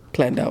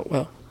planned out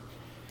well.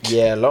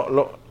 Yeah,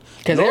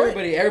 Because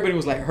everybody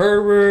was like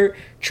Herbert,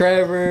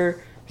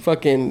 Trevor,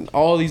 fucking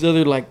all these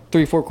other like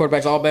 3-4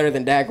 quarterbacks, all better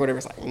than Dak. Whatever.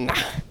 It's like nah,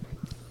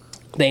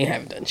 they ain't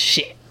haven't done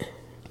shit.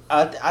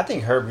 I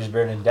think Herbert's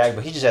better than Dak,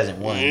 but he just hasn't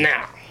won.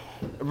 Nah.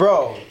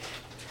 Bro,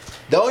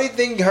 the only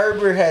thing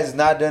Herbert has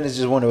not done is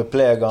just won a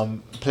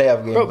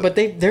playoff game. Bro, but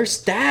they're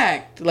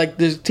stacked. Like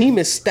the team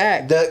is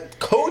stacked. The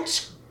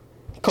coach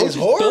Coach is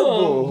is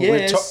horrible. dumb,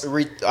 yes.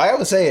 I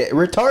always say it,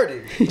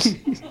 retarded.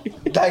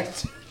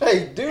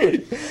 like,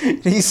 dude,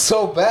 he's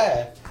so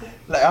bad.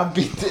 Like I'm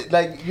beat.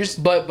 Like you're.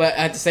 But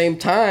at the same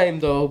time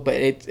though, but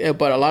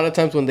a lot of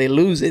times when they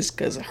lose, it's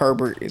because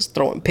Herbert is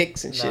throwing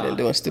picks and shit and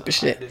doing stupid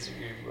shit.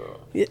 Disagree, bro.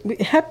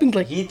 It happened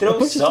like He a throws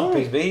bunch of some times.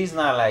 picks, but he's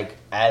not like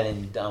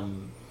Allen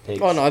dumb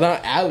picks. Oh no,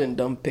 not Allen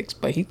dumb picks,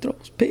 but he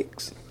throws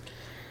picks.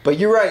 But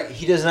you're right.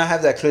 He does not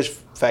have that clutch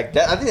factor.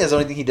 I think that's the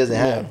only thing he doesn't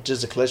have. Yeah.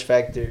 Just a clutch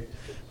factor.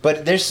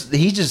 But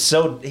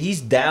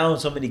he's down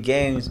so many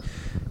games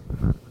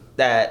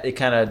that it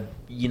kind of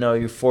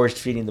you're forced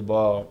feeding the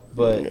ball.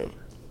 But Yeah.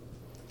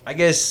 I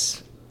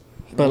guess.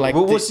 But like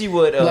we'll see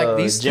what Jim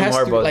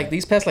Harbaugh.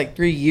 these past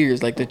 3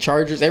 years, like the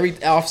Chargers, every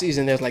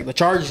offseason there's like the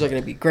Chargers are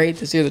gonna be great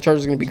this year. The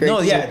Chargers are gonna be great. no,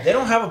 this yeah, year. they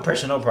don't have a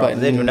personnel problem.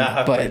 They do not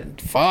have.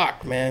 But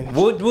fuck, man,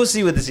 We'll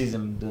see what the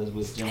season does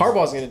with Jim.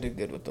 Harbaugh's gonna do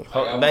good with them.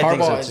 I think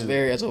Harbaugh so is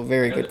too. a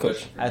very good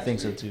coach. I think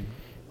so too.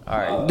 All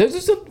right. There's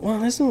just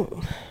let's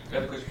do. I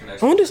got a question for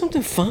next I want week. to do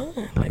something fun.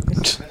 Like, I got a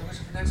question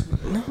for next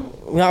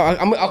week.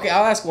 no, okay.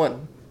 I'll ask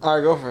one. All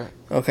right, go for it.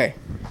 Okay.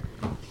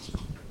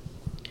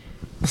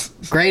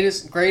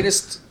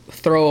 Greatest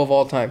throw of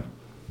all time.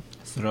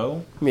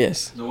 Throw.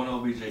 Yes, The one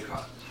OBJ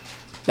caught.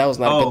 that was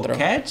not a Oh, good throw.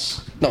 catch.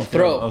 No,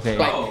 throw. Okay.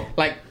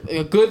 Like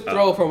a good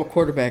throw from a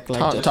quarterback.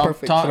 Like just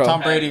perfect throw.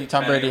 Tom Brady.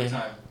 Tom Brady.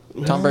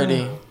 Tom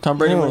Brady. Tom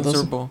Brady No, wins the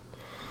those- Super Bowl.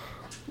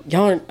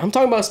 Y'all aren't, I'm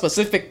talking about a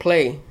specific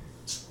play.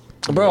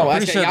 Bro, Oh, I'm I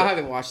pretty said sure. y'all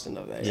haven't watched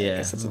enough of that. Yeah. I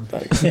guess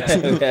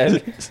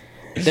it's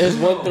there's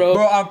one throw.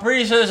 Bro, I'm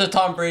pretty sure there's a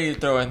Tom Brady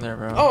throw in there,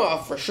 bro. Oh,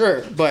 for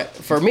sure. But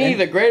for me,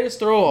 the greatest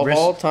throw of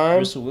all time.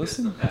 Russell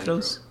Wilson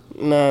throws.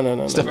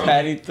 No. The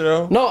patty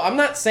throw. No, I'm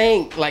not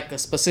saying like a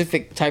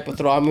specific type of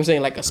throw. I'm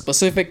saying like a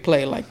specific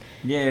play. Like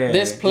Yeah.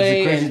 this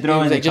play, It's a crazy and throw it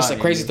was and like they just a caught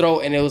it, crazy yeah. throw,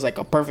 and it was like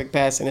a perfect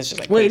pass, and it's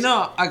just like Wait, crazy.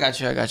 no, I got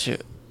you.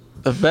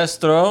 The best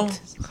throw.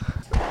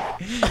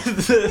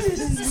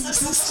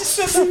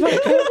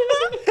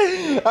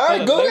 All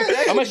right, go ahead.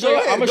 I'm gonna show you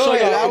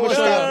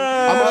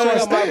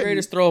my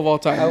greatest throw of all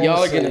time.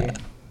 Y'all are gonna.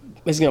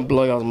 It's gonna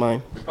blow y'all's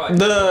mind.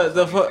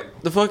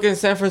 The fucking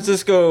San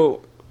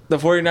Francisco, the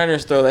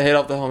 49ers throw that hit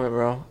off the helmet,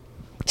 bro.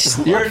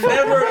 You're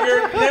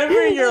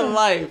never in your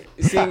life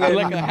seeing I it.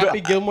 like a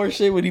Happy Gilmore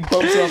shit when he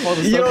bumps off all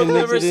the stuff You'll and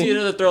never mixes it see in.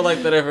 another throw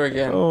like that ever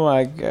again. Oh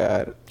my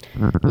god.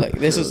 Like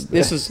this is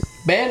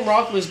Ben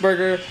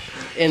Roethlisberger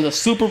in the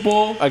Super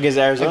Bowl Against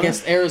Arizona.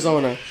 against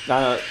Arizona.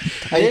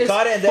 He This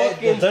caught it.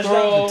 fucking The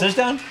throw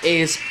touchdown.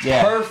 is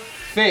Yeah.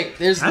 perfect.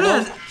 There's I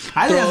no think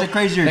that's a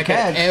crazier that could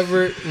catch.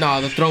 ever.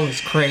 No, the throw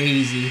is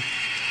crazy.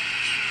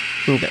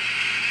 Okay.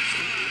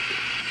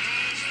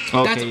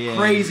 That's a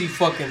crazy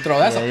fucking throw.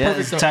 That's Yeah, a yeah, perfect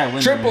it's a tight throw.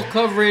 window. Triple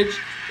coverage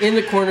in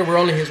the corner where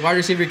only his wide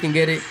receiver can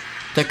get it.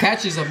 The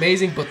catch is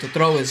amazing, but the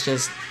throw is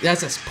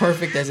that's as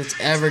perfect as it's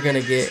ever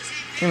gonna get.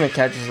 I think the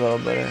catch is a little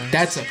better.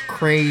 That's a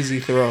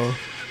crazy throw.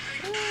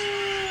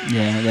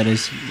 Yeah, that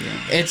is.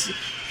 Yeah.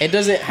 It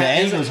doesn't The have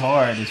angle's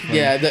hard. It's funny.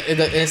 yeah,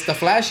 the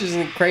flash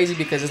isn't crazy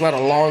because it's not a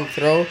long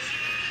throw,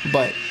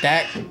 but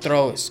that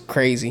throw is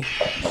crazy.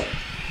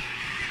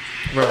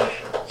 Bro.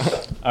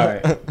 All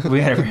right,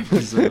 we had a wrap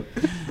this up.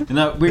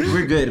 No,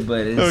 we're good,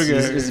 but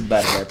it's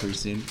about to wrap pretty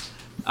soon.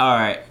 All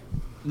right,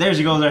 there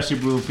you go. Our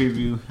Super Bowl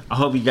preview. I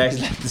hope you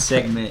guys liked the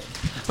segment.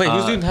 Wait,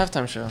 who's doing the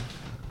halftime show?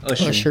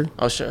 Usher.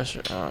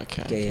 Usher. Oh,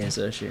 okay. Gay ass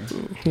Usher.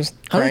 He's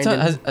How many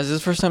grinding. times has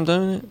this first time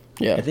doing it?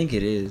 Yeah. I think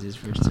it is his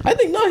first time. I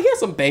think no, he has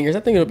some bangers. I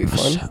think it'll be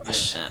fun.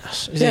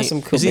 Is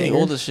some cool Is he bangers.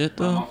 old as shit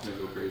My though? mom's gonna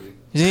go crazy.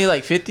 Isn't he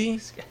like 50?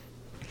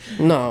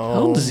 No. How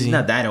old is He's he?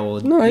 not that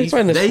old. No, he's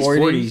probably in his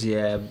 40s.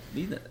 Yeah.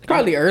 He's not-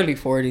 Probably early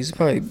 40s.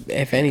 Probably,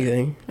 if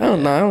anything. I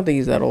don't know. I don't think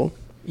he's that old.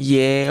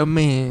 Yeah,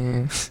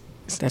 man.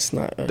 That's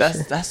not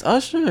Usher. That's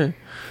Usher.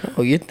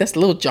 Oh, yeah, that's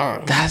Lil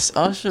Jon. That's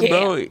Usher,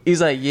 bro.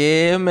 He's like,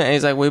 yeah, man.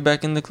 He's like way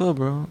back in the club,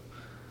 bro.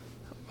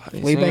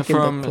 He's Way singing back in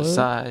the from club?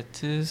 side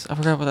to. I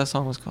forgot what that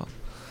song was called.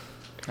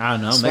 I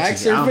don't know. I'm Swag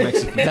Mexican. I'm surfer?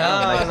 Mexican.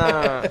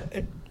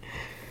 No.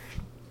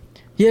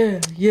 Yeah.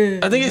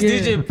 I think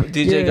it's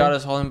DJ got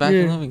us holding back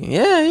in love again.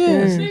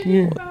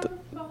 Yeah.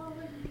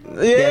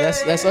 Yeah,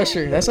 that's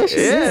Usher. That's Usher.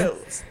 Yeah.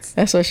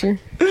 That's Usher.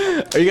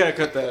 Oh, you gotta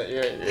cut that.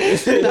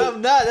 Yeah.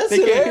 I'm not. That's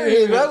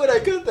hilarious. Why would I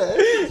cut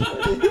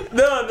that?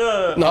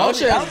 No. No,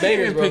 Usher has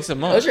bangers, bro. Picks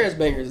him up. Usher has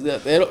bangers.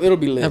 It'll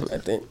be lit, I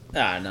think.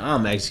 Ah, no,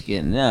 I'm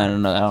Mexican. No, I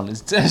don't know. I don't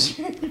listen to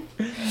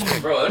Usher.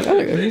 Bro,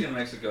 Usher's big in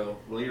Mexico,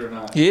 believe it or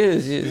not. He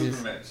is.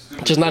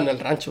 Super Just not in El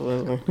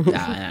Rancho.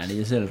 Nah, ni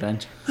es el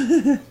rancho.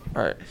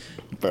 All right.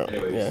 Bro,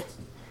 Anyways. yeah.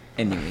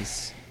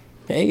 Anyways.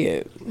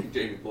 Hey,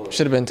 Jamie Bull.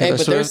 Should have been hey, Taylor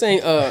but they're Swift.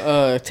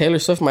 saying Taylor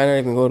Swift might not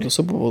even go to the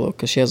Super Bowl though,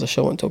 because she has a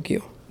show in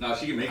Tokyo. No,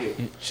 she can make it.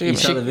 You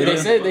saw the video?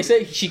 They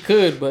say she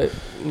could, but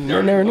you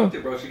never know.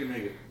 It, bro. She can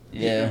make it.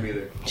 Yeah. She can be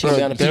there. She can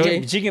be on a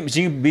PJ.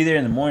 She can be there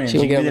in the morning. She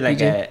She can can be get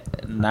there on like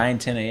the at 9,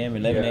 10 a.m.,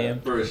 11 Yeah, a.m.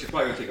 bro, she's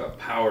probably gonna take a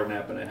power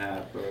nap and a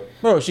half, bro.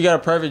 Bro, she got a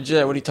private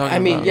jet. What are you talking I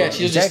mean, about? yeah, bro?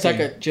 she'll just take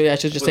Exactly. a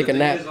she'll just But take the a thing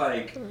nap. Is,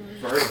 like,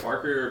 for her to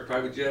park her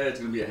private jet, it's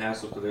gonna be a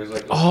hassle because there's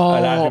like A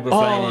lot of people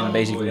flying in, yeah,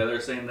 basically. they're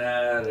saying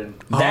that and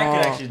That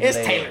could actually It's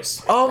delay it.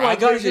 Taylor's. Oh my I'm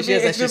god, pretty sure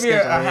it's gonna be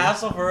a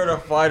hassle for her to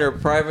fly her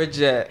private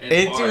jet And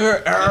into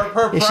her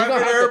private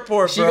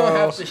airport, She bro.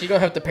 gonna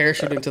have to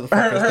parachute into the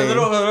fucking her thing.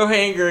 little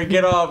hanger and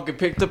get off, get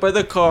picked up by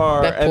the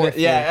car. That And poor yeah,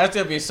 thing. that's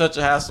gonna be such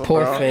a hassle,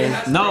 Poor bro. thing.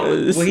 No,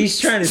 what he's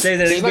trying to say is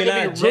that There's there's not gonna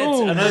gonna be be jets.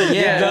 room. Another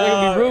Yeah, jet. there's not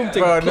gonna be room to-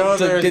 bro, no,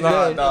 to there's get not,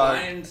 done. the dog.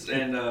 Lions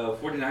and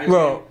 49ers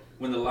Bro. game,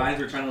 when the Lions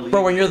were trying to leave.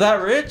 Bro, when you're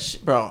that rich,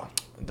 bro,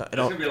 it There's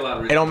gonna don't, be a lot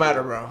of rich it don't people.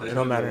 matter, bro. There's It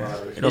don't gonna be a matter. lot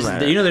of rich It don't people.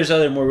 matter. You know, there's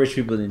other more rich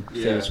people than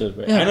Yeah. Taylor Swift,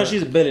 right? Yeah. I know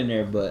she's a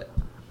billionaire, but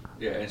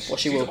Yeah, and Well,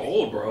 she she's will be.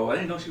 old, bro. I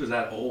didn't know she was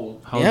that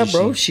old. how old Yeah, is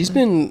bro, she? she's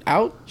been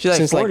out She's like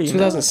since 40 like now.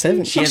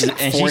 2007. She has, She's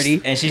like and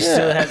 40. she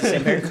still has the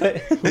same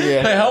haircut.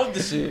 Yeah, How old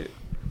is she?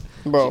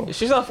 bro.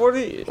 She's not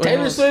 40.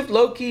 Taylor Swift,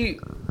 low key,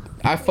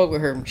 I fuck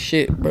with her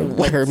shit, bro.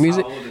 Like her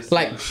music, How old is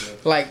like, Taylor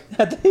Swift? like.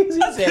 I think he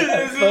said,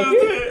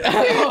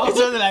 it's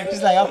something like,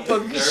 she's like, I'm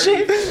fucking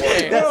shit.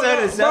 That's what it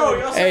Bro, sounded.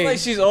 y'all Hey. sound like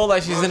she's old,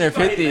 like she's in her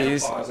Bro, she's probably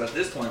 50s. menopause at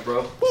this point,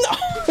 bro.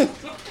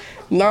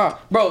 Nah,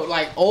 bro,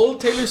 like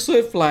old Taylor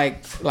Swift,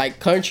 like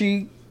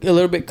country, a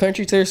little bit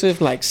country Taylor Swift,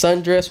 like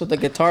Sundress with the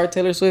guitar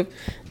Taylor Swift.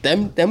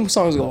 Them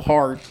songs go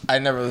hard. I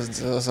never listened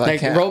to those, so I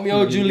Like can't.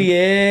 Romeo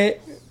Juliet.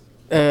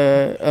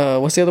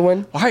 What's the other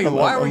one?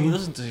 Why were you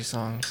listening to these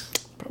songs?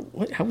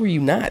 What? How were you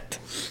not?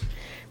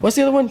 What's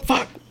the other one?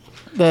 Fuck.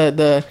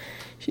 The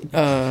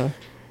So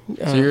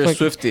you're a fuck.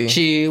 Swiftie.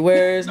 She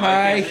wears No, I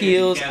high can't sing it.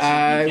 heels. You can't sing it.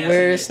 I You can't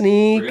wear sing it.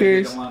 We're gonna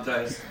get sneakers.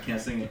 demonetized.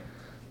 Can't sing it.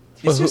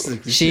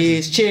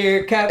 She's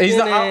cheer captain. He's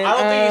not- I don't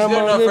think he's and good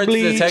I'm enough on the for it to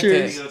detect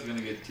bleachers. it. It's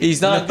gonna get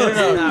He's not good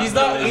enough. He's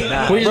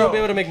not. We're just gonna be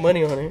able to make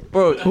money on it.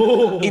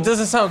 Bro, he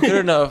doesn't sound good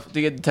enough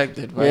to get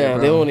detected. Right, Yeah,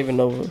 bro. they won't even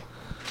know.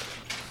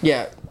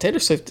 Yeah, Taylor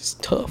Swift is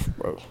tough,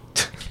 bro.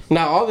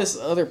 Now all this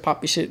other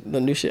poppy shit, the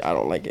new shit, I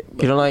don't like it.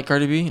 You don't like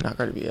Cardi B? Not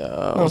Cardi B. No,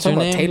 I'm What's her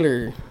talking about name?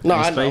 Taylor. No,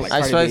 I don't Spice? like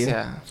Ice Cardi Spice. B.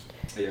 Yeah.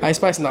 Yeah. Ice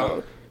Spice,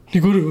 no.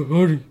 You go to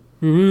Cardi.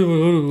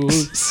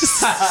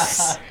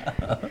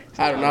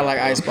 I do not like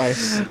Ice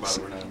Spice.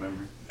 Probably we're not a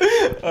member.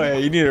 Oh yeah,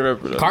 you need to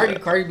remember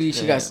that. Cardi B,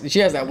 she has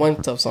that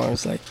one tough song.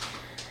 It's like,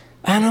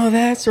 I know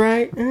that's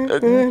right.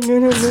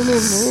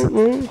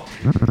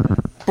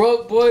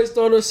 Broke boys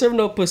don't deserve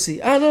no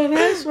pussy. I know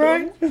that's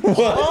right.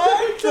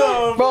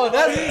 What? Bro,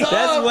 that's tough.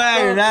 That's why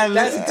bro. you're not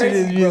That's listening to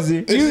this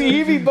music.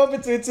 He be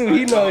bumping to it too.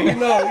 He know. He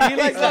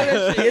likes all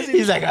that shit.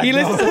 He's like, I He know.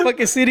 listens to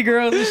fucking City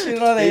Girls and shit and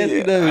all that. Yes,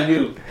 he does,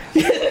 dude.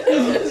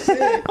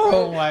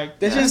 Oh my god.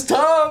 That's just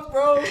tough,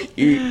 bro.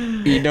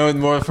 You know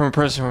more from a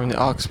person from the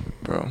Ox,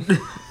 bro.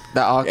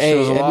 That Ox Hey,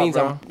 shows a it lot, means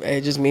bro.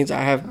 it just means I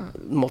have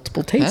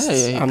multiple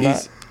tastes. Yeah,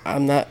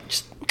 I'm not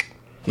just.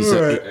 He's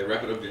a, Hey,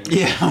 wrap it up, James.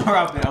 Yeah, I'm gonna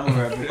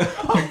wrap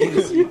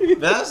it.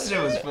 That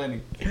shit was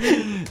funny.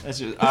 That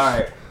shit was, all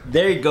right,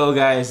 there you go,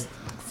 guys.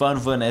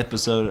 Fun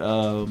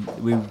episode.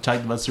 We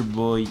talked about Super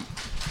Bowl.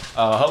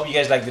 Hope you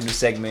guys like the new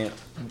segment.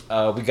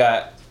 We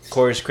got, of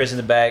course, Chris in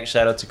the back.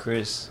 Shout out to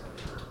Chris.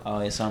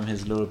 I saw him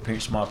his little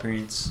small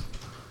appearance.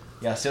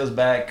 Yeah, Sales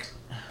back.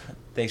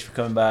 Thanks for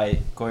coming by.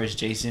 Of course,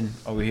 Jason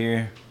over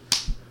here.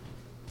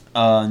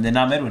 And then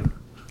I'm Edwin.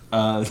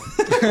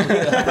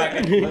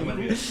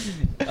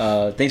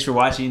 Thanks for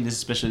watching. This is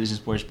Special Edition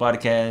Sports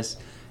Podcast.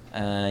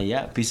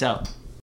 Yeah, peace out.